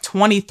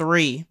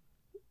 23.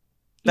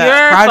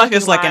 That project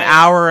is like an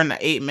hour and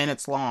 8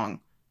 minutes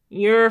long.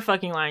 You're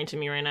fucking lying to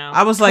me right now.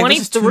 I was like,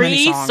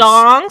 23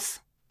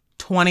 songs?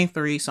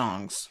 23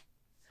 songs.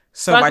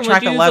 So fucking by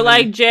track 11.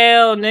 Like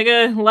jail,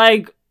 nigga.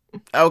 Like.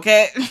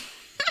 Okay.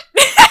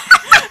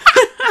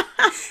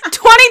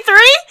 23?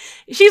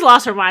 She's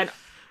lost her mind.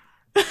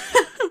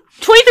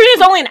 23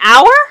 is only an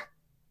hour?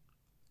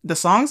 The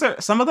songs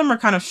some of them are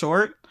kind of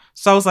short.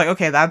 So I was like,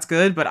 okay, that's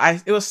good, but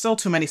it was still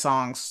too many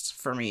songs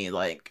for me.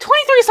 Like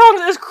 23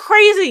 songs is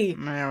crazy.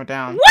 narrow it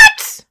down.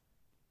 What?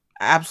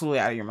 Absolutely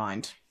out of your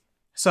mind.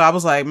 So I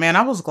was like, man,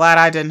 I was glad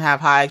I didn't have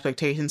high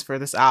expectations for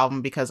this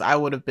album because I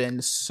would have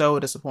been so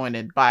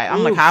disappointed by it.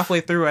 I'm like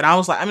halfway through it and I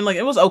was like, I mean, like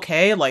it was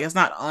okay. Like it's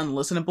not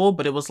unlistenable,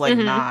 but it was like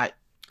not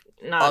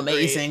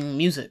amazing great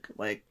music.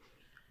 Like,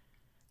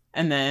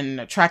 and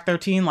then track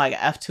 13, like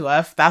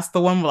F2F, that's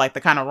the one with like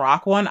the kind of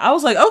rock one. I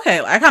was like,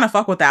 okay, I kind of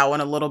fuck with that one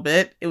a little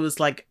bit. It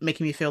was like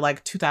making me feel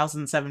like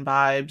 2007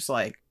 vibes,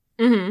 like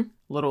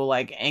little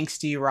like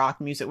angsty rock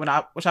music.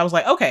 Which I was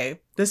like, okay,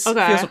 this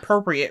feels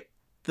appropriate.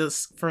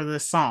 For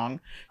this song.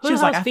 She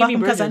was like, I fuck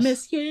him because I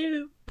miss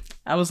you.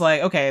 I was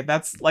like, okay,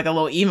 that's like a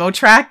little emo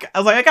track. I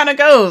was like, it kind of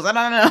goes. I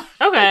don't know.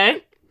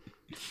 Okay.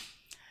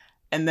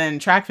 And then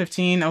track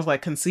 15, I was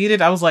like,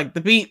 Conceited. I was like,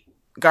 the beat,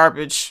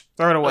 garbage.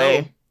 Throw it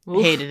away.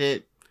 Hated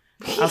it.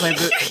 I was like,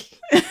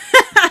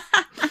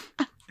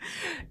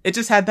 it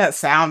just had that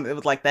sound. It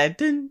was like that.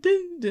 Dun,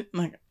 dun, dun.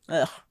 Like,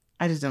 ugh.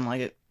 I just didn't like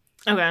it.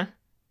 Okay.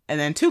 And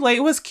then Too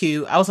Late was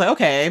cute. I was like,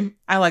 okay,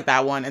 I like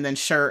that one. And then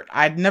Shirt,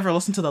 I'd never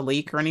listened to the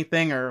leak or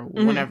anything or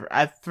whenever.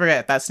 I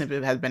forget that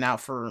snippet has been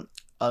out for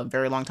a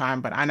very long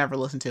time, but I never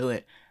listened to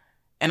it.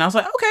 And I was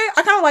like, okay,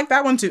 I kind of like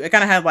that one too. It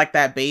kind of had like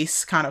that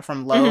bass kind of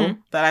from Low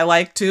that I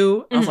like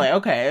too. I was like,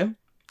 okay,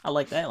 I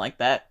like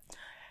that.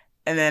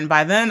 And then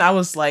by then I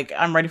was like,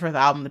 I'm ready for the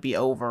album to be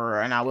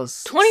over. And I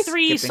was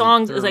 23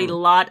 songs is a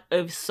lot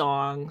of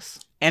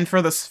songs. And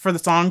for the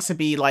songs to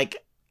be like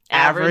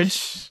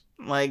average.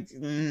 Like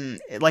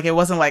it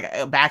wasn't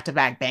like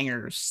back-to-back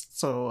bangers.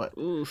 So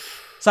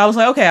I was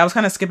like, okay, I was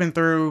kind of skipping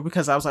through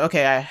because I was like,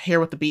 okay, I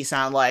hear what the beat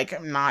sound like.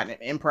 I'm not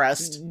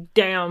impressed.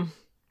 Damn.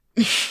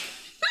 But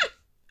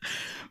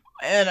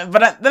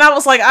then I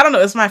was like, I don't know.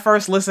 It's my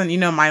first listen. You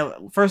know, my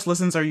first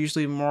listens are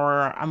usually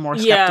I'm more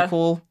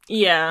skeptical.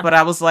 Yeah. But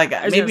I was like,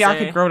 maybe I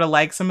could grow to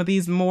like some of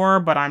these more,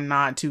 but I'm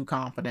not too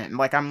confident.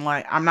 Like, I'm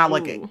not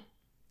like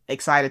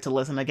excited to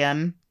listen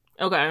again.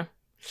 Okay.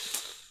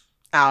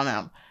 I don't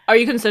know. Are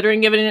you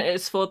considering giving it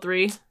its full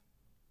 3?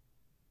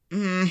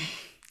 I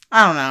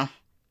don't know.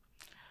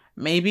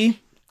 Maybe.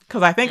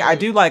 Because I think I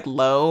do like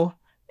Low,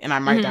 and I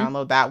might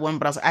download that one,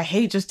 but I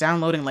hate just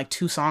downloading like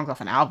 2 songs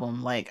off an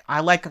album. Like,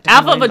 I like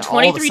out of a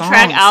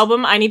 23-track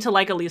album, I need to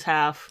like at least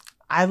half.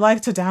 I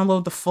like to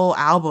download the full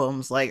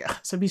albums. Like,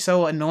 it'd be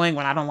so annoying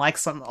when I don't like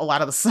a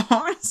lot of the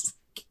songs.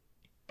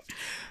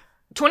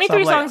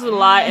 23 songs is a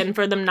lot, and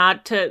for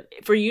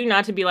you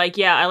not to be like,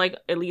 yeah, I like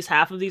at least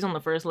half of these on the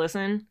first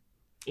listen.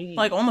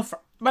 Like on the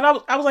but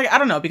I was like, I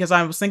don't know, because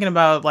I was thinking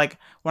about like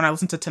when I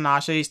listened to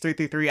Tinashe's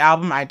 333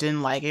 album, I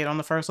didn't like it on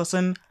the first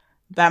listen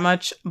that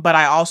much, but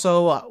I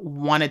also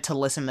wanted to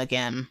listen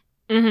again.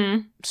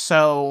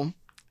 So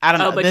I don't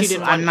know. But this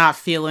I'm not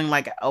feeling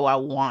like, oh, I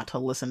want to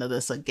listen to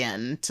this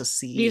again to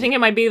see. Do you think it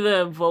might be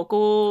the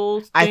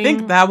vocal thing? I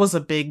think that was a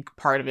big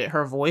part of it.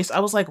 Her voice. I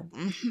was like,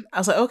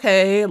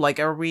 okay, like,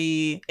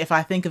 if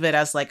I think of it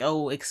as like,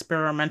 oh,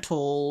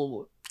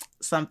 experimental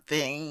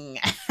something.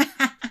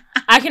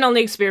 I can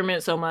only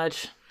experiment so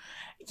much.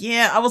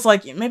 Yeah, I was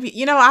like, maybe,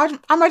 you know,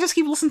 I might just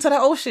keep listening to that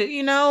old shit,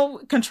 you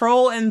know?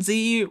 Control and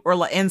Z or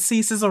like and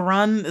Ceases a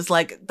Run is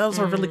like, those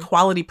are really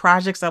quality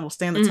projects that will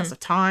stand the test of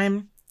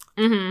time.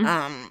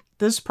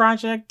 This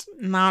project,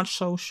 not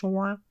so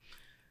sure.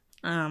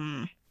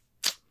 Because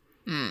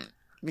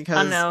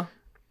I know.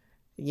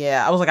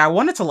 Yeah, I was like, I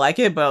wanted to like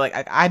it, but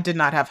like I did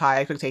not have high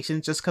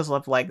expectations just because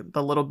of like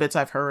the little bits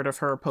I've heard of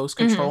her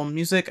post-Control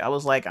music. I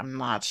was like, I'm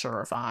not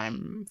sure if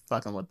I'm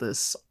fucking with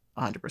this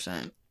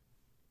 100%.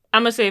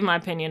 I'm gonna save my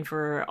opinion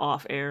for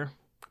off air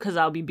because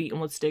I'll be beaten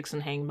with sticks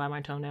and hanging by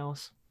my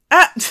toenails.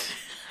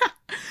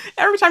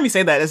 Every time you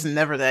say that, it's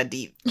never that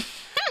deep.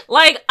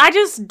 Like, I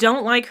just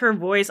don't like her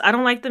voice. I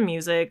don't like the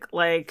music.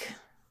 Like,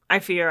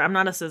 I'm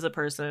not a SZA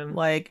person.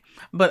 Like,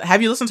 but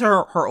have you listened to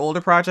her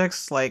older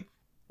projects? Like,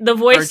 the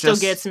voice still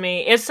gets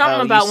me. It's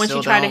something about when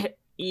she tried to.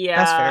 Yeah,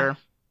 that's fair.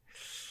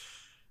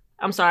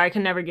 I'm sorry, I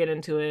can never get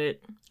into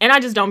it, and I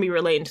just don't be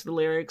relating to the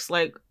lyrics.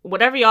 Like,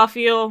 whatever y'all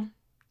feel.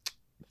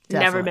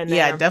 Definitely. Never been there.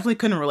 Yeah, I definitely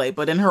couldn't relate.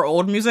 But in her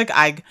old music,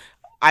 I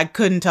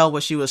couldn't tell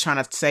what she was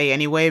trying to say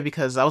anyway,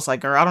 because I was like,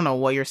 girl, I don't know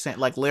what you're saying.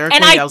 Like, lyrically,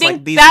 I was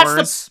like, these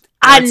words.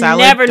 I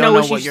never know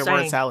what your she's saying.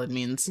 Word salad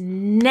means.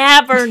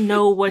 Never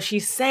know what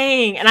she's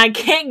saying, and I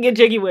can't get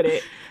jiggy with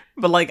it.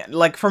 But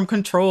like from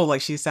Control,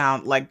 like she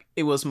sound like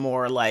it was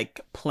more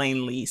like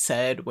plainly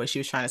said what she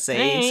was trying to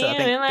say. So I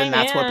think then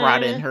that's what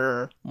brought in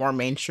her more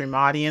mainstream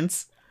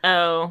audience.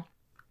 Oh,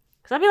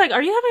 because I'd be like,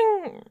 are you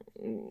having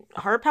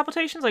heart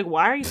palpitations? Like,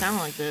 why are you sounding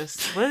like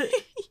this? What?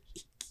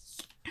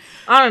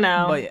 I don't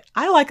know. But yeah,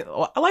 I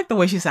like the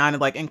way she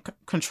sounded like in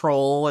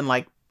Control and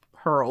like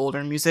her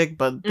older music.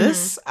 But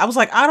this, I was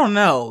like, I don't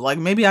know. Like,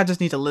 maybe I just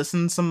need to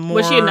listen some more.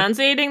 Was she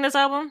enunciating this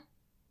album?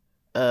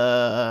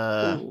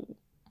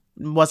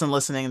 Wasn't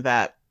listening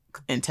that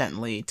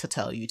intently to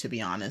tell you, to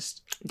be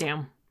honest.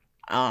 Damn.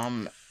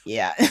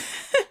 Yeah.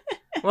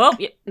 Well,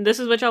 this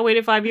is what y'all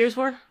waited 5 years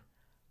for?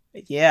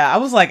 Yeah, I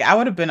was like, I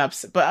would have been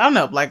upset, but I don't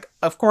know. Like,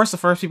 of course, the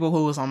first people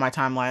who was on my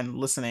timeline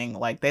listening,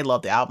 like, they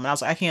loved the album. And I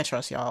was like, I can't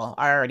trust y'all.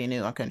 I already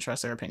knew I couldn't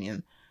trust their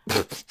opinion.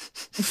 We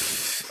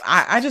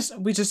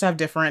just have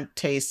different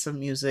tastes of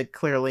music,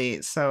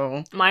 clearly.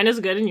 So Mine is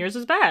good and yours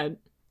is bad.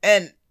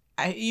 and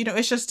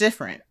it's just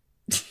different.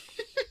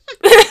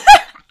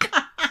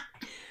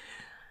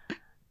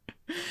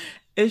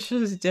 It's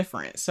just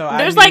different. So I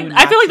feel like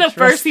the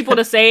first people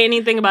to say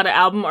anything about an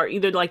album are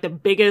either like the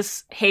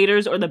biggest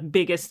haters or the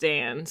biggest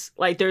stands.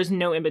 Like there's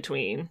no in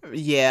between.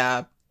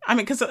 Yeah. I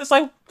mean, because it's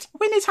like,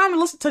 we need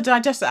time to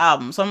digest the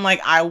album. So I'm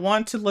like, I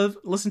want to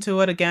listen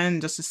to it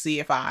again just to see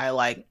if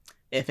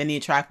any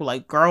track will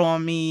like grow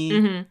on me.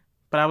 Mm-hmm.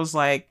 But I was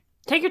like,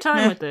 take your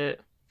time with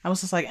it. I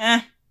was just like,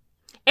 eh.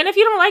 And if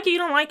you don't like it, you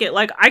don't like it.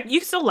 Like you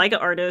can still like an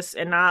artist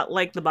and not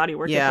like the body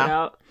work they put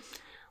out.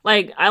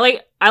 Like I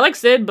like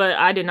Sid, but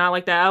I did not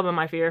like that album,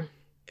 I fear.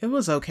 It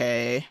was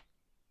okay.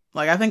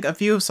 Like I think a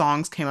few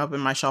songs came up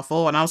in my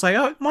shuffle and I was like,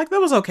 oh, like that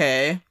was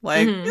okay.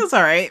 Like it was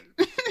all right.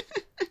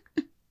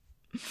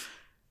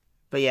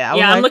 But yeah,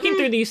 I'm looking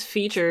through these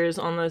features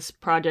on this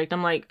project.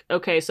 I'm like,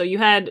 okay, so you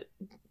had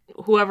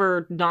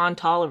whoever Don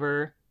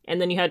Toliver, and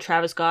then you had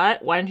Travis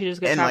Scott. Why didn't you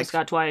just get Travis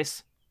Scott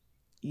twice?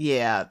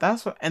 Yeah,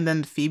 that's what. And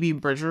then Phoebe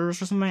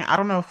Bridgers or something. I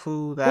don't know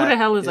who that. Who the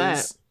hell is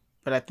that?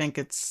 But I think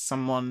it's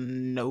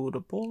someone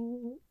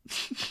notable.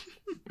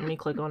 Let me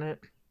click on it.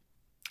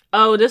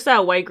 Oh, this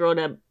that white girl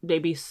that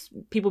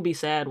people be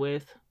sad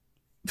with.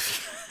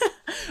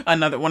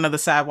 Another one of the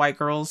sad white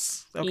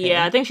girls. Okay.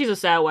 Yeah, I think she's a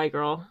sad white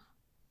girl.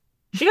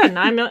 She got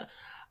 9 million.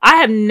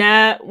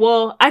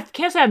 I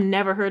can't say I've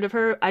never heard of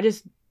her. I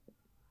just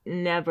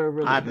never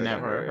really I've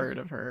never heard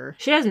of her.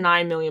 She has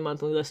 9 million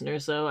monthly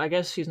listeners, so I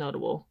guess she's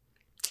notable.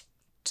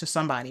 To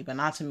somebody, but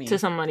not to me. To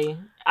somebody.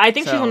 I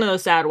think she's one of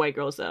those sad white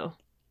girls, though.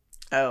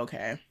 Oh,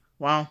 okay.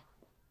 Well.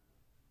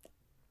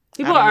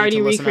 People are already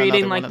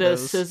recreating, like, the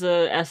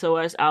SZA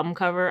SOS album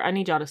cover. I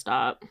need y'all to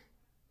stop.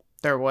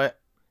 They're what?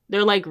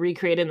 They're, like,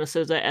 recreating the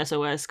SZA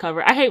SOS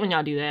cover. I hate when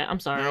y'all do that.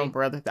 I'm sorry. No,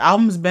 brother. The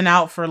album's been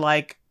out for,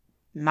 like,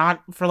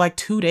 not for, like,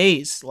 2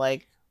 days.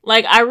 Like,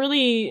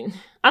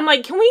 I'm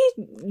like, can we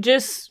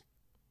just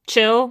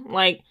chill?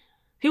 Like,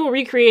 people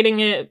recreating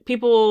it,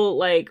 people,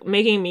 like,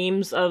 making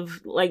memes of,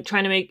 like,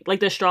 trying to make,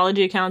 like, the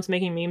astrology accounts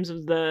making memes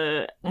of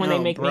they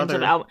make memes of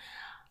the album.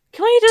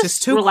 Can we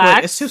just relax?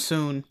 Quick. It's too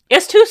soon.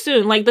 It's too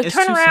soon. Like, the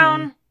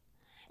turnaround,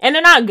 and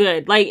they're not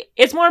good. Like,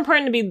 it's more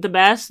important to be the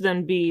best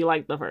than be,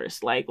 like, the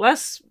first. Like,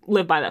 let's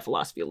live by that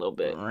philosophy a little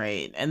bit.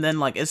 Right. And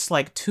then, like, it's,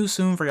 like, too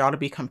soon for y'all to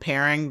be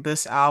comparing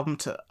this album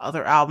to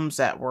other albums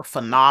that were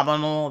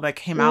phenomenal that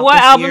came out this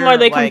year. What album are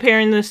they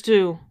comparing this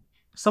to?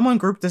 Someone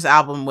grouped this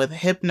album with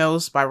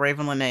Hypnose by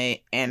Raven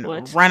Lenae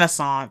and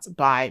Renaissance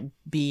by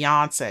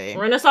Beyonce.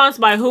 Renaissance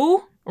by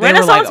who?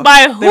 Renaissance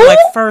by who? They were like,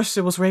 first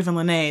it was Raven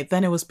Lenae,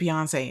 then it was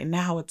Beyonce, and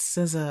now it's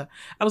SZA.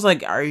 I was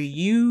like, are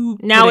you...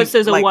 Now it's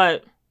SZA like,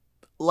 what?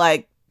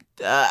 Like,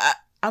 I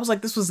was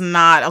like, this was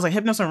not... I was like,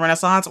 Hypnose and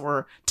Renaissance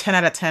were 10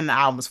 out of 10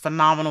 albums,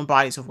 phenomenal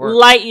bodies of work.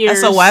 Light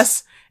years.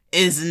 SOS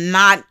is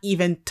not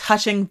even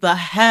touching the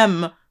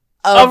hem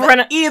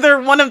of either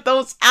one of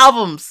those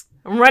albums.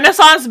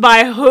 Renaissance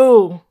by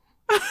who?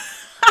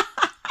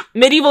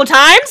 Medieval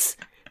Times?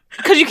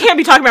 Because you can't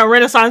be talking about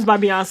Renaissance by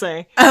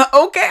Beyonce. Okay,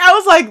 I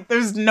was like,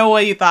 there's no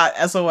way you thought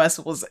SOS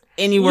was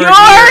anywhere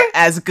near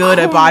as good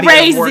a body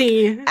of work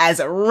as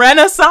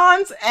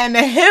Renaissance and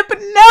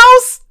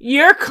Hypnose.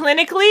 You're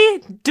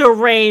clinically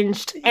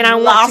deranged, and I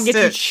want to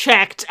get you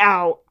checked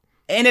out.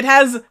 And it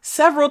has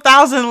several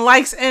thousand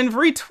likes and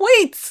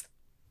retweets.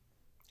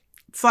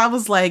 So I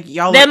was like,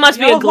 y'all, that must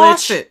be a glitch.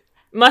 Lost it.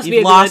 Must be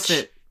a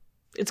glitch.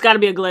 It's got to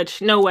be a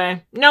glitch. No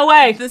way. No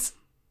way.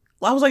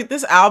 I was like,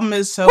 this album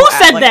is so... Who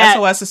said that?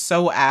 SOS is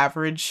so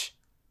average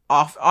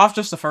off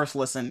just the first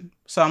listen.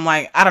 So I'm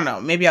like, I don't know.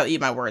 Maybe I'll eat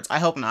my words. I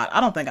hope not.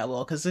 I don't think I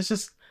will, because it's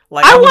just...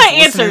 like I want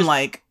answers.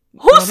 Like,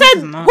 who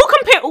said... Who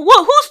compared...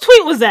 Whose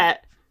tweet was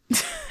that?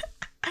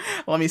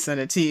 Let me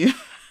send it to you.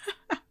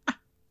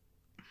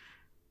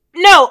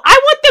 No, I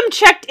want them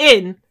checked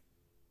in.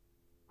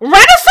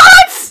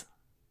 Renaissance?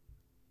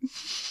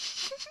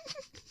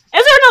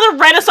 Is there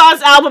another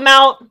Renaissance album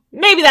out?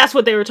 Maybe that's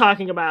what they were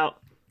talking about.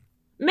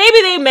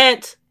 Maybe they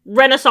meant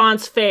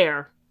Renaissance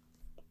Fair.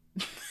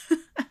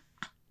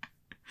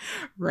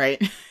 Right.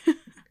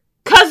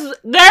 Because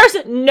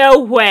there's no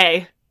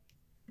way.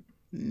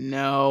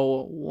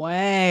 No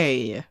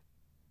way.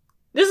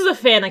 This is a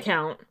fan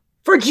account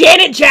for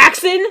Janet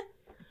Jackson.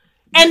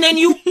 And then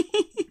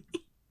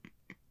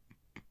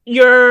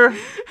you're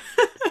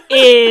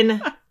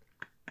in...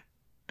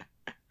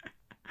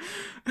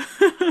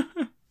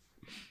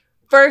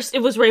 First,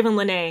 it was Raven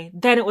Lenae.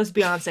 Then it was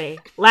Beyonce.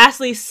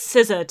 Lastly,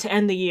 SZA to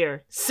end the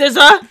year.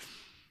 SZA?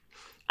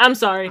 I'm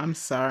sorry.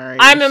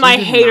 I'm in my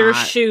hater's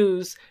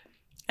shoes.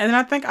 And then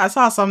I think I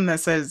saw something that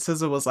said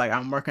SZA was like,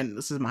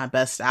 this is my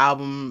best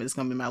album. It's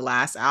going to be my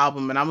last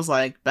album. And I was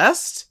like,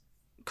 best?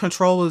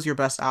 Control is your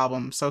best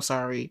album. So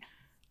sorry.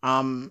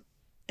 And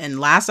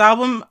last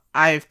album,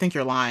 I think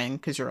you're lying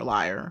because you're a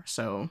liar.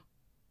 So...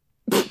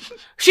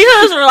 She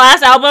said this was her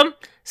last album.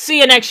 See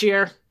you next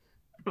year.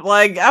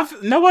 Like,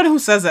 no one who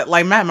says that.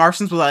 Like, Matt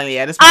Martians was like,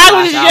 yeah, this is I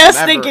my was last just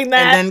album ever. thinking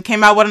that. And then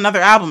came out with another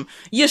album.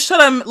 You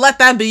should have let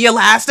that be your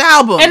last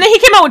album. And then he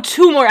came out with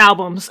 2 more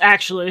albums,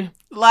 actually.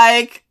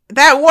 Like,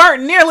 that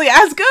weren't nearly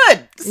as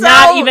good. So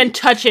Not even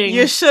touching.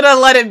 You should have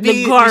let it be.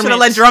 You garment. should have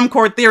let Drum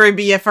Corps Theory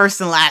be your first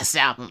and last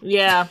album.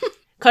 Yeah.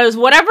 Because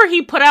whatever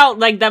he put out,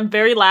 like, that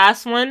very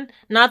last one,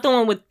 not the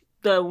one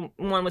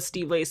with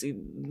Steve Lacy,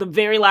 the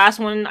very last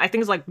one, I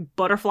think it's like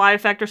Butterfly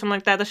Effect or something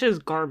like that. That shit is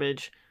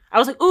garbage. I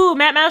was like, ooh,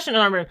 Matt Martian.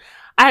 I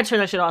had to turn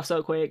that shit off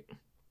so quick.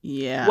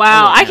 Yeah.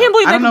 Wow, I can't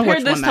believe I they don't know compared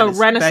which this one to that is.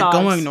 Renaissance. That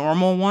Going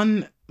Normal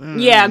one?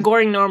 Yeah,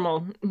 Going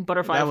Normal.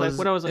 Butterfly That Effect. was,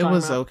 What was it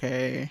was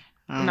okay.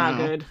 I don't Not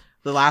know. good.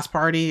 The Last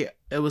Party,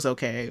 it was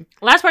okay.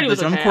 Last Party was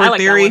the Drum okay. Corps I like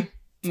Theory,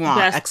 that one.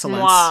 Best.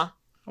 excellence. Mwah.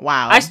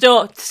 Wow. I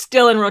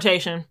still in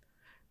rotation.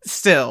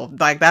 Still,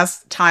 like,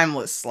 that's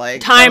timeless. Like,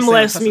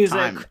 Timeless that's the music.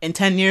 time. In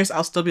 10 years,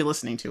 I'll still be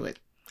listening to it.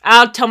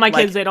 I'll tell my Like-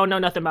 kids they don't know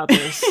nothing about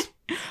this.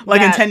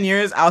 Like, in That- 10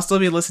 years, I'll still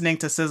be listening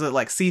to SZA,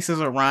 like, See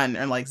SZA Run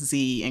and, like,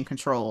 Z in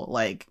Control.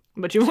 Like,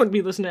 But you wouldn't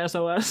be listening to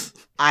SOS.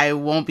 I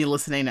won't be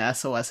listening to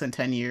SOS in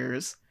 10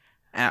 years.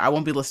 And I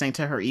won't be listening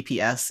to her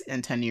EPS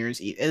in 10 years.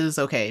 It is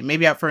okay.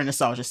 Maybe out for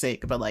nostalgia's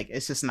sake, but, like,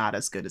 it's just not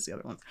as good as the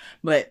other ones.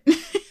 But...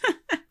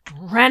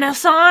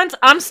 Renaissance?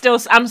 I'm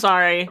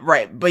sorry.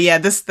 Right. But yeah,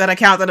 that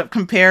account that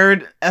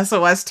compared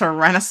SOS to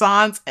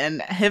Renaissance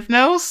and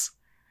Hypnos...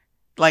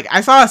 Like,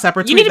 I saw a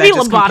separate You tweet need to that be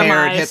just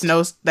compared lobotomized.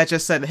 Hypnos, that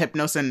just said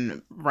Hypnos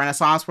and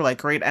Renaissance were, like,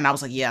 great. And I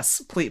was like,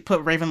 yes, please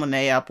put Raven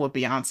Lenae up with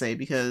Beyonce,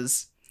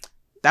 because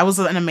that was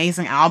an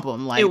amazing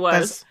album. Like, It was.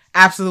 That's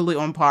absolutely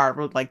on par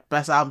with, like,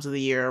 best albums of the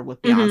year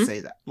with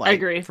Beyonce. Like, I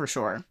agree. For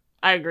sure.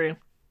 I agree.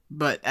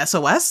 But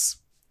SOS?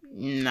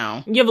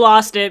 No. You've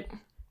lost it.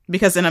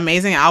 Because an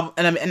amazing album,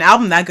 an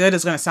album that good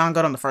is going to sound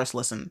good on the first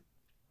listen.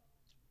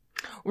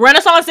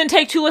 Renaissance didn't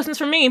take 2 listens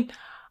from me.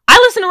 I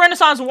listened to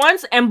Renaissance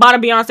once and bought a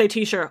Beyonce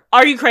t-shirt.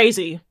 Are you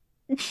crazy?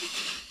 I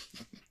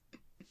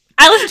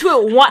listened to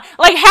it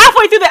like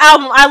halfway through the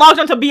album, I logged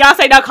onto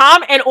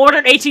Beyonce.com and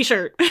ordered a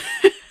t-shirt.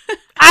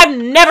 I've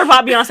never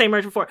bought Beyonce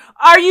merch before.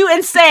 Are you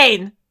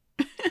insane?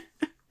 And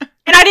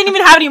I didn't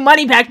even have any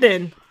money back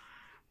then.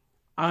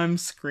 I'm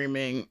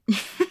screaming.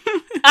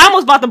 I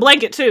almost bought the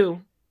blanket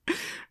too.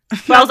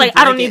 But I was like,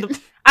 I don't need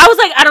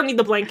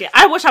the blanket.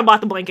 I wish I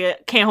bought the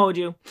blanket. Can't hold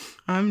you.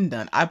 I'm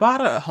done. I bought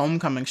a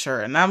Homecoming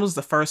shirt, and that was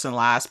the first and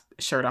last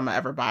shirt I'm gonna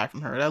ever buy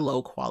from her. That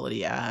low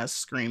quality ass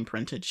screen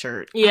printed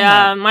shirt.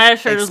 Yeah, my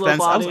shirt is low I was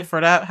quality. like, for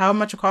that, how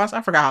much it cost?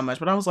 I forgot how much,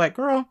 but I was like,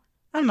 girl,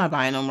 I'm not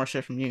buying no more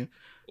shit from you.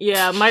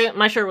 Yeah,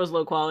 my shirt was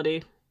low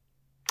quality.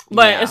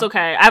 But Yeah. it's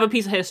okay. I have a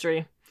piece of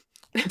history.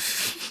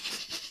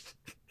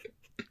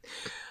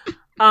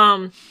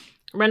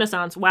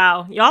 Renaissance.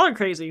 Wow. Y'all are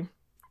crazy.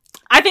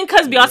 I think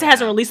because Beyonce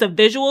hasn't released the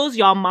visuals,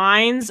 y'all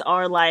minds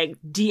are like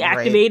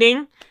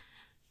deactivating.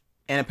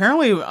 And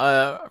apparently,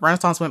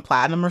 Renaissance went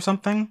platinum or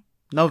something.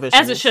 No visuals.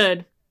 As it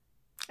should.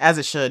 As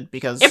it should,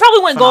 because It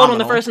probably went gold on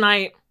the phenomenal. first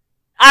night.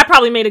 I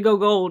probably made it go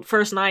gold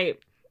first night.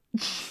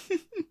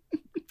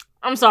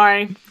 I'm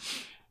sorry.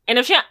 And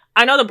if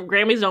I know the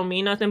Grammys don't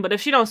mean nothing, but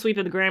if she don't sweep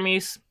at the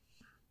Grammys,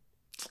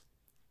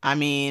 I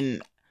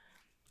mean,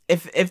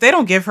 if they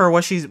don't give her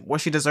what she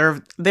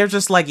deserved, they're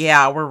just like,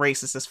 yeah, we're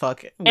racist as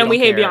fuck, and we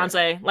don't hate care.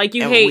 Beyonce. Like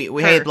you And hate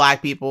we her. hate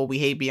black people. We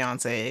hate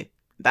Beyonce.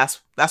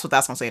 That's what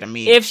that's gonna say to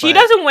me. If she But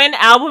doesn't win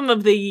Album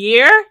of the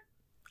Year,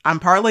 I'm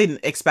partly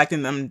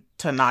expecting them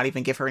to not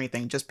even give her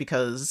anything, just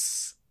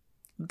because,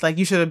 like,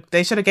 they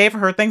should have gave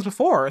her things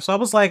before. So I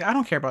was like, I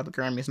don't care about the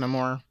Grammys no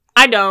more.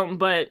 I don't,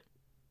 but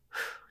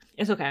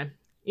it's okay.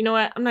 You know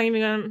what? I'm not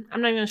even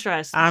gonna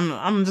stress.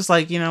 I'm just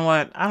like, you know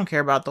what? I don't care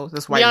about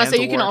this white man's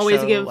Beyonce, you can award always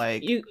show. give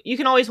like, you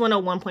can always win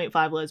a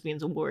 1.5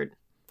 lesbians award.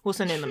 We'll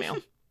send it in the mail.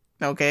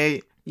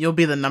 okay, you'll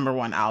be the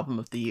 #1 album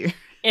of the year.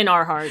 In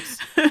our hearts.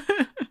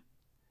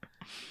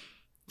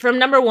 From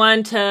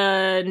 #1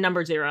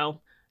 to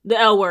 0. The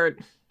L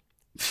word.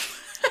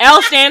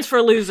 L stands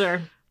for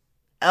loser.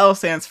 L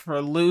stands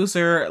for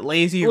loser,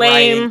 lazy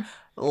Lame. writing,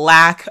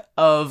 lack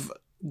of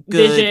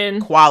good Vision.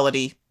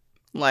 quality,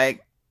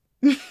 like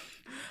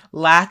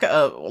lack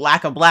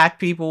of black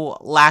people,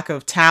 lack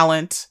of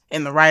talent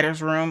in the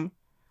writers' room,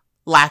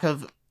 lack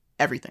of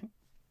everything.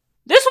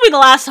 This will be the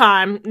last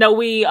time that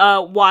we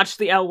watch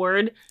the L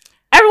word.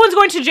 Everyone's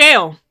going to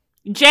jail.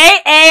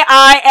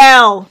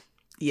 JAIL.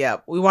 Yeah,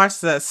 we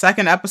watched the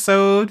second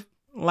episode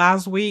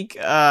last week.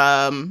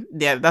 Yeah,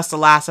 that's the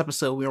last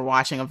episode we were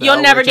watching of the You'll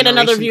L never Word get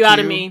another Generation view out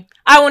of Q. me.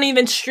 I won't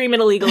even stream it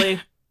illegally.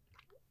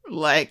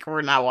 Like,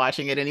 we're not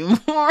watching it anymore.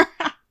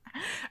 I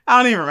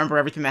don't even remember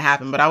everything that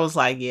happened, but I was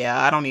like,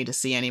 yeah, I don't need to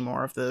see any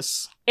more of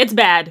this. It's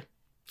bad.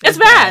 It's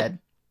bad.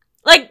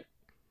 Like,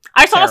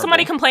 I saw Terrible.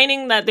 somebody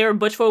complaining that they were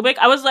butchphobic.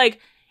 I was like,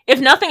 if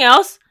nothing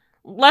else,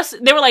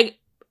 they were like,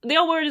 the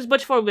L word is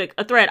butchphobic,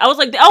 a thread. I was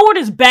like, the L word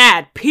is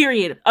bad,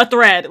 period, a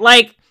thread.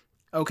 Like,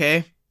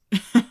 Okay.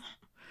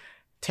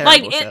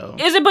 Terrible like, show.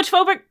 is it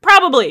butchphobic?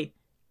 Probably.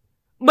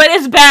 But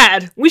it's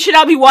bad. We should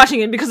not be watching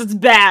it because it's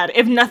bad,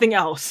 if nothing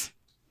else.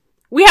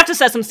 We have to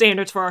set some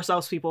standards for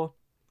ourselves, people.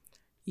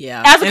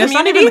 Yeah. As a and it's not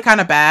community- even the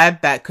kind of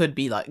bad that could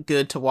be like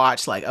good to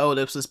watch. Like, oh,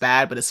 this was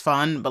bad, but it's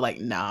fun. But like,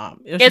 nah,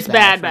 it was It's just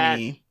bad bad. for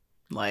me.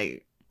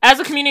 Like, As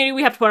a community,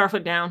 we have to put our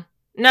foot down.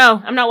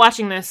 No, I'm not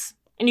watching this.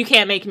 And you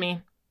can't make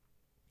me.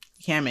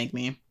 you can't make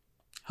me.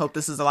 Hope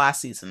this is the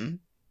last season.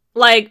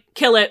 Like,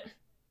 kill it.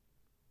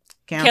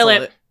 Cancel Kill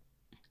it.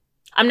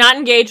 I'm not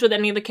engaged with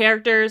any of the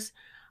characters.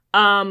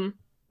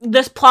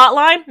 This plot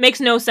line makes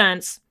no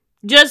sense.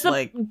 Just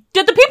Like,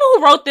 did the people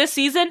who wrote this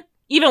season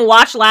even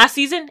watch last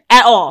season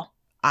at all?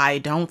 I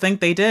don't think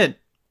they did.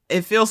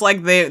 It feels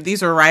like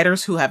these are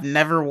writers who have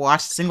never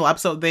watched a single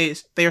episode. They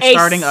are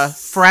starting a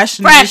fresh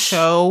new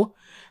show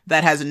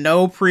that has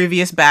no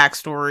previous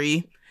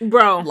backstory.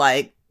 Bro.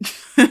 Like,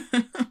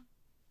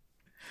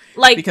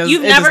 because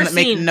you've it never doesn't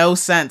make seen no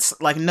sense.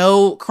 Like,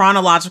 no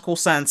chronological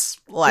sense.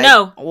 Like,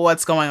 No.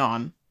 what's going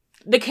on?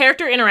 the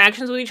character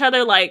interactions with each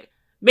other. Like,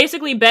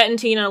 basically, Bet and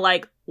Tina,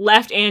 like,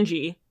 left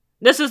Angie.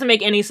 This doesn't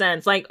make any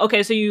sense. Like,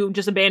 okay, so you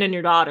just abandoned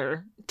your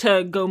daughter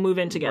to go move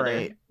in together.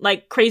 Right.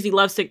 Like, crazy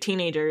lovesick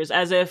teenagers,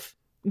 as if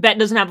Bet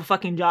doesn't have a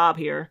fucking job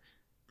here.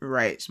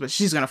 Right, but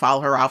she's gonna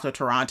follow her off to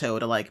Toronto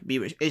to like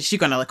be. Is she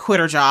gonna like quit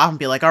her job and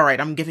be like, "All right,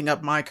 I'm giving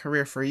up my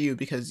career for you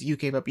because you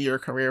gave up your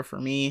career for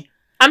me"?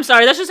 I'm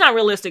sorry, that's just not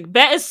realistic.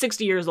 Bet is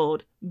 60 years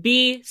old.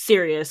 Be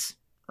serious.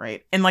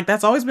 Right, and like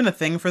that's always been a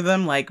thing for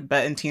them. Like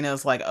Bet and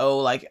Tina's like, oh,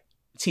 like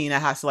Tina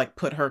has to like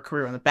put her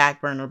career on the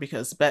back burner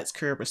because Bet's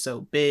career was so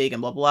big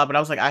and blah blah. But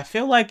I was like, I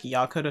feel like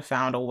y'all could have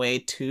found a way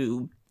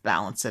to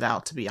balance it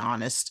out, to be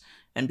honest.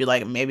 And be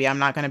like, maybe I'm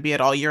not going to be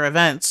at all your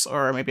events,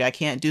 or maybe I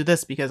can't do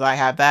this because I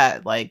have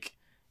that. Like,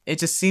 it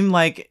just seemed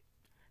like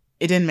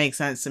it didn't make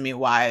sense to me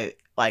why,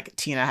 like,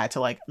 Tina had to,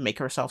 like, make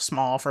herself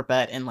small for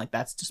Bet, and, like,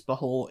 that's just the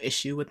whole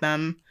issue with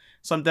them.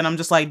 So then I'm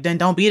just like, then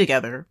don't be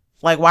together.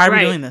 Like, why are we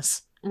doing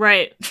this?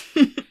 Right.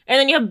 And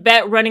then you have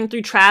Bet running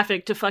through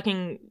traffic to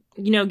fucking,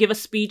 give a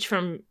speech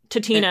to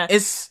Tina.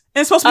 It's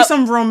supposed to be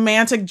some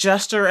romantic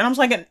gesture, and I'm just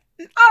like,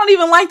 I don't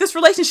even like this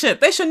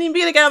relationship. They shouldn't even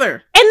be together.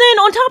 And then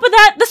on top of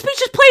that, the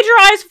speech is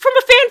plagiarized from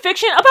a fan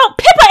fiction about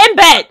Pippa and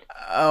Bet.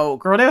 Oh,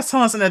 girl, they was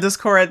telling us in the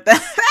Discord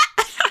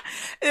that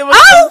it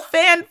was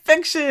fan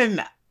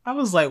fiction. I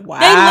was like, wow.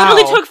 They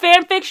literally took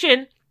fan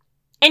fiction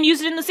and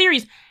used it in the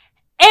series.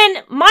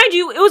 And mind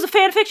you, it was a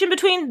fan fiction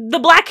between the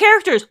black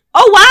characters.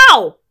 Oh,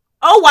 wow.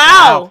 Oh,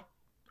 wow. Wow.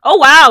 Oh,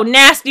 wow.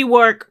 Nasty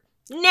work.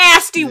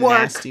 Nasty work.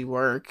 Nasty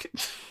work.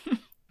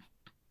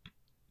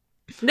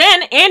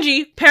 Then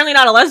Angie, apparently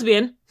not a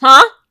lesbian.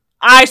 Huh?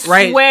 I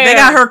swear. Right. They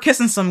got her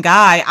kissing some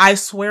guy. I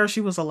swear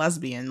she was a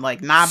lesbian.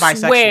 Like, not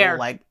bisexual.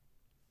 Like,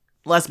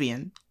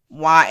 lesbian.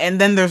 Why? And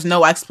then there's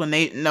no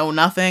explanation. No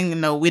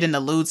nothing. No, we didn't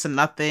allude to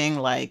nothing.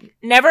 Like,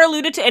 never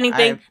alluded to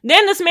anything.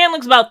 Then this man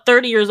looks about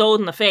 30 years old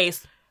in the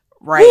face.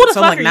 Right. Who the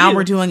So, fuck like, are now you?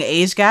 we're doing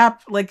age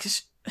gap. Like,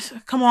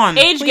 come on.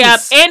 Age please. gap.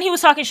 And he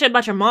was talking shit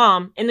about your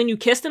mom. And then you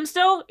kissed him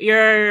still?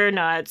 You're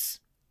nuts.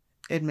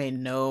 It made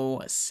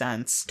no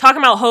sense.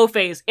 Talking about hoe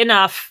phase.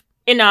 Enough.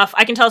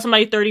 I can tell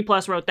somebody 30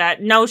 plus wrote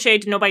that. No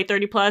shade to nobody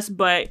 30 plus,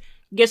 but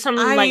get some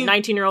like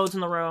 19-year-olds in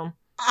the room.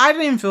 I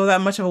didn't even feel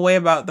that much of a way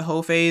about the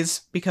whole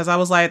phase because I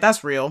was like,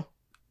 that's real.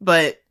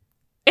 But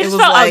It was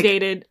felt like,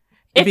 outdated.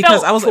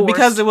 because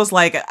Forced. it was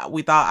like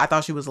I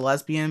thought she was a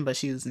lesbian, but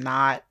she was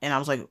not, and I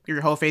was like, your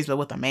whole phase, but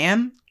with a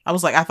man. I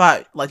was like, I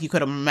thought like you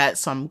could have met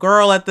some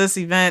girl at this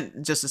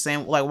event, just the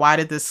same. Like, why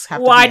did this have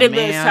to be a man?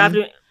 This have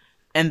to?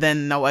 And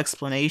then no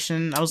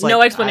explanation. I was like,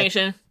 No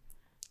explanation.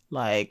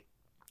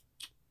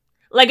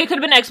 Like it could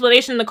have been an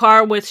explanation in the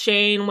car with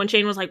Shane when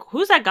Shane was like,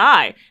 "Who's that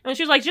guy?" And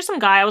she was like, "Just some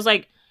guy." I was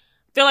like,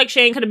 feel like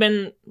Shane could have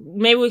been.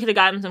 Maybe we could have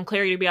gotten some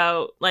clarity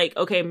about like,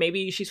 okay,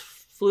 maybe she's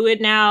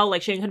fluid now.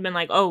 Like Shane could have been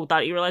like, "Oh,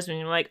 thought you were lesbian."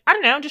 And you're like, I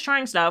don't know, I'm just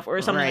trying stuff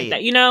or something like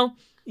that.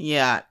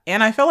 Yeah,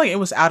 and I felt like it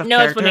was out of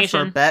character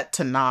for Bet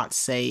to not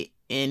say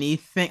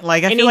anything.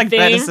 Like, I feel like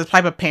Bet is the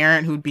type of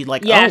parent who'd be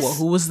like, Yes. oh, well,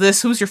 who was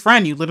this? Who's your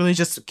friend? You literally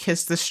just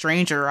kissed this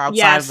stranger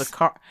outside of the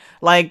car.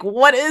 Like,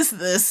 what is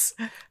this?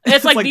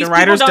 It's like these the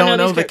writers people don't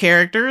know the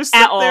characters at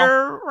that all.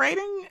 they're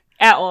writing.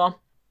 At all.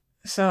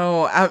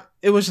 So,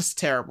 it was just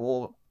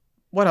terrible.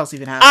 What else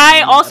even happened? I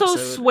in the also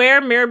episode?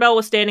 swear Mirabelle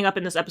was standing up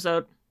in this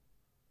episode.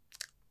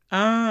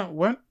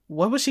 What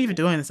was she even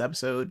doing in this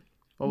episode?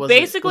 What was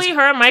Basically,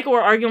 her and Michael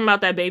were arguing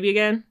about that baby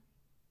again.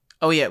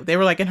 Oh, yeah. They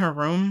were, like, in her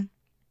room.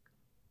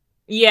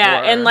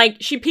 Yeah, and, like,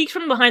 she peeked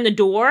from behind the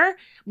door,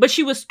 but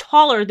she was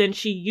taller than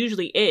she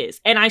usually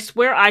is. And I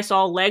swear I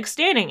saw legs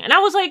standing. And I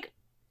was like,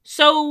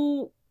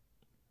 so...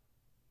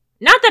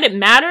 Not that it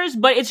matters,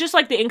 but it's just,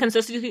 like, the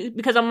inconsistency.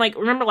 Because I'm like,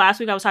 remember last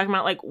week I was talking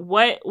about, like,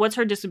 what's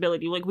her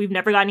disability? Like, we've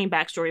never got any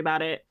backstory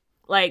about it.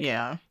 Like,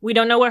 yeah. We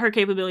don't know what her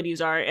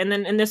capabilities are. And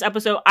then in this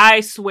episode,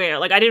 I swear,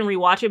 like, I didn't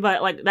rewatch it,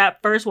 but, like,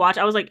 that first watch,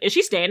 I was like, is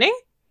she standing?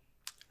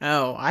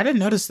 Oh, I didn't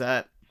notice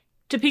that.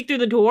 To peek through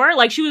the door,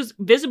 like, she was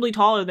visibly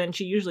taller than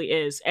she usually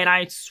is, and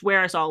I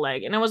swear I saw a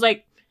leg. And I was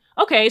like,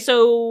 okay,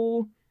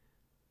 so...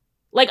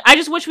 Like, I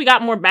just wish we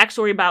got more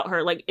backstory about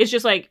her. Like, it's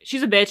just like,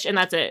 she's a bitch, and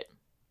that's it.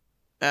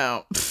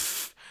 Oh,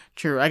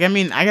 true. Like, I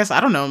mean, I guess,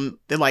 I don't know,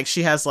 that, like,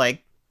 she has,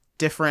 like,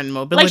 different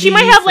mobility. Like, she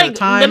might have, for like,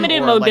 time,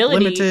 limited or,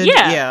 mobility. Like, limited,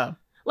 yeah. yeah.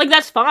 Like,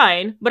 that's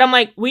fine. But I'm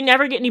like, we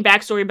never get any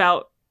backstory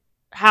about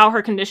how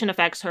her condition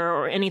affects her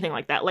or anything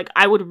like that. Like,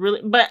 I would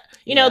really... But,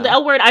 you know, the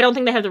L word, I don't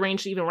think they have the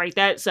range to even write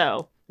that,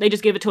 so they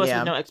just give it to us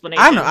with no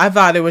explanation. I don't know. I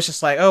thought it was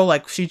just like, oh,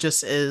 like, she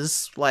just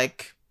is,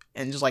 like...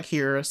 And just, like,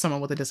 here,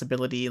 someone with a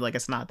disability, like,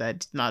 it's not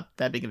that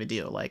big of a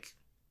deal. Like...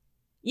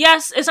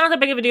 Yes, it's not that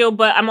big of a deal,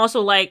 but I'm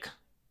also like...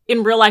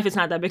 In real life, it's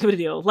not that big of a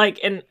deal. Like,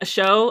 in a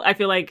show, I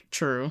feel like...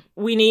 True.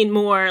 We need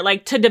more,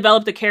 like, to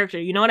develop the character.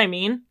 You know what I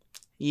mean?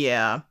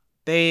 Yeah.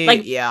 They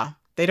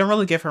don't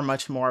really give her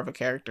much more of a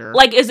character.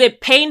 Like, is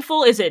it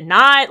painful? Is it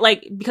not?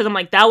 Like, because I'm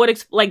like, that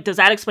would, does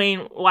that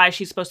explain why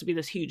she's supposed to be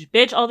this huge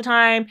bitch all the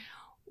time?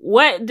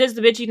 What does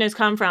the bitchiness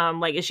come from?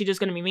 Like, is she just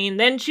gonna be mean?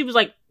 Then she was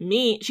like,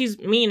 she's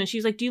mean, and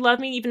she's like, do you love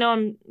me even though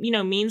I'm, you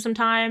know, mean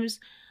sometimes?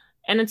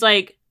 And it's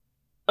like,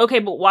 okay,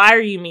 but why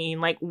are you mean?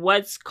 Like,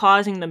 what's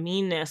causing the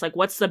meanness? Like,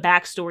 what's the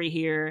backstory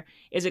here?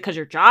 Is it because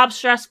your job's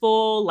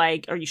stressful?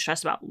 Like, are you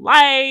stressed about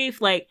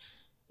life? Like,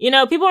 you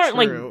know, people aren't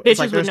like bitches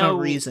like, with no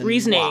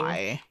reasoning.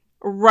 Why.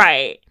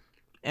 Right.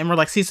 And we're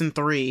like season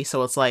 3,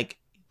 so it's like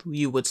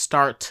you would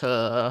start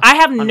to I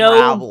have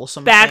no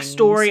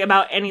backstory things.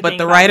 About anything. But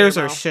the writers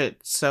are shit,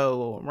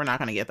 so we're not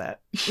going to get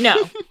that.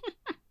 No.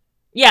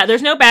 Yeah,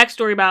 there's no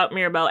backstory about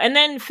Mirabelle. And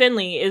then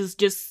Finley is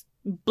just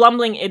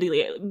blumbling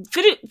idiot.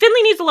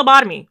 Finley needs a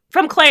lobotomy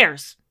from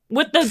Claire's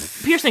with the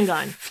piercing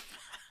gun.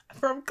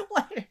 From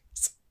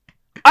Claire's.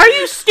 Are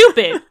you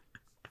stupid?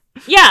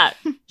 Yeah.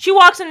 She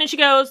walks in and she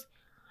goes,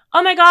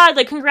 oh my god,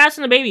 like, congrats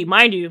on the baby.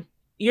 Mind you,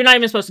 you're not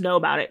even supposed to know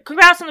about it.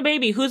 Congrats on the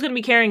baby. Who's going to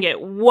be carrying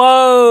it?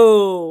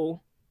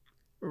 Whoa.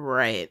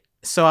 Right.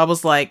 So I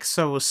was like,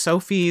 so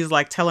Sophie's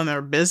like telling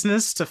their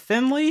business to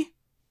Finley?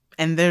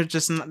 And they're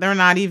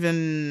not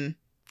even...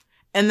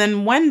 And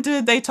then when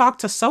did they talk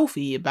to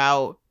Sophie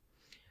about...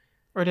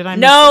 Or did I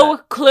miss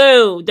that?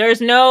 Clue.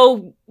 There's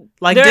no...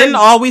 Like, didn't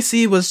all we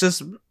see was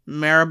just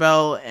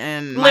Mirabelle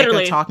and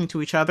Micah talking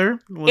to each other?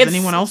 Was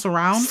anyone else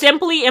around?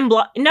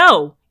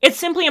 No. It's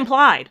simply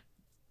implied.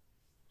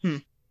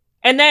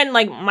 And then,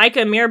 like,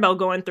 Micah and Mirabelle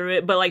going through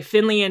it, but, like,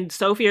 Finley and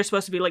Sophie are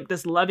supposed to be, like,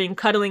 this loving,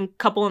 cuddling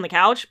couple on the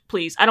couch.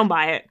 Please, I don't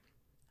buy it.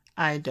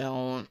 I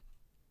don't.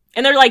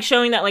 And they're, like,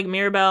 showing that, like,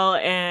 Mirabelle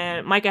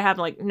and Micah have,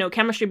 like, no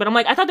chemistry. But I'm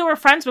like, I thought they were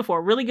friends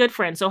before. Really good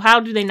friends. So how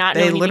do they not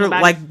know anything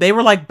about it? They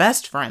were, like,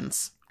 best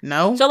friends.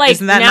 No? So, like,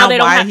 isn't that now not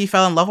why he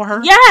fell in love with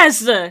her?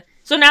 Yes!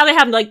 So now they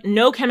have, like,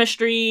 no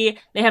chemistry.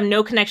 They have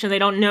no connection. They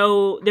don't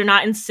know. They're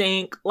not in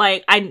sync.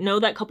 Like, I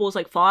know that couples,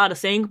 like, fall out of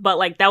sync. But,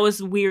 like, that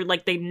was weird.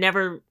 Like, they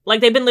never... Like,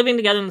 they've been living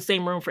together in the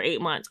same room for 8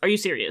 months. Are you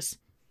serious?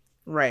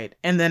 Right.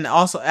 And then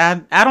also,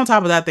 add on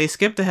top of that, they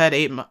skipped ahead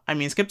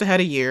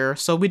a year.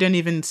 So we didn't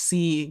even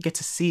get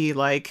to see,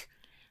 like...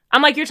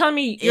 I'm like, you're telling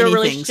me your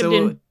relationship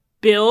didn't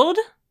build?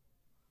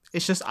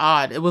 It's just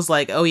odd. It was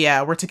like, oh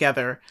yeah, we're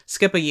together.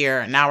 Skip a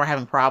year, and now we're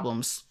having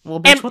problems.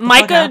 Well, bitch, what the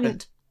fuck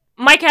happened?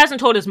 Mike hasn't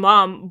told his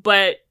mom,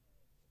 but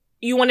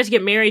you wanted to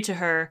get married to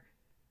her,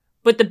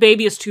 but the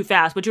baby is too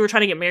fast. But you were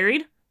trying to get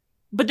married?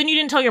 But then you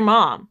didn't tell your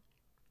mom.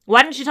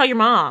 Why didn't you tell your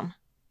mom?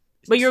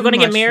 But you were going to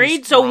get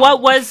married? So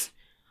what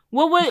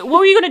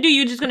were you going to do?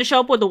 You just going to show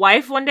up with a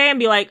wife one day and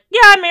be like, yeah,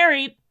 I'm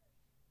married.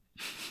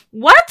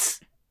 What?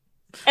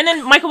 And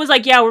then Michael was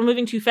like, yeah, we're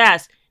moving too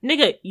fast.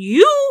 Nigga,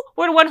 you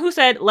were the one who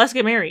said, let's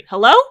get married.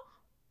 Hello?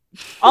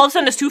 All of a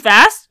sudden it's too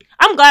fast?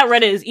 I'm glad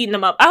Reddit is eating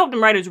them up. I hope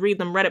them writers read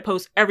them Reddit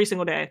posts every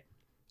single day.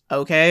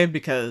 Okay,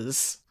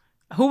 because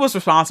who was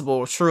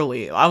responsible,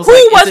 truly? I was like,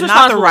 is it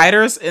not the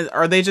writers?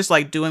 Are they just,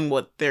 like, doing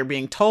what they're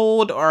being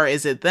told? Or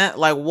is it that,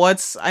 like,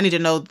 I need to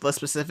know the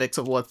specifics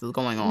of what's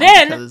going on.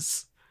 Then,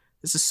 because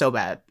this is so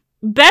bad.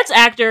 Bet's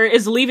actor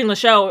is leaving the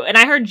show, and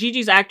I heard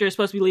Gigi's actor is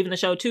supposed to be leaving the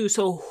show, too.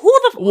 So who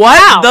the...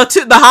 What? Wow.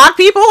 The hot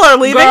people are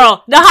leaving?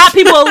 Girl, the hot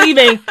people are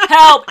leaving.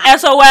 Help.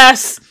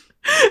 SOS.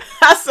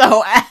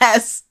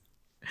 SOS.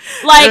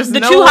 Like, there's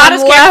the no two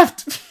hottest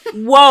left.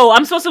 Whoa,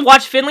 I'm supposed to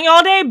watch Finley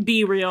all day?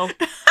 Be real.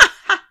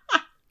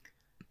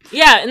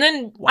 Yeah, and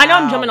then, wow. I know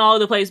I'm jumping all over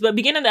the place, but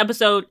beginning of the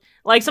episode,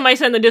 like somebody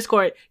said in the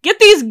Discord, get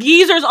these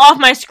geezers off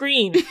my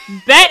screen.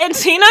 Bet and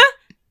Tina?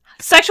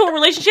 Sexual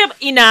relationship?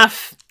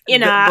 Enough.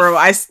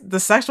 Bro, the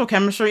sexual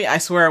chemistry, I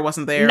swear it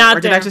wasn't there. Or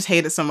did I just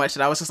hate it so much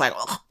that I was just like,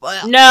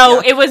 oh,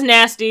 no, it was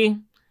nasty.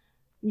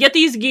 Get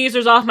these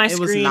geezers off my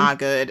screen. It was not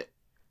good.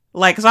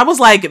 Like, because I was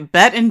like,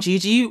 Bet and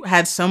Gigi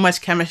had so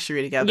much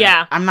chemistry together.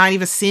 Yeah. I'm not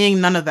even seeing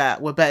none of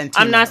that with Bet and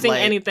Tina. I'm not seeing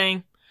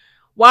anything.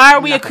 Why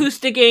are we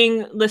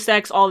acousticking the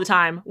sex all the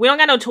time? We don't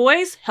got no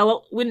toys?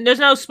 Hello? There's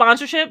no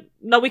sponsorship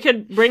that we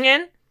could bring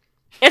in?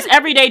 It's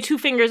every day 2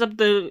 fingers up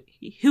the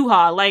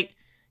hoo-ha. Like,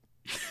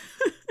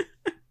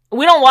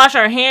 we don't wash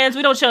our hands.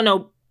 We don't show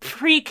no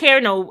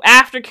pre-care, no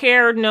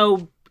aftercare,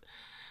 no...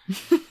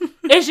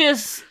 It's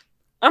just...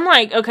 I'm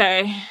like,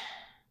 okay...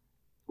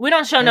 We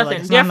don't show nothing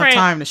like, different. Not enough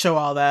time to show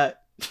all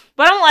that.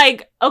 But I'm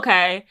like,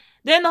 okay.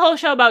 Then the whole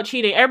show about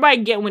cheating. Everybody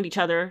getting with each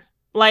other.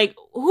 Like,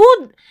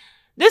 who?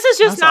 This is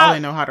just That's all they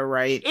know how to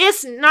write.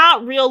 It's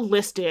not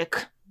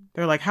realistic.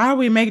 They're like, how do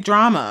we make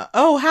drama?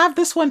 Oh, have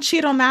this one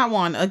cheat on that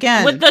one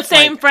again. With the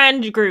same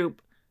friend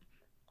group.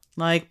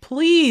 Like,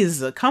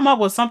 please, come up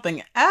with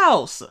something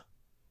else.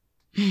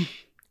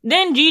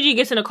 Then Gigi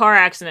gets in a car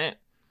accident.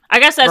 I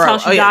guess that's how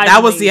she died.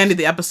 That was the end of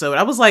the episode.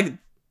 I was like,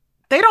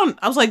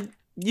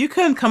 you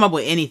couldn't come up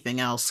with anything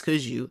else,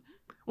 could you?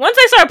 Once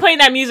they started playing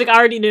that music, I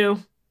already knew.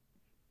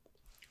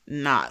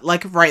 Not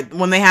like right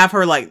when they have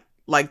her like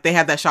they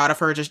had that shot of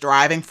her just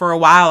driving for a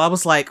while. I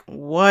was like,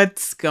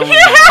 what's going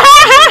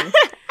on?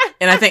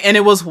 And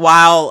it was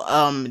while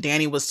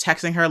Danny was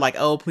texting her like,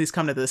 oh, please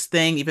come to this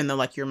thing, even though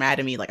like you're mad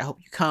at me, like I hope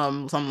you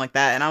come, something like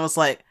that. And I was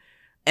like,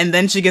 and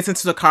then she gets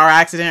into the car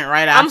accident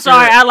right after. I'm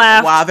sorry, I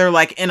laughed. While they're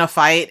like in a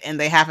fight and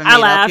they haven't made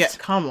up yet.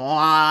 Come on.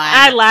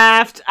 I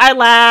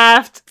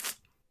laughed.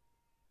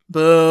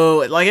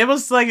 Boo. Like it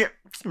was like,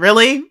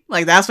 really?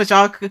 Like that's what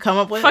y'all could come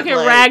up with? Fucking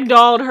like,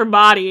 ragdolled her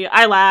body.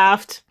 I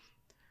laughed.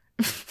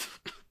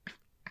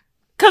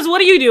 Cause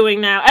what are you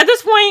doing now? At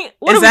this point,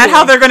 what is that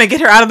how they're gonna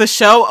get her out of the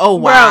show? Oh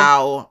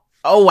wow.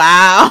 Bro. Oh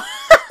wow.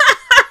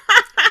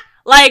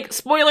 Like,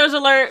 spoilers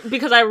alert,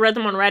 because I read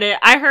them on Reddit.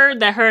 I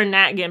heard that her and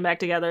Nat getting back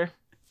together.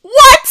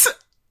 What?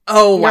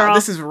 Oh wow, Girl.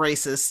 this is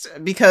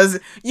racist. Because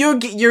you're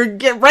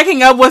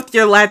breaking up with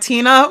your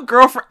Latina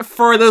girlfriend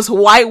for this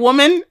white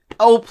woman?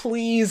 Oh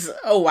please.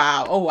 Oh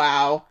wow. Oh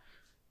wow.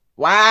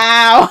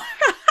 Wow.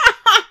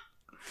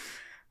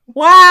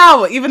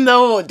 Wow. Even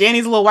though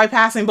Danny's a little white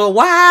passing, but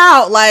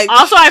wow. Like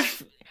also,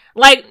 I've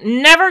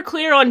never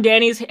clear on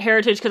Danny's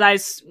heritage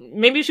because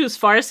maybe she was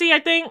Farsi. I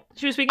think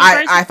she was speaking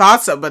Farsi. I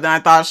thought so, but then I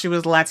thought she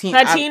was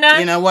Latina.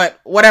 You know what?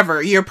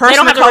 Whatever. Your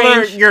person of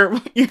color.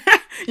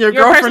 Your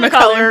girlfriend of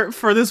color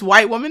for this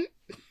white woman.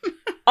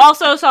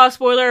 Also saw a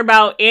spoiler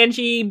about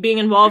Angie being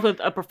involved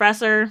with a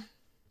professor.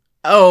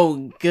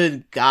 Oh,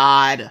 good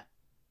God.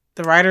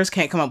 The writers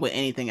can't come up with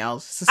anything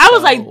else. I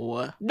was like,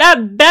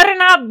 that better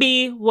not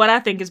be what I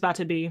think it's about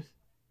to be.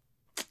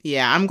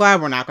 Yeah, I'm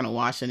glad we're not going to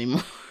watch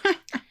anymore.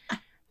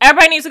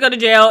 Everybody needs to go to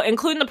jail,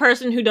 including the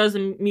person who does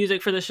the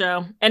music for the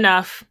show.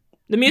 Enough.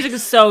 The music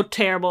is so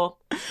terrible.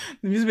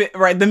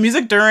 The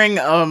music during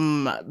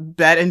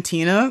Bet and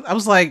Tina, I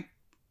was like,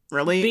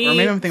 really? Or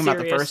maybe I'm thinking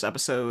about the first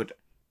episode.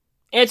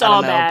 It's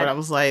all bad. But I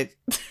was like...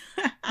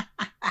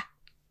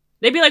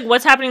 They'd be like,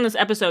 what's happening in this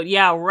episode?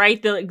 Yeah,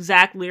 write the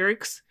exact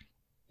lyrics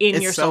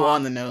in your song. It's so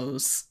on the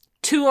nose.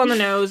 Too on the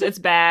nose. It's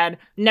bad.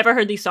 Never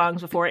heard these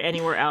songs before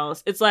anywhere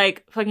else. It's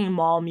like fucking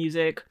mall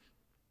music.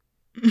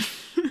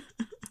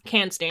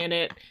 Can't stand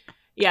it.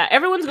 Yeah,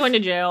 everyone's going to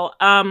jail.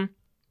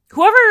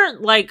 Whoever's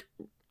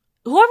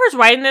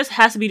writing this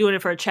has to be doing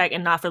it for a check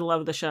and not for the love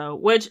of the show.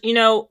 Which,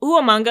 who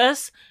among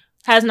us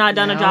has not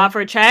done a job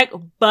for a check?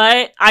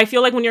 But I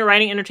feel like when you're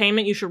writing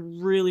entertainment, you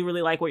should really,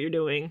 really like what you're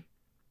doing.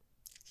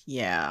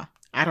 Yeah,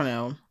 I don't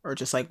know. Or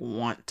just like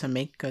want to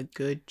make a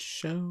good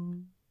show.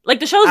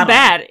 Like the show's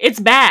bad. It's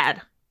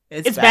bad.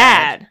 It's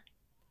bad.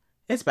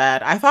 It's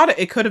bad. I thought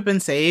it could have been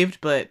saved,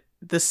 but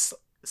this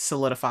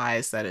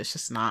solidifies that it's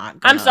just not.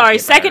 I'm sorry.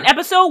 Second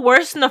episode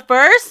worse than the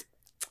first?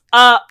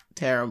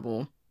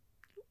 Terrible.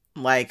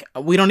 Like,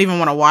 we don't even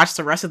want to watch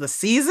the rest of the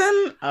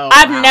season? Oh,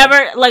 I've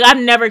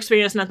never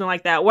experienced nothing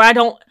like that. Where I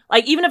don't,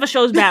 like, even if a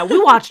show's bad,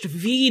 we watched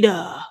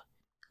Vita.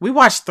 We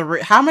watched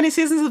how many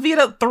seasons of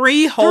Vita?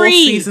 3 whole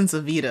seasons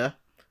of Vita.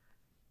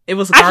 It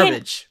was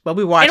garbage, but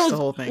we watched the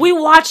whole thing. We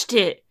watched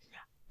it.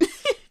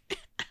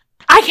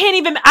 I can't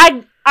even,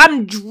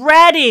 I'm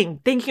dreading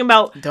thinking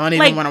about. Don't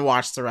even want to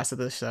watch the rest of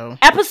the show.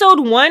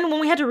 Episode 1,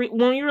 when we had to,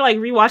 when we were like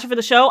rewatching for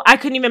the show, I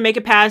couldn't even make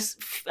it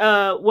past,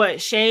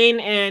 Shane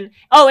and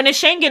then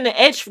Shane getting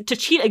the itch to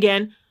cheat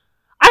again.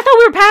 I thought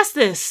we were past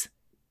this.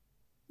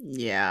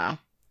 Yeah.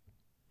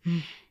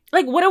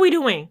 Like, what are we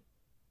doing?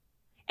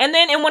 And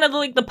then in one of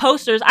the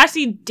posters, I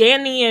see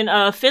Danny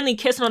and Finley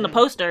kissing on the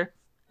poster.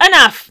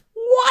 Enough.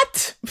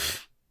 What?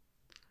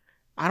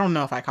 I don't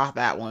know if I caught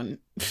that one.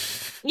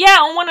 Yeah,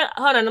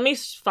 hold on, let me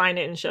find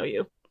it and show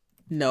you.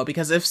 No,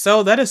 because if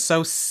so, that is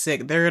so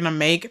sick. They're gonna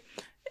make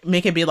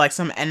it be like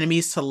some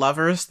enemies to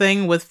lovers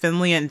thing with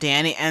Finley and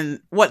Danny,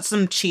 and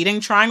some cheating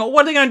triangle.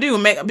 What are they gonna do?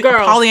 Make a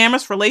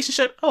polyamorous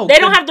relationship? Oh, they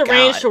don't have the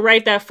range to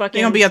write that fucking.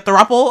 They're gonna be a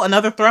throuple,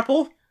 another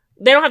throuple.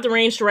 They don't have the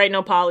range to write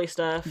no poly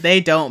stuff. They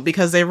don't,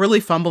 because they really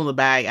fumbled the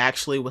bag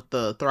actually with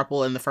the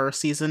throuple in the first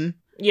season.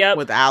 Yep.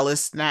 With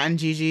Alice, Nat, and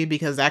Gigi,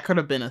 because that could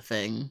have been a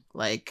thing.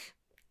 Like,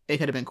 it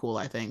could have been cool,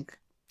 I think.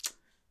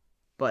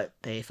 But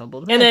they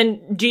fumbled the bag. And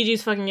then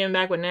Gigi's fucking getting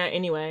back with Nat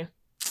anyway.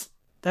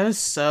 That is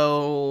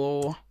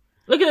so...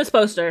 Look at this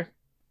poster.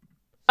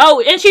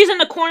 Oh, and she's in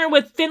the corner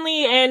with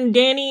Finley and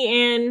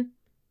Danny and...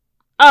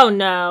 Oh,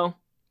 no.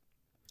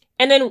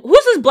 And then,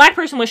 who's this black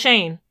person with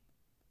Shane?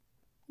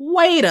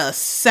 Wait a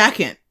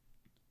second.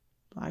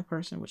 Black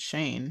person with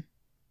Shane.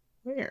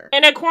 Where?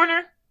 In that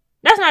corner?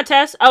 That's not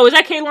Tess. Oh, is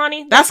that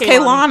Kaylani? That's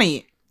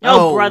Kaylani.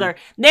 Oh, brother.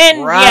 Then,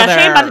 yeah,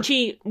 Shane about to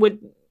cheat with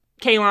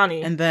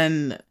Kaylani. And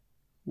then,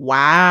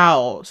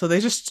 wow. So they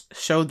just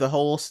showed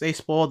they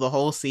spoiled the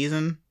whole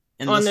season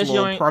in this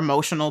little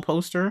promotional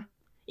poster?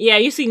 Yeah,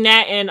 you see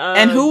Nat and...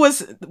 And who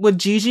was with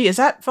Gigi? Is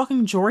that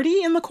fucking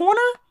Jordy in the corner?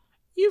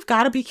 You've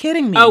got to be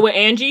kidding me. Oh, with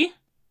Angie?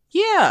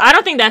 Yeah. I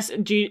don't think that's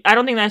Jordy.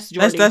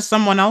 That's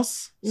someone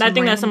else? I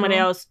think that's somebody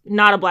else.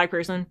 Not a black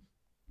person.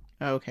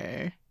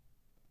 Okay.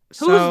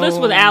 Who's this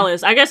with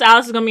Alice? I guess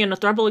Alice is gonna be in the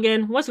throuple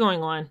again. What's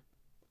going on?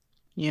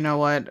 You know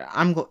what?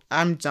 I'm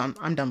done.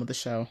 I'm done with the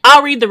show.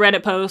 I'll read the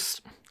Reddit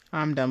post.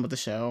 I'm done with the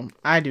show.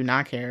 I do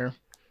not care.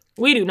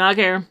 We do not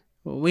care.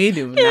 We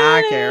do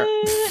not care.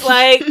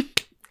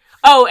 Like,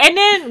 oh, and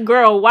then,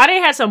 girl, why they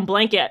had some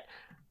blanket?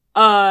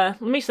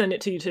 Let me send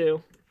it to you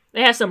too.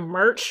 They had some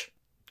merch,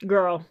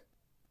 girl.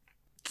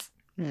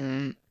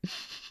 You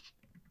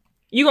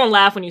gonna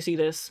laugh when you see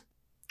this.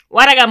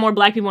 Why they got more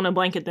black people in a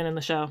blanket than in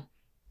the show?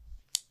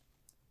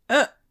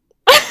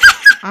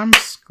 I'm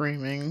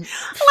screaming. Like,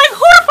 who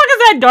the fuck is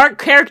that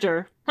dark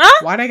character?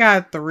 Huh? Why they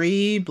got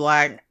 3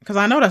 black? Because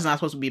I know that's not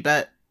supposed to be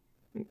Bet.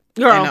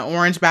 Girl. In an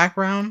orange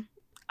background.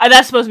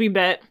 That's supposed to be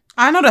Bet.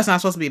 I know that's not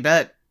supposed to be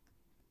Bet.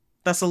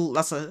 That's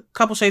a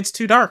couple shades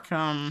too dark.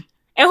 And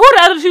who are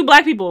the other 2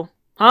 black people?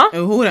 Huh?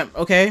 Who them?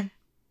 Okay.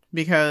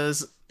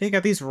 Because they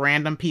got these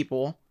random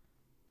people.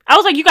 I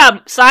was like, you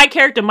got side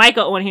character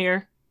Micah on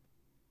here.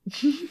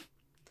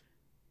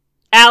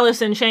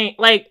 Alice and Shane.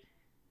 Like,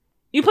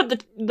 you put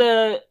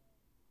the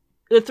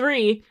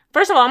 3.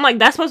 First of all, I'm like,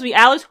 that's supposed to be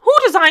Alice. Who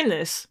designed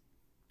this?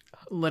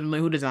 Literally,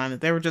 who designed it?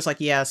 They were just like,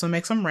 yeah, so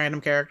make some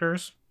random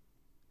characters.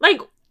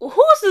 Like,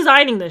 who's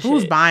designing this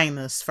Who's shit? buying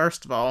this,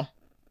 first of all?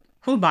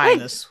 Who's buying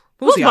this?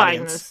 Who's the buying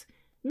audience? this?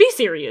 Be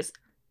serious.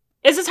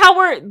 Is this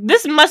how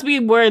this must be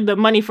where the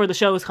money for the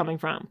show is coming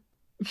from.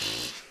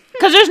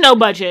 Because there's no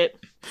budget.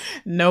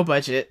 No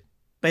budget.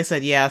 They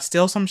said, yeah,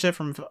 steal some shit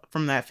from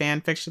that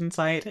fan fiction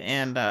site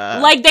and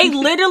like, they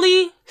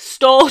literally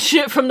stole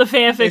shit from the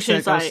fan fiction they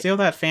said, site. go steal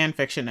that fan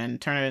fiction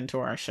and turn it into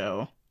our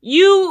show.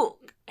 You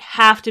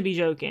have to be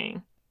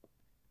joking.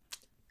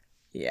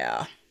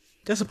 Yeah.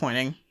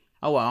 Disappointing.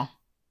 Oh well.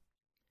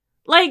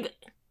 Like,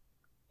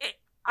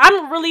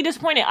 I'm really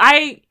disappointed.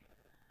 I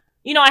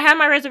had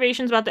my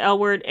reservations about the L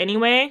Word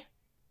anyway,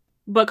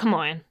 but come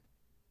on.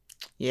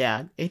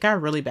 Yeah, it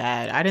got really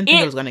bad. I didn't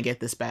think it was going to get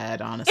this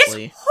bad,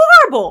 honestly. It's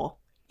horrible.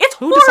 It's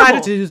Who horrible.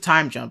 decided to do the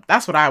time jump?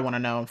 That's what I want to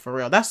know, for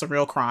real. That's the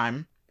real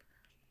crime.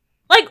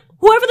 Like,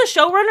 whoever the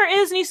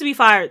showrunner is needs to be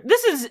fired.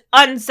 This is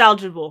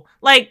unsalvageable.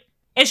 Like,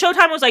 and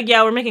Showtime was like,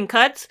 yeah, we're making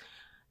cuts.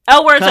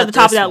 L Word's at the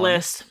top of that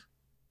list.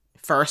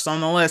 First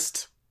on the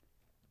list.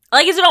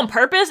 Like, is it on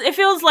purpose? It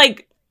feels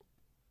like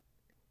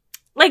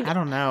I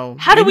don't know.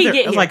 How did we get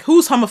here? It was like,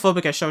 who's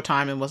homophobic at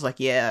Showtime and was like,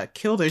 yeah,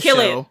 kill this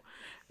show.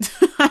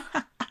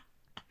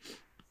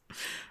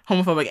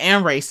 Homophobic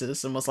and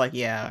racist and was like,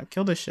 yeah,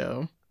 kill this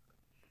show.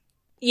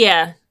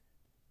 Yeah.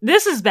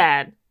 This is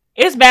bad.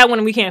 It's bad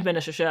when we can't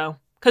finish a show.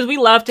 Because we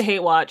love to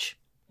hate watch,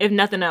 if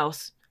nothing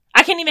else.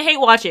 I can't even hate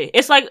watch it.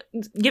 It's like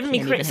giving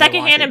me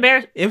secondhand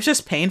embarrassment. It was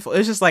just painful. It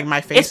was just like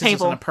my face is just in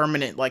painful. a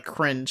permanent like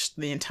cringe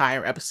the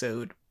entire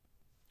episode.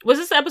 Was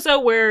this the episode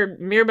where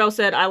Mirabelle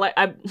said I like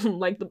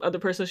the other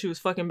person, she was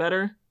fucking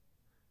better?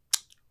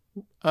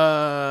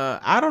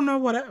 I don't know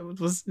what it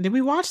was. Did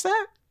we watch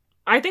that?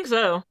 I think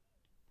so.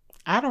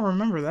 I don't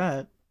remember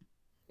that.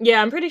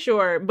 Yeah, I'm pretty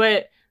sure.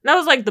 But that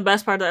was like the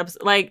best part of the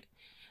episode. Like,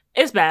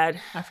 it's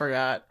bad. I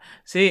forgot.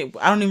 See,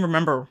 I don't even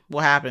remember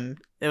what happened.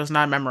 It was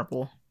not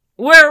memorable.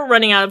 We're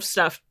running out of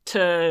stuff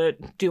to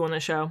do on the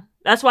show.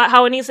 That's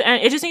how it needs to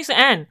end. It just needs to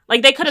end.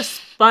 Like, they could have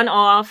spun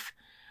off.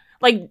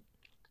 Like,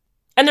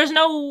 and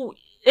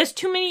it's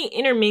too many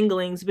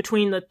interminglings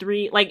between the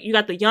 3. Like, you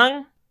got the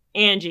young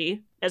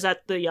Angie is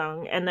at the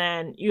young, and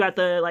then you got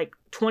the like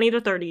 20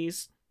 to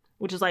 30s,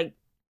 which is like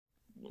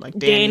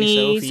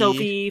Danny,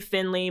 Sophie,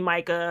 Finley,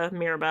 Micah,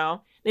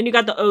 Mirabelle. Then you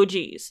got the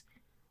OGs.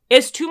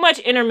 It's too much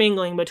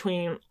intermingling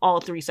between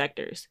all 3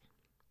 sectors.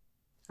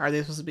 Are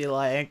they supposed to be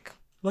like,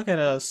 look at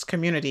us,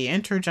 community,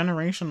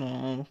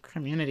 intergenerational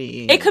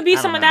community? It could be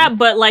some of that,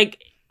 but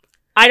like,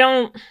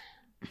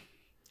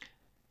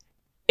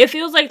 it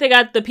feels like they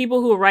got the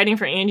people who are writing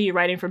for Angie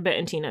writing for Bet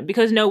and Tina,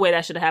 because no way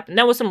that should have happened.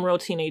 That was some real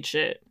teenage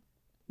shit.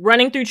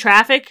 Running through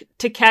traffic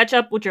to catch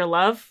up with your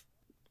love,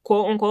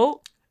 quote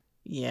unquote.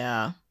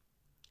 Yeah.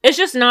 It's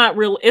just not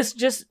real. It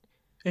just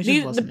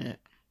wasn't it.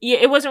 Yeah,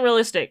 it wasn't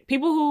realistic.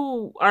 People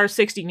who are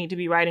 60 need to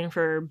be writing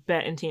for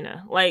Bet and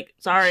Tina. Like,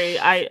 sorry,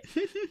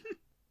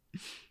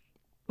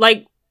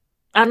 like,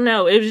 I don't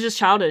know. It was just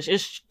childish.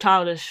 It's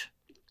childish.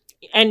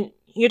 And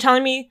you're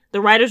telling me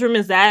the writer's room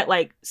is that,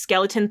 like,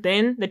 skeleton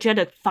thin that you had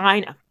to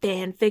find a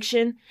fan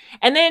fiction?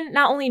 And then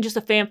not only just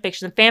a fan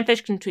fiction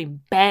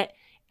between Bet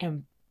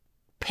and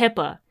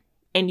Pippa.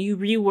 And you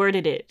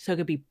reworded it so it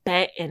could be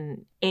Bet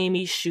and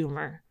Amy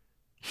Schumer.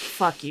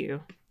 Fuck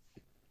you.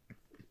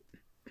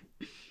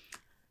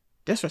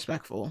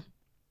 Disrespectful.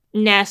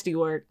 Nasty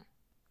work.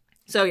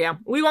 So yeah,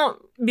 we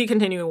won't be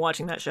continuing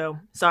watching that show.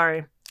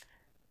 Sorry.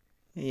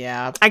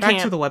 Yeah, I back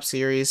can't. to the web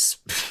series.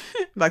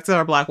 Back to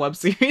our Black web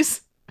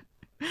series.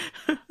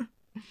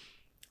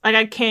 Like,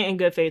 I can't in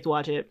good faith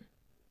watch it.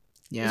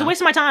 Yeah. It's a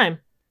waste of my time.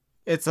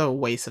 It's a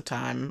waste of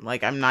time.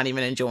 Like, I'm not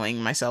even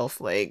enjoying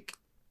myself. Like,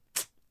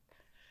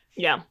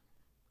 Yeah.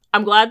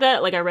 I'm glad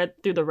that, like, I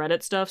read through the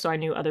Reddit stuff, so I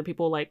knew other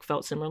people, like,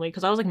 felt similarly.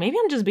 Because I was like, maybe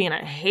I'm just being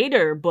a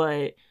hater,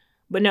 but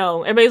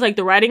no. Everybody's like,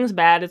 the writing's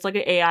bad. It's like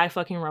an AI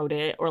fucking wrote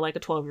it. Or, like, a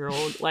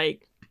 12-year-old.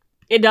 Like,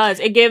 It does.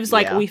 It gives,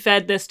 like, Yeah. we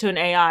fed this to an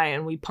AI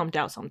and we pumped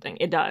out something.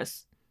 It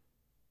does.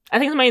 I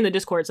think somebody in the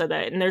Discord said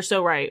that, and they're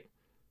so right.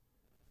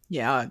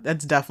 Yeah,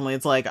 that's definitely,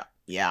 it's like,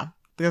 yeah.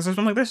 Because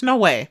I'm like, there's no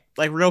way.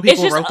 Like, real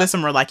people just wrote this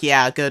and were like,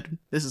 yeah, good.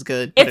 This is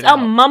good. It's a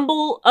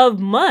mumble of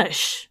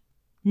mush.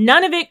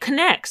 None of it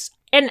connects.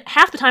 And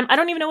half the time, I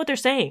don't even know what they're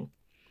saying.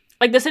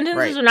 Like, the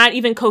sentences are not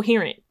even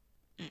coherent.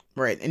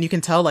 Right. And you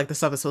can tell, like, the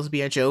stuff is supposed to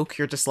be a joke.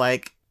 You're just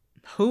like,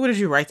 who did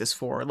you write this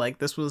for? Like,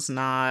 this was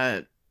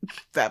not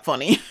that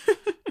funny.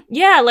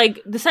 Yeah, like,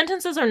 the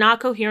sentences are not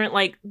coherent.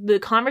 Like, the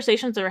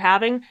conversations they're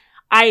having,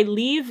 I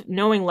leave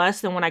knowing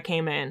less than when I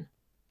came in.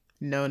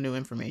 No new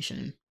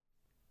information.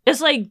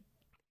 It's like,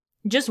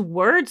 just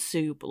word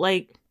soup.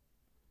 Like,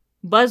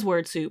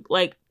 buzzword soup.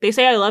 Like, they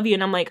say I love you,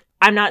 and I'm like,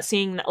 I'm not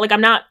seeing, like, I'm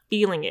not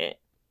feeling it.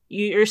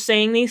 You're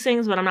saying these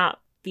things, but I'm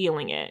not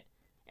feeling it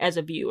as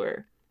a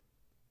viewer.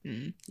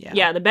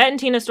 Yeah, the Bet and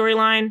Tina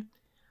storyline.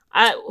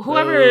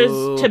 Whoever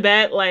is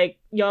Tibet, like,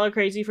 y'all are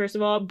crazy, first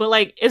of all. But,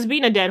 like, it's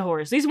beating a dead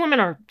horse. These women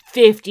are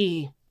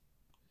 50.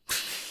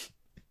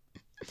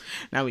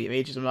 Now we've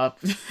aged them up.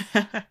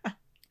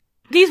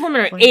 These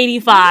women are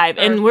 85,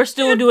 and we're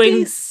still doing...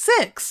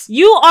 56.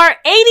 You are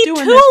 82!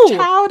 Doing this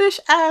childish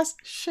ass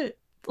shit.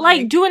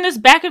 Like, doing this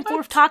back and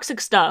forth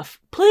toxic stuff.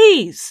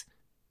 Please.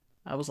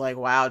 I was like,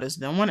 wow, does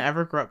no one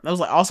ever grow up? That was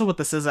like, also with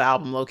the SZA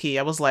album, low-key.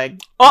 I was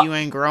like, you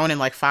ain't grown in,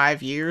 like,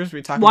 5 years?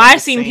 We're talking Well, about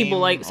I've seen people,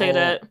 like, say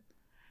that.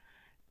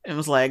 It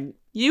was like,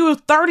 you were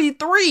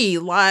 33,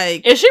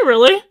 like... Is she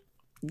really?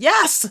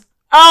 Yes!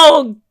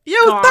 Oh,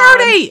 you God.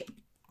 30!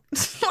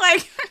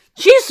 Like...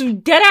 She's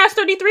dead-ass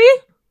 33?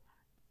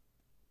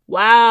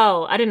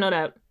 Wow, I didn't know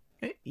that.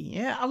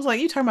 Yeah, I was like,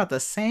 you talking about the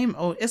same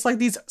old... It's like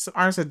these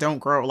artists that don't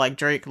grow, like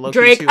Drake, low-key,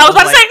 Drake, too. I was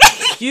about like, to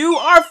say... you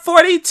are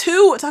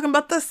 42! Talking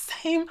about the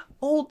same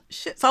old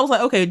shit. So I was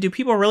like, okay, do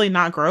people really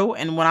not grow?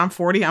 And when I'm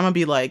 40, I'm gonna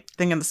be, like,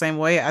 thinking the same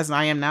way as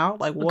I am now?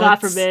 Like, what? God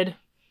forbid.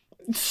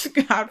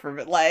 God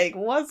forbid. Like,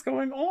 what's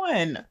going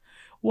on?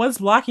 What's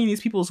blocking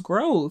these people's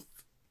growth?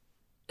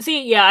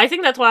 See, yeah, I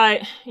think that's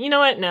why... You know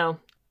what? No.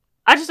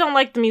 I just don't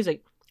like the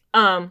music.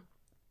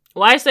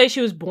 Why I say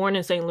she was born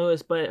in St.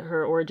 Louis, but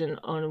her origin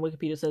on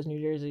Wikipedia says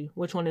New Jersey.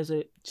 Which one is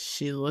it?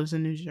 She lives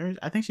in New Jersey.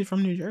 I think she's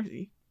from New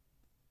Jersey.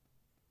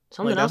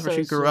 Something Like, else that's where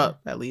she says, grew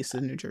up, at least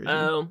in New Jersey.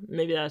 Oh,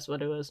 maybe that's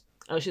what it was.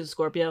 Oh, she's a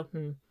Scorpio?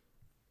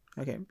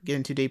 Okay,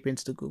 getting too deep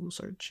into the Google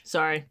search.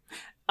 Sorry.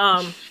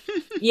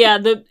 Yeah,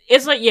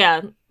 it's like,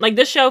 yeah, like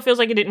this show feels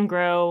like it didn't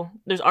grow.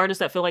 There's artists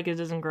that feel like it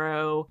doesn't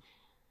grow.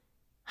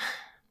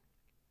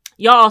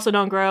 Y'all also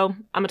don't grow. I'm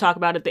gonna talk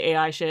about it, the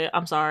AI shit.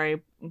 I'm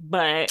sorry,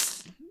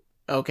 but...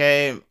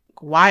 Okay,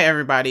 why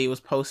everybody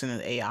was posting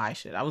the AI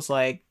shit? I was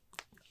like,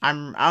 I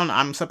don't know,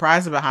 I'm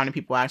surprised about how many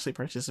people actually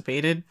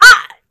participated.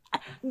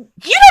 You know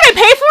they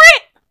pay for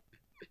it?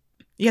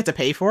 You have to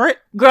pay for it?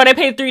 Girl, they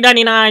paid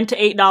 $3.99 to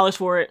 $8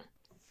 for it.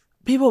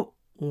 People,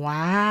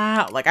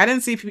 wow. Like, I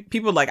didn't see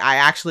people, like, I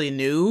actually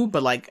knew,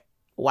 but, like,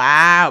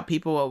 wow,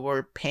 people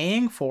were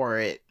paying for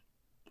it.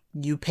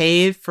 You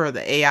paid for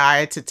the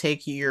AI to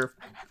take your...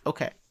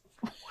 Okay.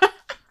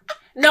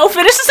 No,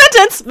 finish the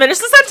sentence! Finish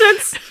the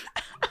sentence!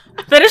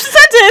 Finish the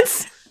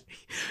sentence!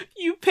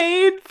 You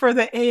paid for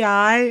the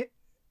AI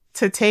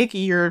to take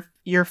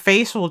your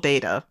facial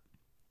data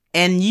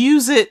and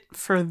use it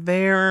for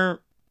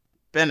their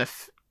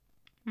benefit.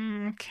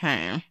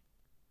 Okay.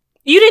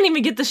 You didn't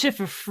even get the shit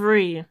for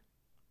free.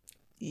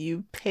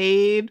 You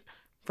paid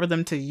for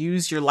them to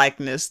use your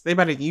likeness. They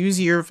about to use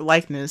your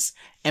likeness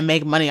and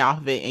make money off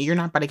of it, and you're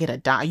not about to get a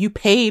dime. You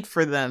paid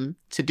for them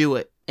to do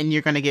it, and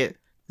you're gonna get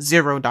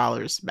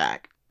 $0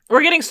 back.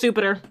 We're getting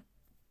stupider.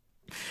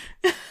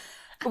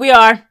 We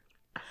are.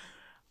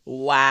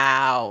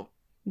 Wow.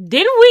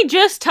 Didn't we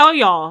just tell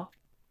y'all?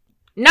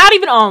 Not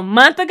even a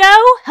month ago?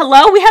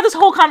 Hello? We had this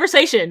whole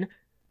conversation.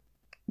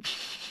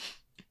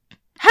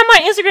 Had my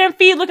Instagram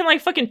feed looking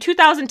like fucking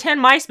 2010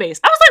 MySpace.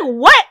 I was like,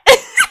 what?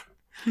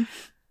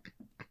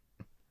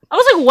 I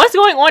was like, what's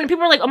going on? And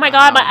people were like, oh my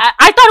God. I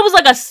thought it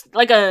was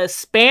like a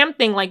spam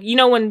thing. Like, you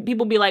know, when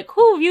people be like,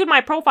 who viewed my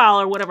profile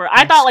or whatever.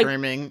 I thought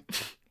screaming. Like,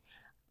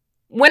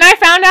 when I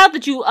found out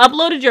that you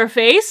uploaded your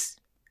face,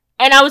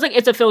 and I was like,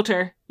 it's a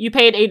filter. You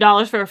paid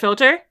 $8 for a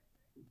filter.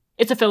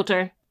 It's a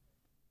filter.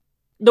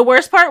 The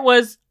worst part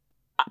was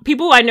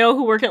people I know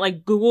who work at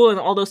like Google and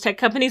all those tech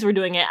companies were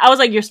doing it. I was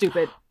like, you're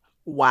stupid.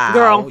 Wow.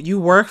 Girl. You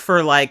work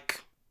for like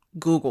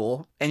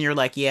Google and you're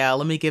like, yeah,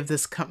 let me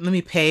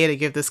pay to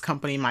give this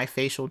company my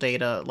facial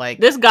data. Like,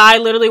 this guy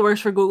literally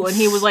works for Google and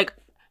he was like,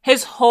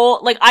 his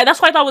whole, like,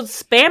 that's why I thought it was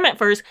spam at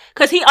first,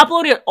 because he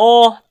uploaded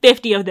all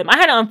 50 of them. I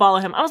had to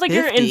unfollow him. I was like,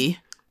 50? You're in...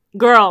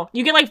 Girl,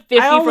 you get like 50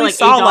 I for like $8.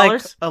 saw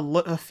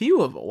like a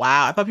few of it.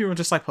 Wow. I thought people were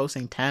just like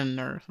posting 10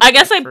 or I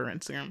guess for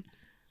Instagram.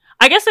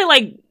 I guess they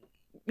like,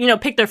 you know,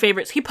 pick their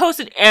favorites. He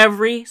posted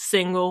every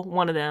single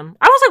one of them.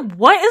 I was like,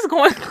 what is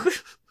going on?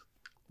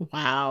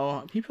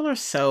 Wow. People are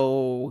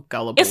so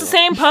gullible. It's the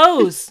same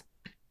pose.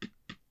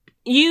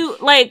 You,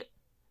 like,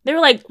 they were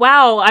like,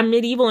 wow, I'm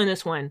medieval in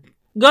this one.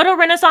 Go to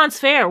Renaissance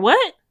Fair.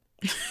 What?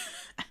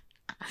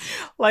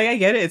 Like, I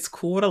get it. It's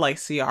cool to like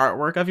see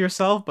artwork of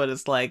yourself, but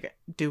it's like,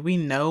 do we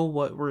know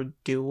what we're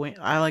doing?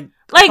 I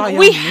thought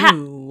we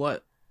knew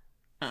what.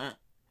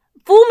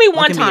 Fool me What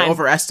one can be time.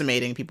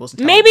 overestimating people's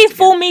Maybe intelligence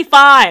fool again. me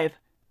 5.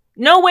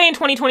 No way in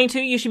 2022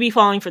 you should be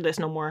falling for this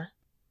no more.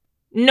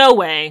 No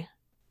way.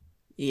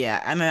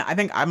 Yeah, and I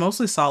think I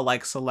mostly saw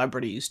like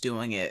celebrities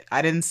doing it.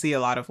 I didn't see a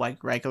lot of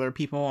like regular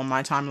people on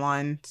my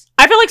timeline.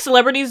 I feel like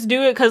celebrities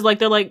do it because like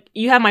they're like,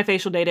 you have my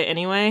facial data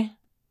anyway.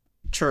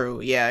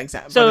 True, yeah,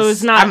 exactly. So But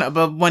it's not- I don't know,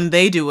 but when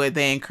they do it,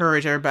 they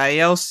encourage everybody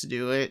else to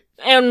do it.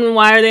 And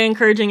why are they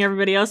encouraging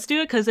everybody else to do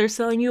it? Because they're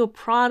selling you a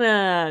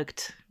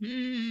product.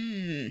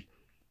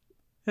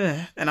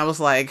 And I was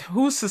like,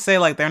 who's to say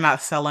like they're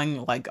not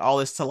selling like all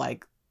this to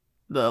like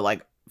the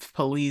like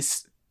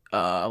police,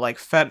 like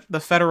the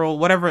federal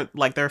whatever,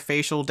 like their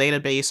facial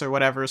database or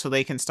whatever, so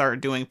they can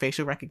start doing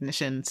facial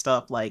recognition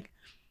stuff. Like,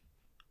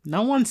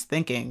 no one's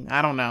thinking.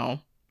 I don't know.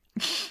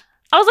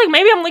 I was like,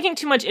 maybe I'm looking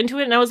too much into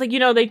it. And I was like,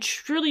 they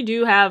truly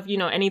do have,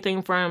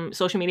 anything from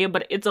social media,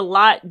 but it's a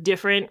lot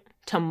different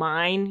to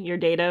mine your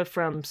data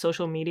from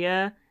social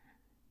media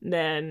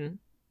than,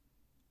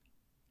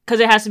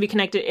 because it has to be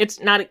connected. It's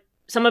not,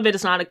 some of it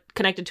is not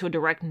connected to a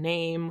direct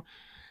name.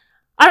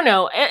 I don't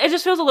know. It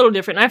just feels a little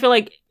different. And I feel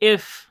like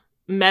if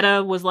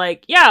Meta was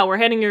like, yeah, we're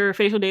handing your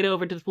facial data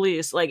over to the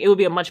police, like it would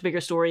be a much bigger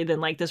story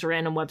than like this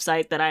random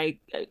website that I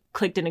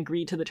clicked and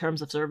agreed to the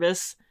terms of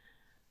service.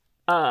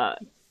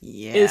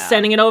 Yeah, Is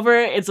sending it over.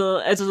 It's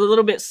a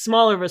little bit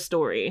smaller of a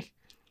story.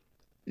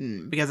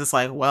 Because it's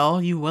like,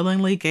 well, you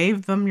willingly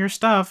gave them your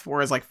stuff,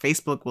 whereas like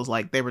Facebook was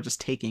like they were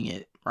just taking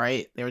it,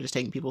 right? They were just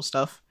taking people's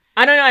stuff.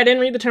 I don't know. I didn't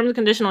read the terms and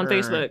condition on Or-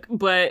 Facebook,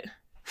 but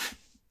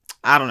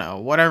I don't know.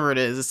 Whatever it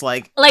is, it's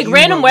like you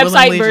random were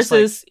website willingly just, like-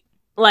 versus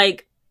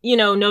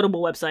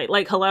notable website.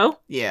 Like, hello?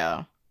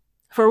 yeah,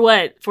 For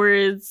what?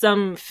 For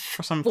some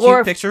for some for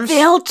cute pictures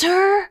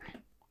filter?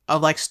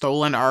 of like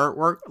stolen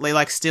artwork. They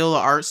like steal the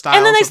art style,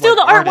 And then they steal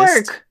the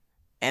artwork.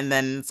 and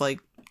then it's like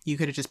you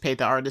could have just paid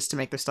the artist to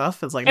make their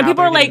stuff. It's like And now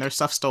people they're are getting like- their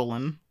stuff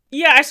stolen.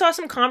 Yeah, I saw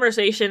some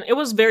conversation. It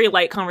was very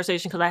light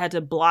conversation because I had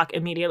to block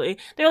immediately.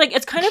 They were like,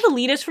 it's kind of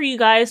elitist for you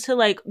guys to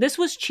like, this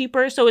was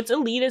cheaper, so it's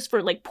elitist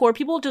for like poor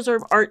people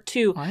deserve art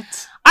too.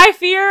 What? I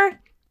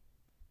fear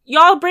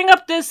y'all bring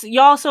up this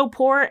y'all so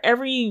poor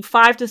every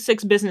 5 to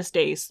 6 business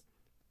days.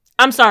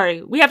 I'm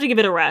sorry. We have to give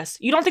it a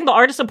rest. You don't think the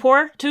artists are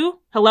poor too?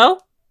 Hello?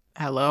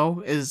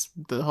 Hello? Is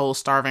the whole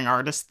starving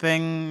artist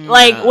thing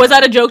Like, was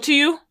that a joke to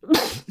you?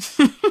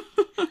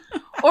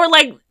 Or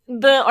like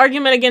the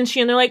argument against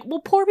Shein, they're like,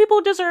 well, poor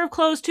people deserve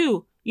clothes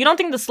too. You don't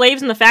think the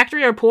slaves in the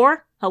factory are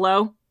poor?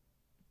 Hello?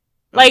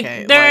 Like,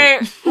 Okay,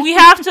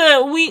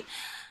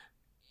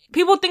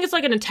 people think it's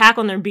like an attack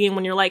on their being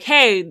when you're like,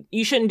 hey,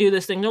 you shouldn't do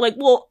this thing. They're like,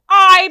 well,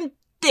 I'm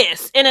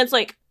this. And it's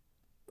like,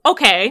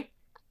 okay.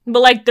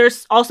 But like,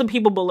 there's also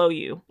people below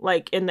you,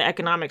 like in the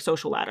economic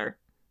social ladder.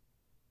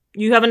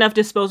 You have enough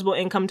disposable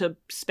income to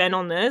spend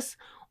on this,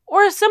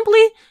 or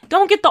simply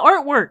don't get the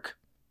artwork.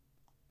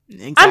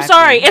 Exactly. I'm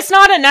sorry. It's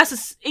not a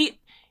necessary.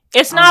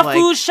 It's not like-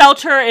 food,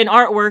 shelter, and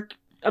artwork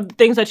of the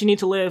things that you need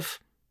to live.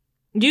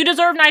 Do you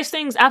deserve nice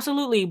things?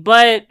 Absolutely.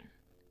 But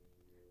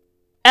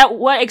at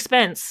what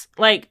expense?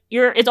 Like,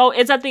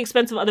 it's at the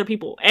expense of other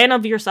people and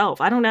of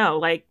yourself. I don't know.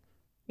 Like,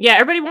 yeah,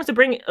 everybody wants to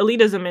bring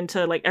elitism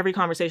into like every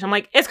conversation. I'm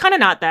like, it's kind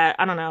of not that.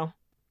 I don't know.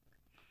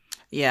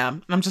 Yeah,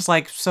 I'm just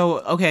like,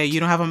 so, okay,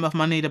 you don't have enough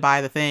money to buy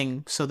the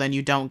thing, so then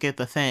you don't get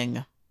the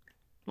thing.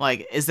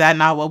 Like, is that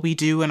not what we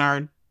do in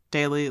our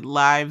daily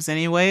lives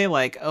anyway?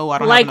 Like, oh, I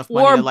don't have enough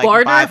money to, like,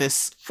 barter buy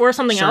this for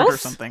something shirt else or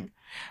something.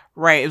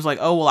 Right, it was like,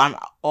 oh,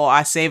 well,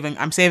 I'm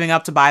saving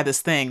up to buy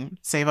this thing.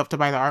 Save up to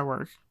buy the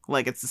artwork.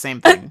 Like, it's the same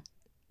thing.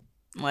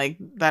 Like,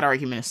 that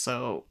argument is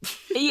so...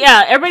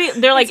 Yeah, everybody,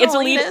 they're like, it's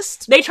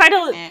elitist. They try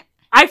to... Eh.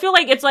 I feel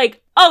like it's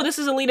like, oh, this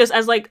is elitist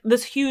as like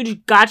this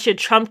huge gotcha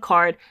trump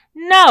card.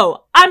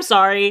 No, I'm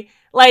sorry.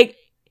 Like,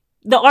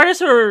 the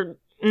artists are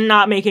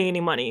not making any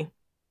money.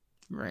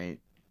 Right.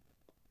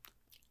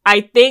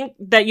 I think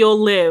that you'll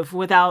live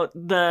without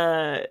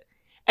the...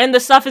 And the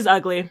stuff is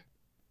ugly.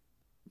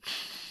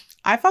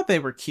 I thought they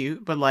were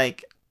cute, but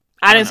like...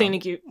 I didn't don't see know. any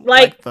cute.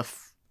 Like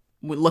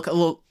we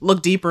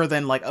look deeper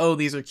than like, oh,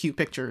 these are cute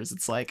pictures.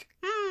 It's like,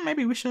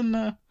 maybe we shouldn't...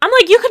 I'm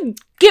like, you could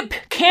get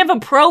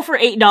Canva Pro for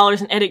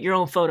 $8 and edit your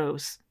own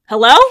photos.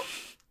 Hello?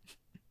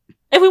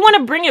 If we want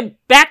to bring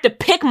it back to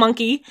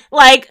PicMonkey,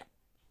 like,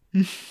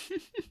 have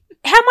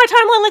my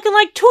timeline looking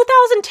like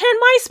 2010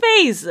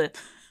 MySpace.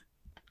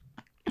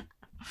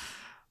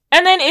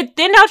 And then it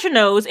thinned out your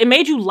nose. It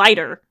made you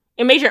lighter.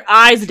 It made your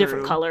eyes a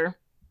different True. color.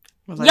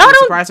 I was like, Y'all don't-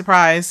 surprise,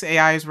 surprise,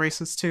 AI is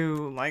racist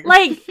too. Like,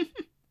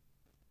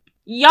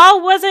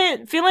 Y'all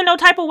wasn't feeling no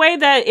type of way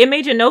that it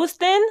made your nose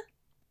thin?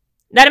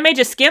 That it made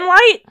your skin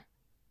light?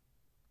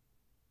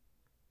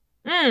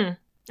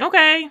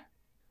 Okay.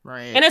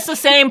 right. And it's the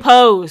same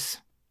pose.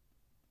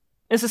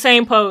 It's the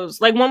same pose.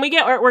 Like, when we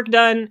get artwork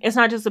done, it's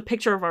not just a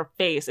picture of our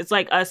face. It's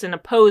like us in a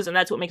pose, and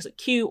that's what makes it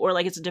cute, or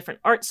like it's a different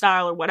art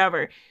style or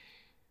whatever.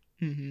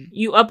 Mhm.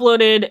 You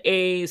uploaded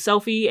a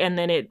selfie, and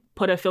then it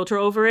put a filter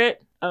over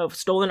it of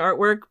stolen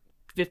artwork,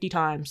 50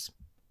 times.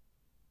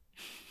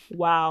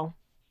 Wow.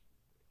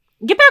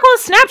 Get back on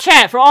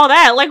Snapchat for all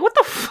that. Like, what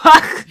the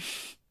fuck?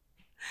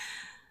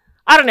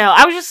 I don't know.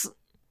 I was just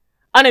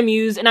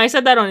unamused, and I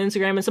said that on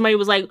Instagram, and somebody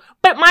was like,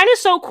 but mine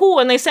is so cool,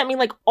 and they sent me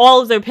like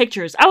all of their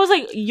pictures. I was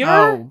like,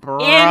 you're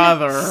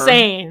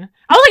insane.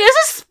 I was like, is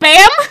this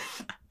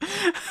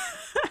spam?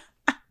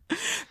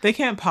 They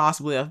can't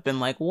possibly have been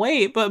like,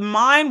 wait, but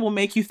mine will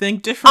make you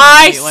think differently.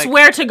 I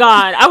swear to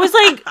God. I was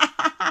like,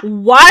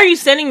 why are you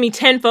sending me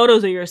 10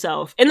 photos of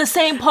yourself in the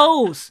same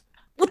pose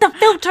with a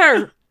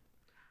filter?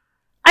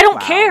 I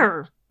don't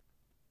care.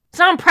 It's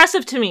not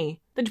impressive to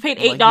me that you paid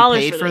 $8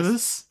 like you paid for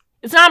this.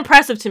 It's not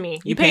impressive to me.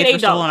 You paid $8 for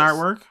stolen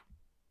artwork?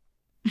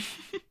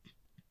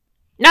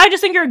 Now I just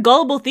think you're a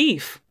gullible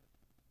thief.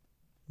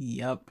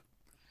 Yep.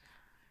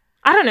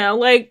 I don't know,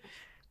 like,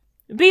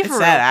 be for real.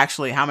 It's sad,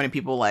 actually, how many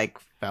people, like,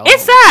 fell.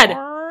 It's sad.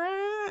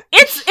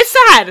 It's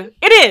sad.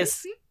 It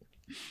is.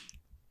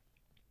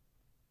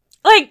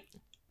 Like,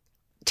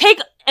 take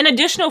an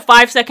additional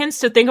 5 seconds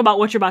to think about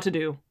what you're about to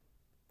do,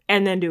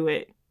 and then do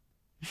it.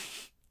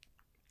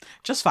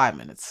 Just 5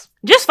 minutes.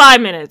 Just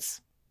 5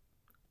 minutes.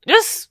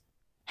 Just,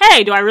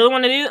 hey, do I really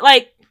want to do it?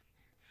 Like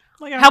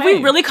have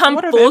we really come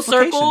full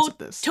circle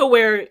to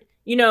where,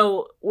 you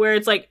know, where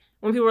it's like,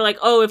 when people are like,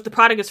 oh, if the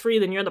product is free,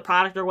 then you're the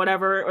product or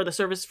whatever, or the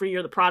service is free,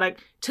 you're the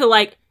product, to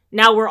like,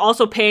 now we're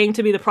also paying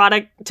to be the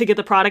product, to get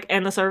the product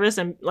and the service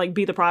and like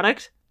be the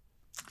product.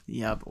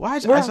 Yep. Well, I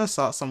just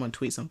saw someone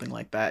tweet something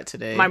like that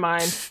today. My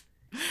mind.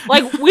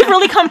 Like, we've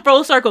really come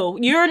full circle.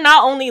 You're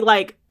not only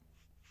like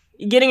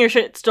getting your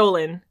shit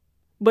stolen,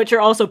 but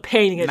you're also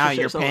paying to get now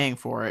your shit stolen. Now you're paying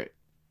for it.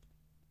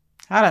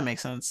 How that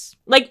makes sense?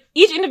 Like,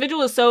 each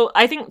individual is so,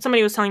 I think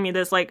somebody was telling me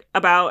this, like,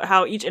 about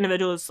how each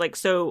individual is like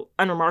so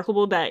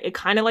unremarkable that it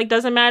kind of like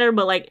doesn't matter,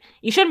 but like,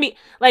 you shouldn't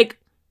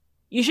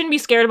be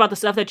scared about the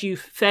stuff that you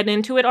fed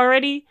into it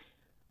already,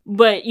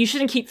 but you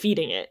shouldn't keep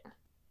feeding it.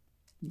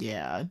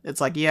 Yeah,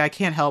 it's like, yeah, I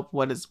can't help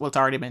what's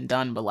already been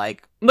done, but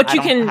like, but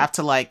you can have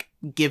to like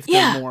give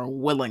them more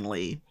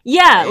willingly.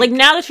 Yeah, like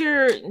now that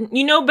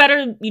you know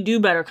better, you do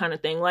better kind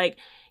of thing. Like,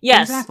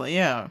 yes, exactly,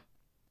 yeah.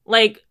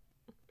 Like,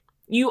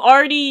 you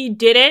already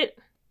did it,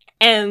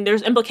 and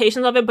there's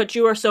implications of it, but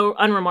you are so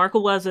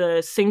unremarkable as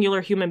a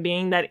singular human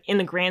being that in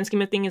the grand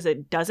scheme of things,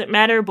 it doesn't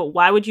matter, but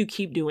why would you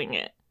keep doing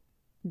it?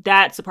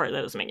 That's the part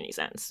that doesn't make any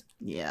sense.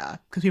 Yeah,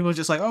 because people are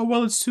just like, oh,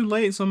 well, it's too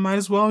late, so might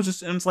as well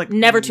just, and it's like,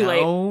 never too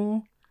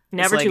late.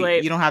 Never too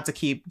late. You don't have to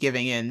keep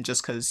giving in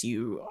just because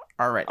you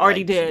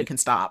already did. You can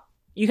stop.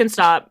 You can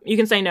stop. You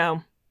can say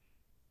no.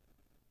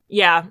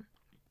 Yeah.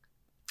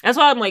 That's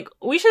why I'm like,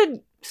 we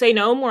should say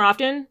no more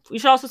often. We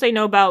should also say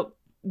no about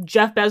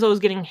Jeff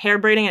Bezos getting hair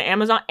braiding at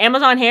Amazon.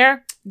 Amazon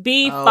hair?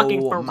 Be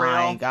fucking for real. Oh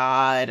my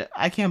God.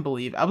 I can't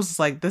believe. I was just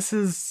like, this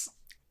is...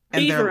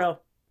 Be for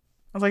real.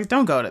 I was like,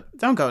 don't go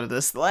to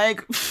this.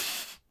 Like...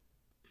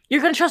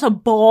 You're gonna trust a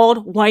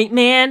bald white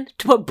man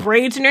to put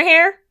braids in your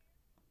hair?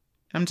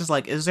 I'm just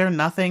like, is there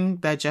nothing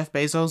that Jeff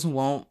Bezos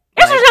won't...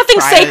 Is there nothing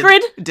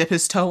sacred? Dip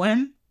his toe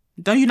in?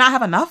 Don't you not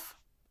have enough?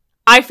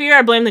 I fear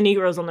I blame the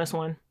Negroes on this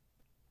one.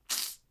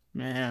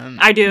 Man.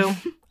 I do.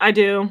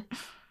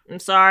 I'm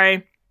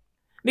sorry.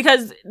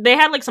 Because they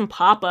had like some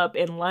pop-up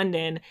in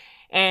London,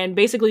 and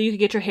basically you could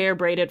get your hair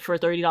braided for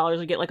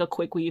 $30 or get like a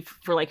quick weave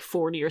for like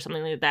 $40 or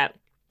something like that.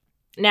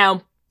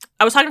 Now,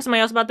 I was talking to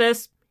somebody else about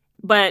this,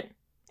 and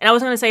I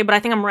was going to say, but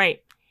I think I'm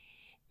right.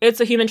 It's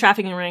a human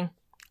trafficking ring.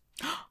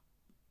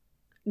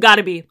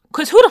 Gotta be.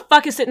 Because who the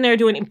fuck is sitting there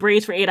doing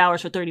braids for 8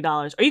 hours for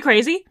 $30? Are you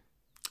crazy?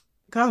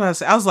 I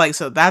was like,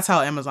 so that's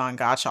how Amazon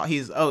got y'all.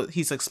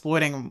 He's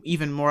exploiting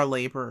even more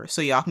labor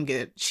so y'all can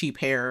get cheap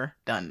hair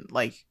done.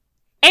 Like,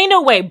 ain't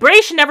no way.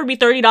 Braids should never be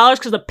 $30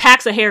 because the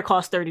packs of hair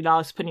cost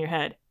 $30 to put in your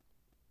head.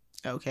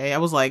 Okay, I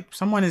was like,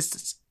 someone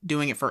is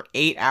doing it for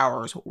 8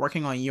 hours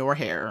working on your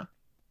hair.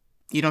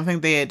 You don't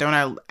think they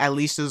don't at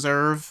least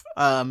deserve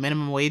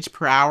minimum wage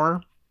per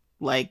hour?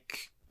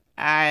 Like,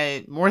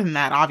 more than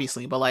that,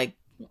 obviously, but like,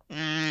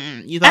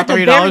 you thought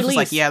 $30 was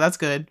like, yeah, that's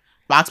good.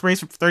 Box braids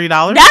for $30?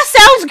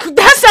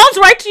 That sounds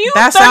right to you?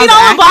 That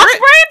 $30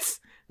 box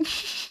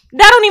braids?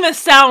 That don't even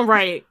sound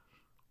right.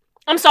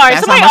 I'm sorry.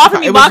 That's somebody offered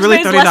me box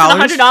really braids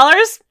less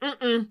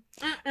than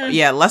 $100?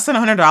 Yeah, less than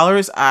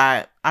 $100.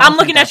 I'm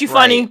looking at you right.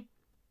 funny.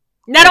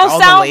 That like, don't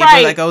sound all the labor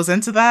right. that goes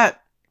into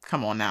that?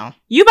 Come on now.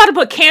 You about to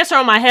put cancer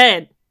on my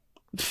head.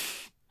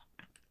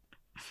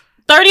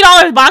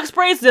 $30 box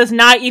braids does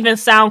not even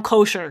sound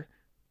kosher.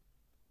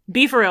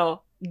 Be for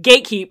real.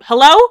 Gatekeep.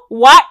 Hello?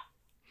 What?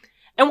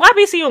 And why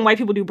be seeing white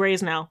people do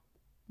braids now?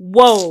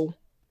 Whoa.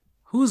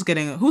 Who's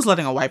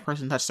letting a white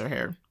person touch their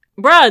hair?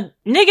 Bruh,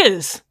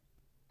 niggas.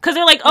 Because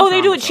they're like, oh,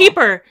 they do it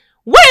cheaper.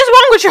 What is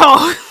wrong with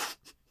y'all?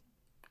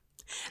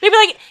 They'd be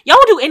like, y'all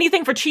will do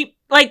anything for cheap.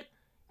 Like,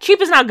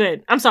 cheap is not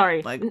good. I'm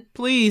sorry. Like,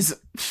 please.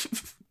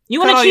 You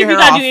want to cheap, you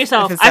gotta do it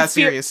yourself. If it's that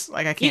serious.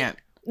 Like, I can't.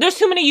 There's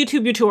too many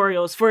YouTube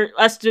tutorials for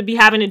us to be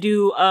having to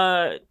do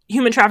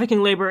human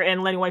trafficking labor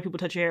and letting white people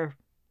touch your hair.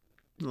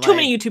 Like, too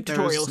many YouTube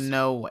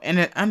tutorials.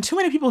 And too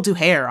many people do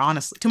hair,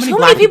 honestly. Too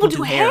many people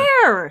do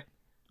hair.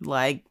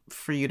 Like,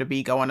 for you to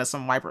be going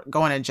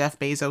to Jeff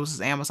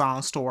Bezos'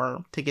 Amazon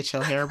store to get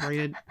your hair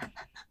braided.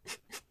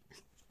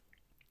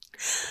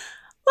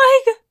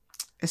 Like,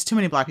 it's too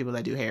many black people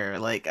that do hair.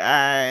 Like,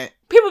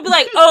 people be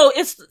like, "Oh,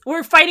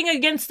 we're fighting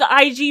against the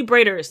IG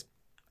braiders."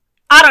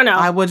 I don't know.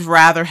 I would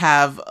rather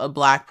have a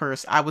black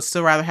person. I would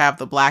still rather have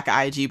the black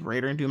IG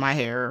braider do my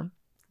hair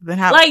than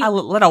have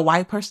let a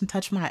white person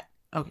touch my.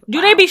 Okay, do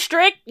they be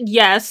strict?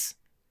 Yes.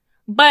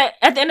 But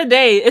at the end of the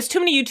day, it's too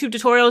many YouTube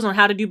tutorials on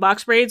how to do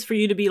box braids for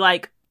you to be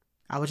like...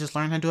 I would just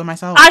learn how to do it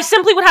myself. I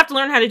simply would have to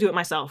learn how to do it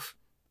myself.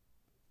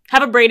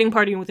 Have a braiding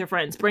party with your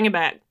friends. Bring it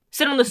back.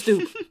 Sit on the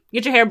stoop.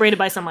 Get your hair braided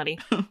by somebody.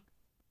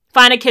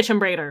 Find a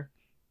kitchen braider.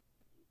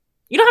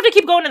 You don't have to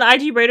keep going to the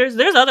IG braiders.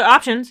 There's other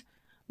options.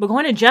 But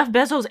going to Jeff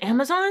Bezos'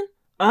 Amazon?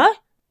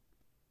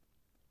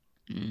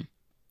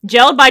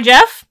 Gelled by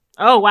Jeff?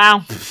 Oh,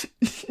 wow.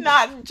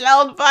 Not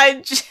gelled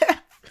by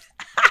Jeff.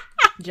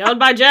 Gelled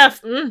by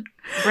Jeff.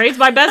 Braids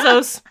by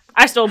Bezos.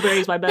 I stole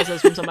braids by Bezos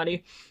from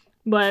somebody.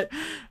 But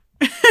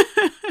I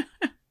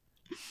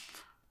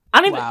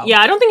don't even,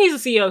 I don't think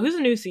he's a CEO. Who's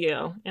the new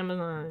CEO?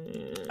 Amazon.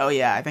 Oh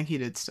yeah, I think he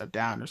did step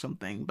down or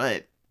something,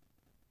 but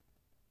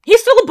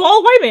he's still a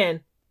bald white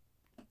man.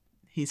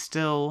 He's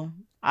still,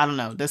 I don't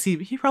know. Does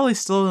he probably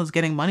still is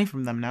getting money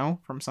from them, no?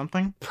 From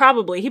something?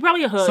 Probably. He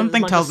probably owns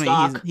something tells me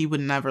he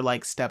would never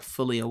like step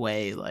fully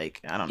away,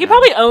 like I don't know. He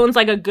probably owns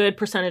like a good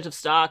percentage of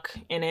stock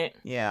in it.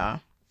 Yeah.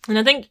 And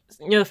I think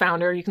you're the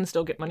founder, you can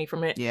still get money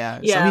from it.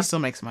 Yeah. So he still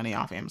makes money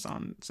off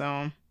Amazon.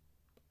 So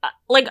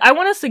like, I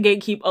want us to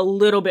gatekeep a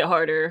little bit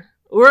harder.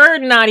 We're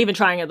not even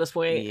trying at this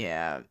point.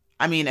 Yeah.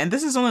 I mean, and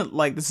this is only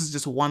like, this is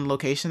just one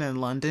location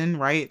in London,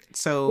 right?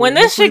 So when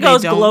this shit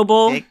goes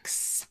global,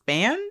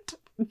 expand,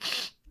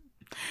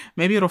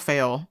 maybe it'll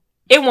fail.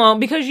 It won't,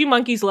 because you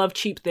monkeys love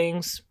cheap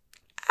things.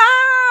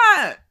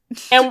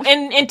 And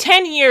in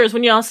 10 years,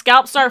 when y'all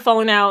scalps start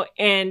falling out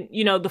and,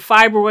 you know, the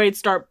fibroids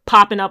start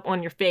popping up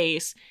on your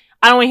face,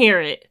 I don't want to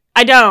hear it.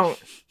 I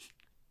don't.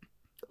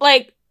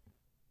 Like,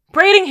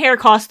 braiding hair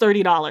costs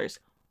 $30.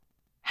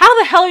 How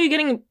the hell are you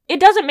getting... It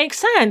doesn't make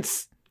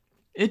sense.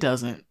 It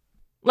doesn't.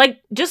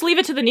 Like, just leave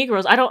it to the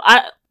Negroes.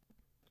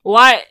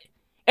 Why?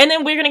 And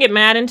then we're gonna get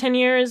mad in 10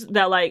 years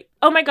that, like,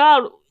 oh my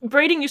god,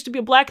 braiding used to be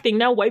a black thing.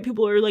 Now white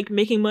people are, like,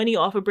 making money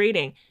off of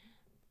braiding.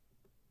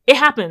 It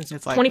happens.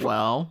 It's like,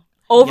 well...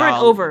 Over and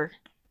over.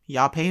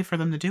 Y'all paid for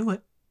them to do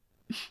it.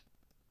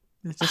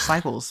 It's just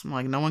cycles.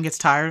 Like, no one gets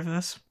tired of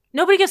this.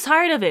 Nobody gets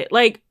tired of it.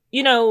 Like,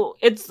 you know,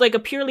 it's like a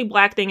purely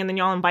black thing, and then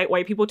y'all invite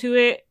white people to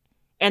it,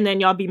 and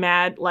then y'all be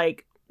mad,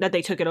 like, that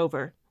they took it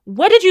over.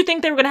 What did you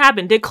think they were going to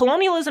happen? Did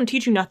colonialism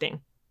teach you nothing?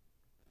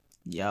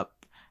 Yep.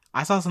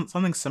 I saw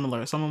something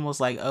similar. Someone was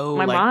like, oh,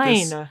 my like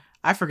mind. This,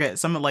 I forget,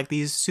 some of like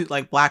these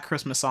like black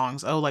Christmas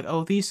songs. Oh, like,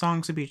 oh, these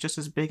songs would be just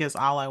as big as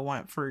All I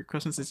Want for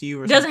Christmas Is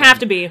You or something. Doesn't have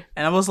to be.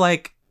 And I was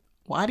like,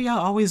 why do y'all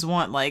always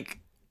want like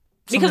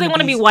because they want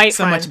to be white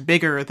so much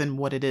bigger than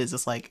what it is?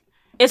 It's like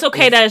it's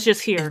okay that it's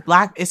just here.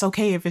 It's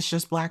okay if it's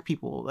just black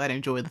people that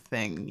enjoy the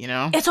thing, you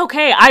know? It's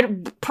okay. I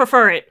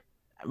prefer it.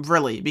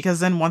 Really, because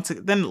then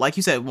like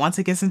you said, once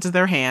it gets into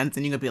their hands,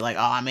 then you're gonna be like,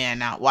 oh man,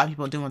 now white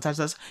people doing such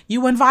this.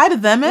 You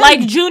invited them in. Like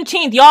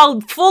Juneteenth,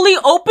 y'all fully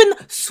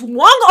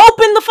swung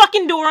open the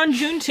fucking door on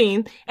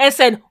Juneteenth and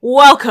said,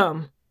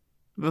 welcome.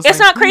 It's like,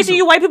 not crazy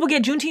you white people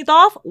get Juneteenth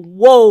off?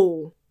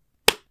 Whoa.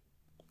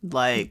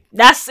 Like,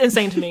 that's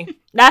insane to me.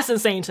 That's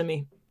insane to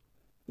me.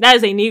 That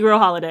is a Negro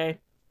holiday.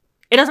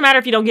 It doesn't matter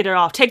if you don't get it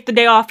off. Take the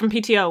day off from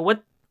PTO.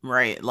 What?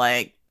 Right.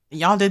 Like,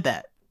 y'all did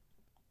that.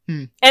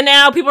 And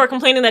now people are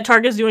complaining that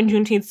Target's doing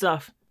Juneteenth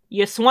stuff.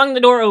 You swung the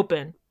door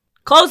open.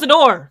 Close the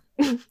door.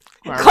 Close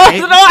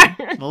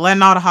the door.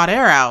 Letting all the hot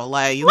air out.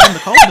 Like, you letting the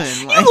cold in.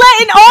 Like. You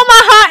letting all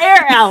my hot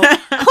air out.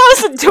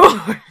 Close the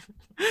door.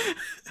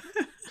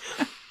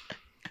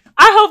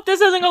 I hope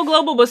this doesn't go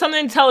global, but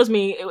something tells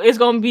me it's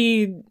going to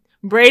be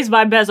Braids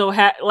by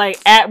Bezos, like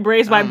at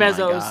Braids by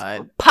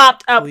Bezos,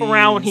 popped up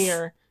around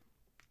here.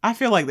 I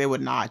feel like they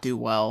would not do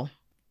well.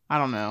 I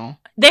don't know.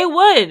 They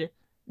would.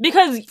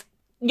 Because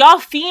y'all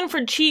fiend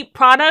for cheap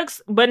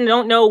products, but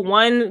don't know,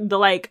 one, the,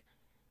 like,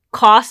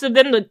 cost of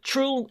them, the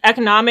true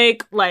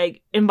economic,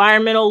 like,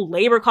 environmental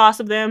labor cost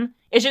of them.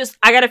 It's just,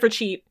 I got it for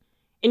cheap.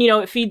 And, you know,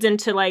 it feeds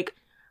into, like,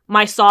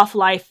 my soft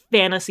life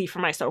fantasy for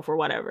myself or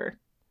whatever.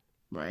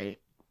 Right.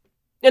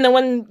 And then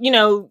when, you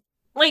know,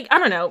 like, I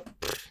don't know,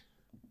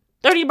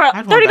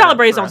 $30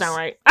 braids don't sound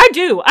right. I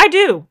do.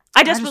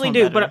 I desperately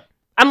do, but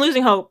I'm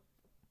losing hope.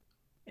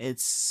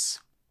 It's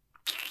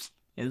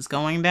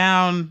going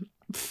down.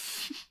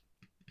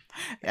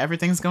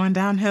 Everything's going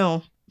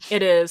downhill.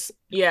 It is.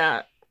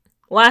 Yeah.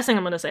 Last thing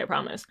I'm going to say, I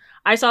promise.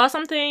 I saw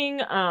something,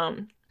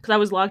 because I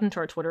was logged into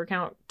our Twitter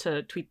account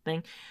to tweet the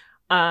thing,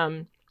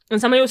 and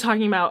somebody was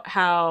talking about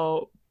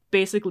how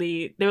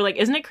basically, they were like,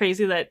 isn't it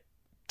crazy that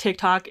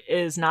TikTok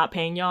is not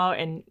paying y'all,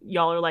 and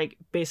y'all are like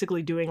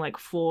basically doing like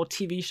full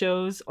TV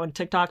shows on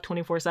TikTok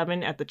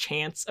 24/7 at the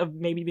chance of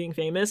maybe being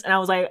famous? And I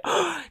was like,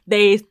 oh,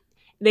 they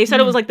said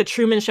it was like the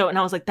Truman Show, and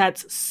I was like,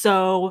 that's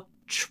so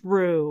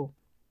true.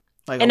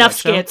 Like enough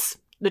skits.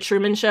 The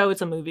Truman Show,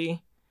 it's a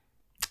movie.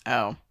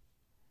 Oh.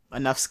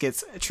 Enough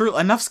skits. True,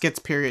 enough skits,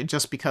 period,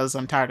 just because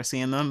I'm tired of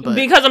seeing them. But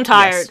because I'm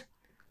tired. yes.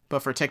 But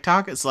for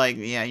TikTok, it's like,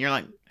 yeah, you're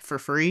like, for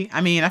free?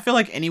 I mean, I feel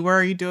like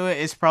anywhere you do it,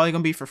 it's probably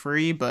going to be for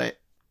free, but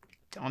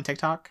on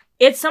TikTok?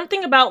 It's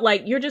something about,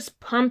 like, you're just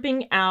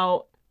pumping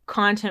out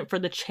content for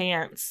the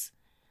chance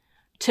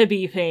to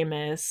be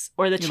famous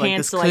or the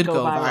chance to, like,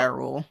 go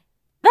viral.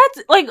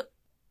 That's, like,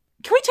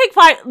 can we take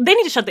 5? They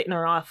need to shut the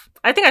internet off.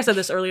 I think I said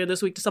this earlier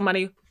this week to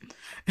somebody.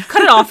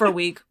 Cut it off for a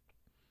week.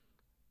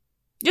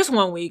 Just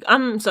 1 week.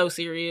 I'm so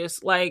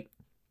serious. Like,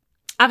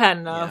 I've had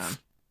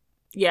enough.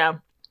 Yeah.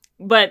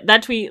 But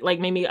that tweet, like,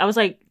 made me, I was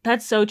like,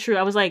 that's so true.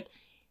 I was like,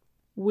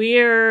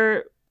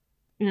 we're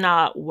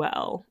not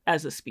well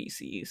as a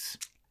species.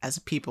 As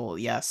a people,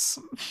 yes.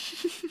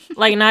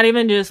 Like, not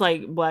even just,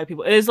 like, black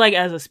people. It's, like,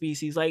 as a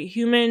species. Like,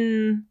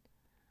 human,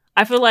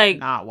 I feel like.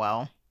 Not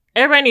well.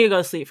 Everybody need to go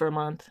to sleep for a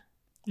month.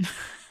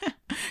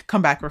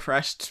 Come back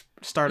refreshed.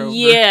 Start over.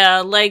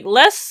 Yeah, like,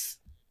 let's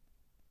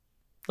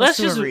do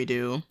just a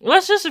redo.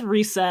 Let's just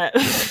reset.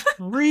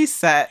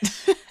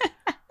 Reset.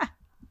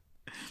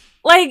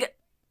 Like,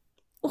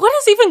 what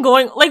is even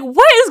going? Like,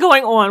 what is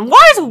going on?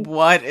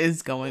 What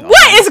is going on?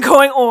 What is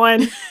going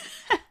on?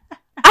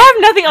 I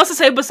have nothing else to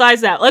say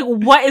besides that. Like,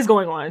 what is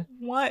going on?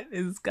 What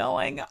is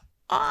going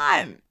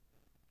on?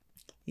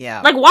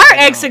 Yeah. Like, why are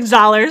eggs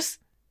 $6?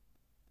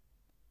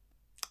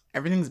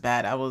 Everything's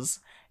bad.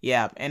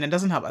 And it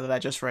doesn't help that I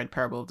just read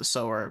Parable of the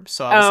Sower,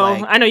 so I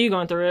was like, I know you're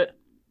going through it.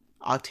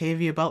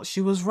 Octavia Belt,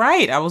 she was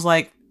right. I was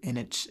like, and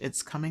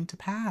it's coming to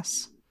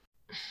pass.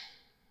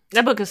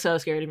 That book is so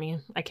scary to me.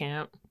 I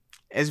can't.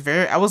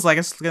 I was like,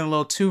 it's getting a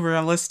little too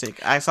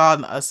realistic. I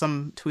saw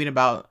some tweet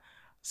about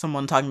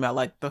someone talking about,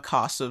 like, the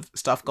cost of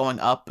stuff going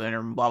up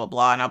and blah, blah,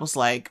 blah. And I was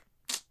like,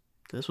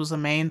 this was the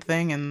main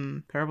thing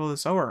in Parable of the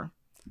Sower,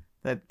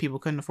 that people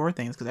couldn't afford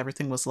things because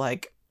everything was,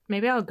 like,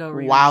 maybe I'll go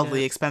read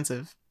wildly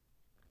expensive.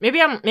 Maybe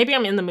I'm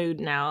in the mood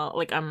now.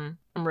 Like, I'm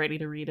ready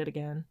to read it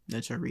again.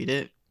 Did you read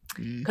it?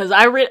 Because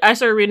I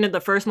started reading it the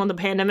first month of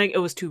the pandemic. It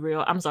was too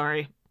real. I'm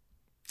sorry.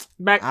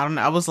 I don't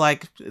know. I was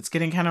like, it's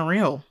getting kind of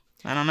real.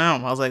 I don't know.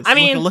 I was like,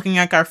 looking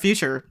at our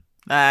future.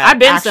 I've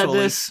been said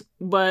this,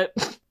 but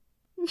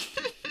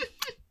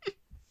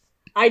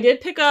I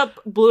did pick up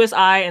Bluest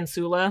Eye and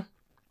Sula.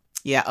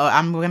 Yeah,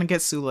 I'm gonna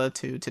get Sula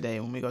too today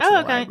when we go to the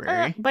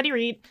library. Buddy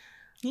read.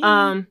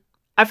 Yeah.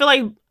 I feel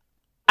like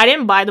I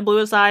didn't buy the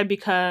Bluest Eye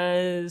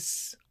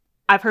because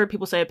I've heard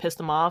people say it pissed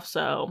them off.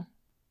 So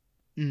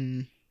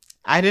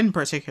I didn't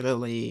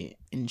particularly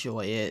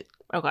enjoy it.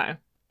 Okay.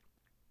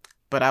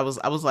 But I was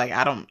like,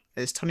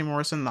 is Toni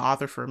Morrison the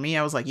author for me?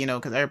 I was like,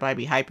 because everybody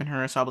be hyping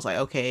her. So I was like,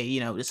 okay,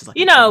 this is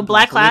like,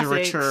 Black classics.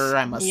 Literature.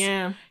 I must,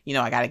 I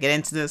got to get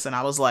into this. And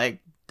I was like,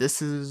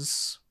 this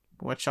is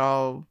what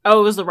y'all. Oh,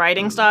 it was the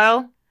writing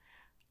style?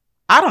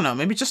 I don't know.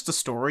 Maybe just the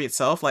story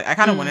itself. Like, I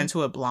kind of went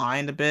into it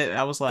blind a bit.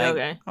 I was like,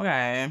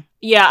 okay.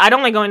 Yeah, I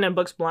don't like going into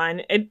books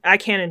blind. I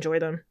can't enjoy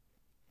them.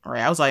 Right.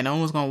 I was like, no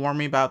one was going to warn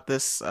me about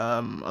this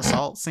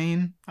assault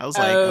scene. I was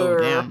like, oh,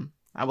 damn.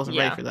 I wasn't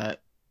ready for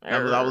that.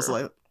 I was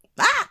like,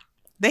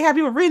 they have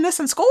you reading this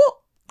in school?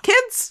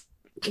 Kids?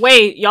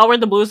 Wait, y'all read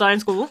the Bluest Eye in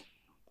school?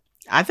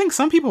 I think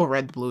some people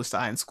read the Bluest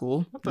Eye in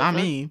school. Not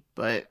me,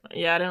 but...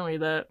 Yeah, I didn't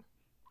read that.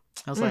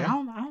 I was like, I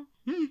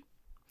don't.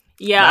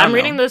 Yeah, I'm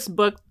reading this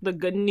book, The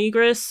Good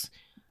Negress.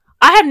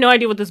 I have no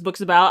idea what this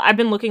book's about. I've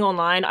been looking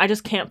online. I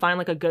just can't find,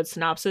 like, a good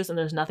synopsis, and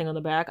there's nothing on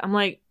the back. I'm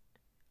like,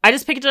 I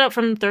just picked it up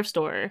from the thrift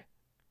store.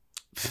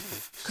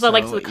 Because I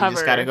liked the cover. You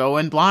just gotta go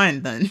in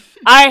blind, then.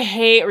 I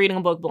hate reading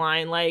a book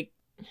blind. Like...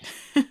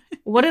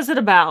 What is it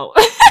about?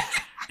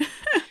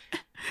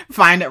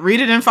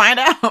 Read it and find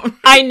out.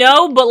 I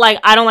know, but like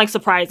I don't like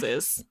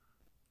surprises.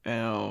 I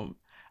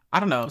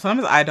don't know.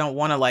 Sometimes I don't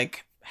want to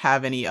like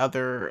have any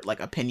other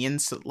like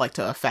opinions like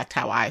to affect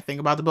how I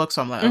think about the book.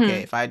 So I'm like,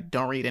 okay, if I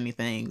don't read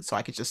anything, so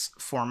I could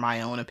just form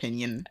my own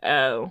opinion.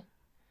 Oh,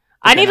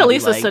 I need at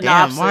least a synopsis.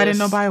 Damn, why didn't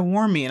nobody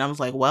warn me? And I was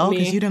like, well,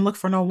 because you didn't look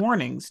for no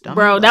warnings, dumb.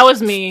 Bro. That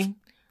was me.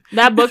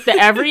 That book,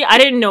 I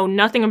didn't know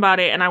nothing about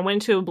it, and I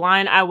went to a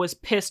blind. I was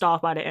pissed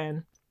off by the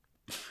end.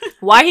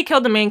 Why he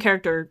killed the main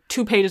character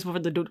 2 pages before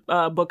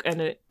the book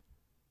ended.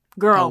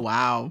 Girl. Oh,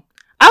 wow.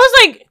 I was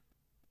like...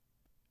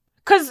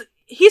 Because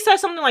he said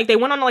something like they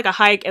went on like a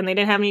hike and they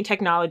didn't have any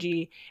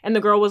technology. And the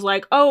girl was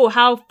like, oh,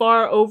 how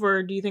far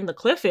over do you think the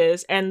cliff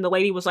is? And the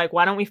lady was like,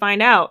 why don't we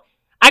find out?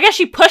 I guess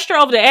she pushed her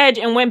over the edge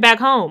and went back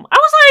home. I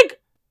was like...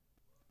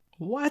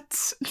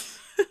 What?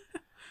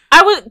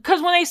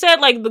 Because when they said,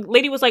 like, the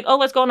lady was like, oh,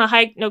 let's go on a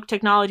hike, no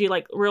technology,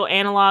 like, real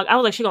analog. I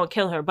was like, she's gonna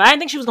kill her. But I didn't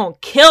think she was gonna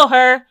kill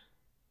her.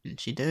 And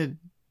she did.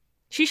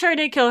 She sure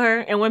did kill her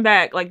and went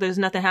back like there's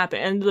nothing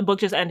happened. And the book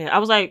just ended. I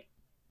was like...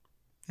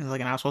 I was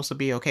like, am I supposed to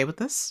be okay with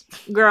this?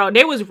 Girl,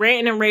 they was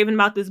ranting and raving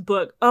about this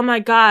book. Oh my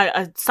God,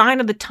 a sign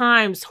of the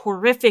times.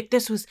 Horrific.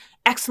 This was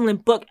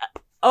excellent book.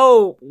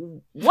 Oh,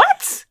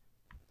 what?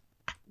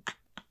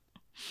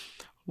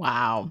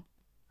 Wow.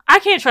 I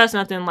can't trust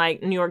nothing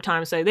like New York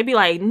Times say. They'd be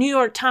like, New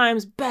York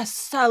Times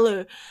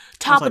bestseller,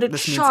 top of the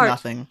this chart. Means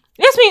nothing.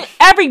 This means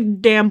every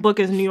damn book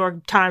is New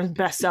York Times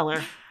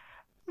bestseller.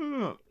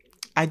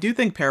 I do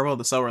think Parable of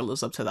the Sower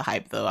lives up to the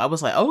hype, though. I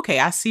was like, okay,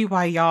 I see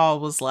why y'all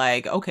was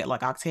like, okay,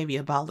 like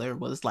Octavia Butler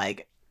was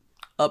like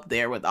up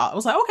there with all. I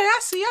was like, okay, I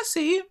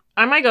see.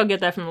 I might go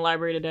get that from the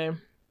library today.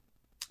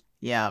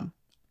 Yeah,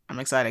 I'm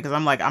excited because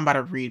I'm about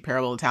to read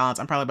Parable of Talents.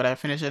 I'm probably about to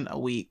finish it in a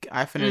week.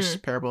 I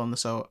finished Parable of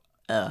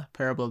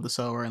the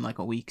Sower in like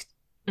a week.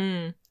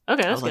 Okay,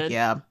 that's I was good. like,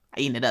 yeah,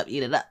 eat it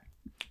up.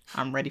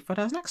 I'm ready for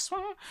the next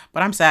one.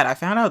 But I'm sad. I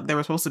found out there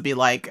were supposed to be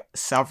like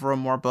several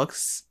more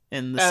books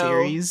in the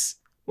series.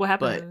 What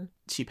happened?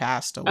 But she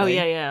passed away. Oh,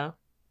 yeah.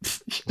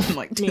 In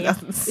like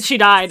 2000. She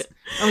died.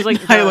 I was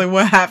like, like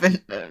what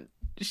happened?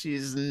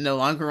 She's no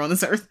longer on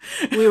this earth.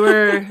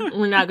 we're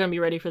not going to be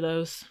ready for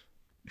those.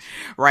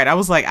 Right. I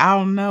was like, I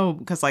don't know.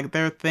 Because like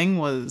their thing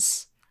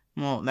was,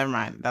 well, never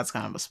mind. That's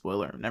kind of a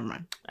spoiler. Never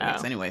mind.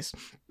 Yes, anyways.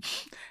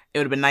 It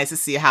would have been nice to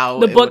see how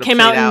the book came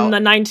out in the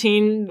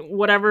 19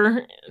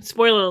 whatever.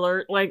 Spoiler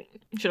alert. Like,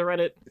 should have read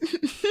it.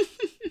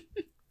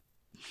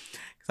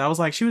 I was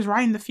like, she was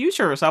writing the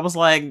future. So I was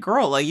like,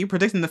 girl, like you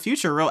predicting the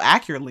future real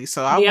accurately.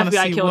 So I want to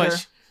see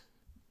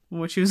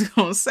what she was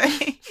going to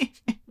say.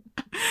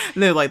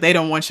 They're like, they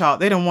don't want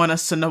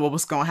us to know what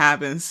was going to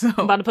happen. So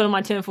I'm about to put on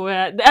my tinfoil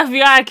hat. The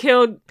FBI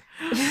killed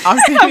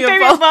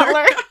Octavia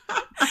Butler.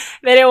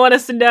 They didn't want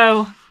us to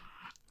know.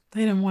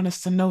 They didn't want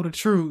us to know the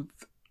truth.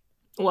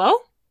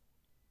 Well,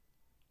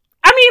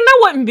 I mean, that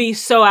wouldn't be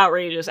so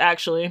outrageous,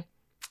 actually.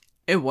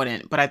 It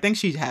wouldn't, but I think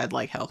she had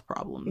like health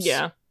problems.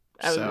 Yeah.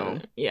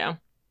 Yeah.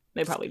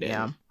 They probably did.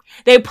 Yeah.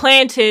 They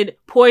planted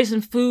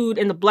poison food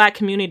in the black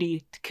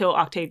community to kill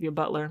Octavia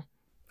Butler.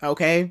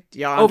 Okay.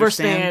 Y'all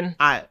understand?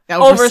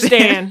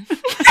 Overstand.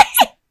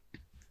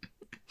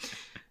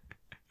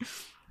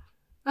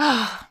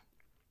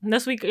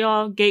 This week,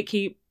 y'all,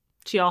 gatekeep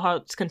to y'all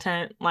heart's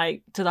content,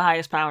 like, to the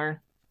highest power.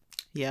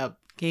 Yep.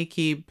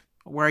 Gatekeep.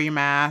 Wear your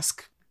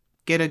mask.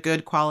 Get a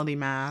good quality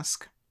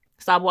mask.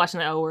 Stop watching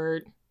the L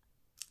Word.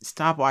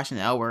 Stop watching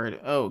the L Word.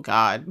 Oh,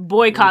 God.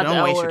 Boycott the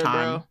L Word,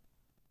 bro.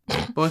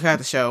 Boycott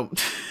the show.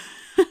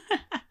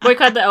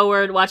 Boycott the L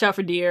Word. Watch out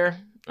for deer.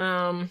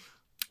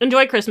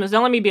 Enjoy Christmas.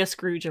 Don't let me be a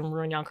Scrooge and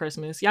ruin y'all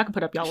Christmas. Y'all can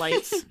put up y'all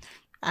lights.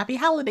 Happy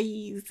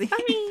holidays. I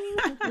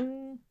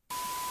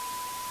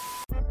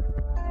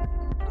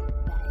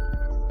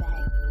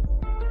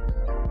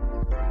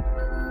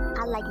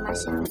like my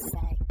shoes.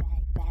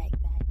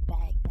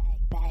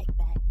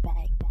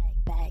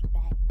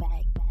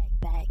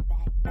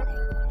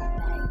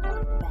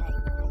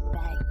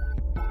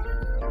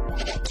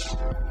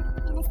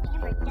 In this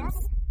amber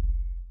dust.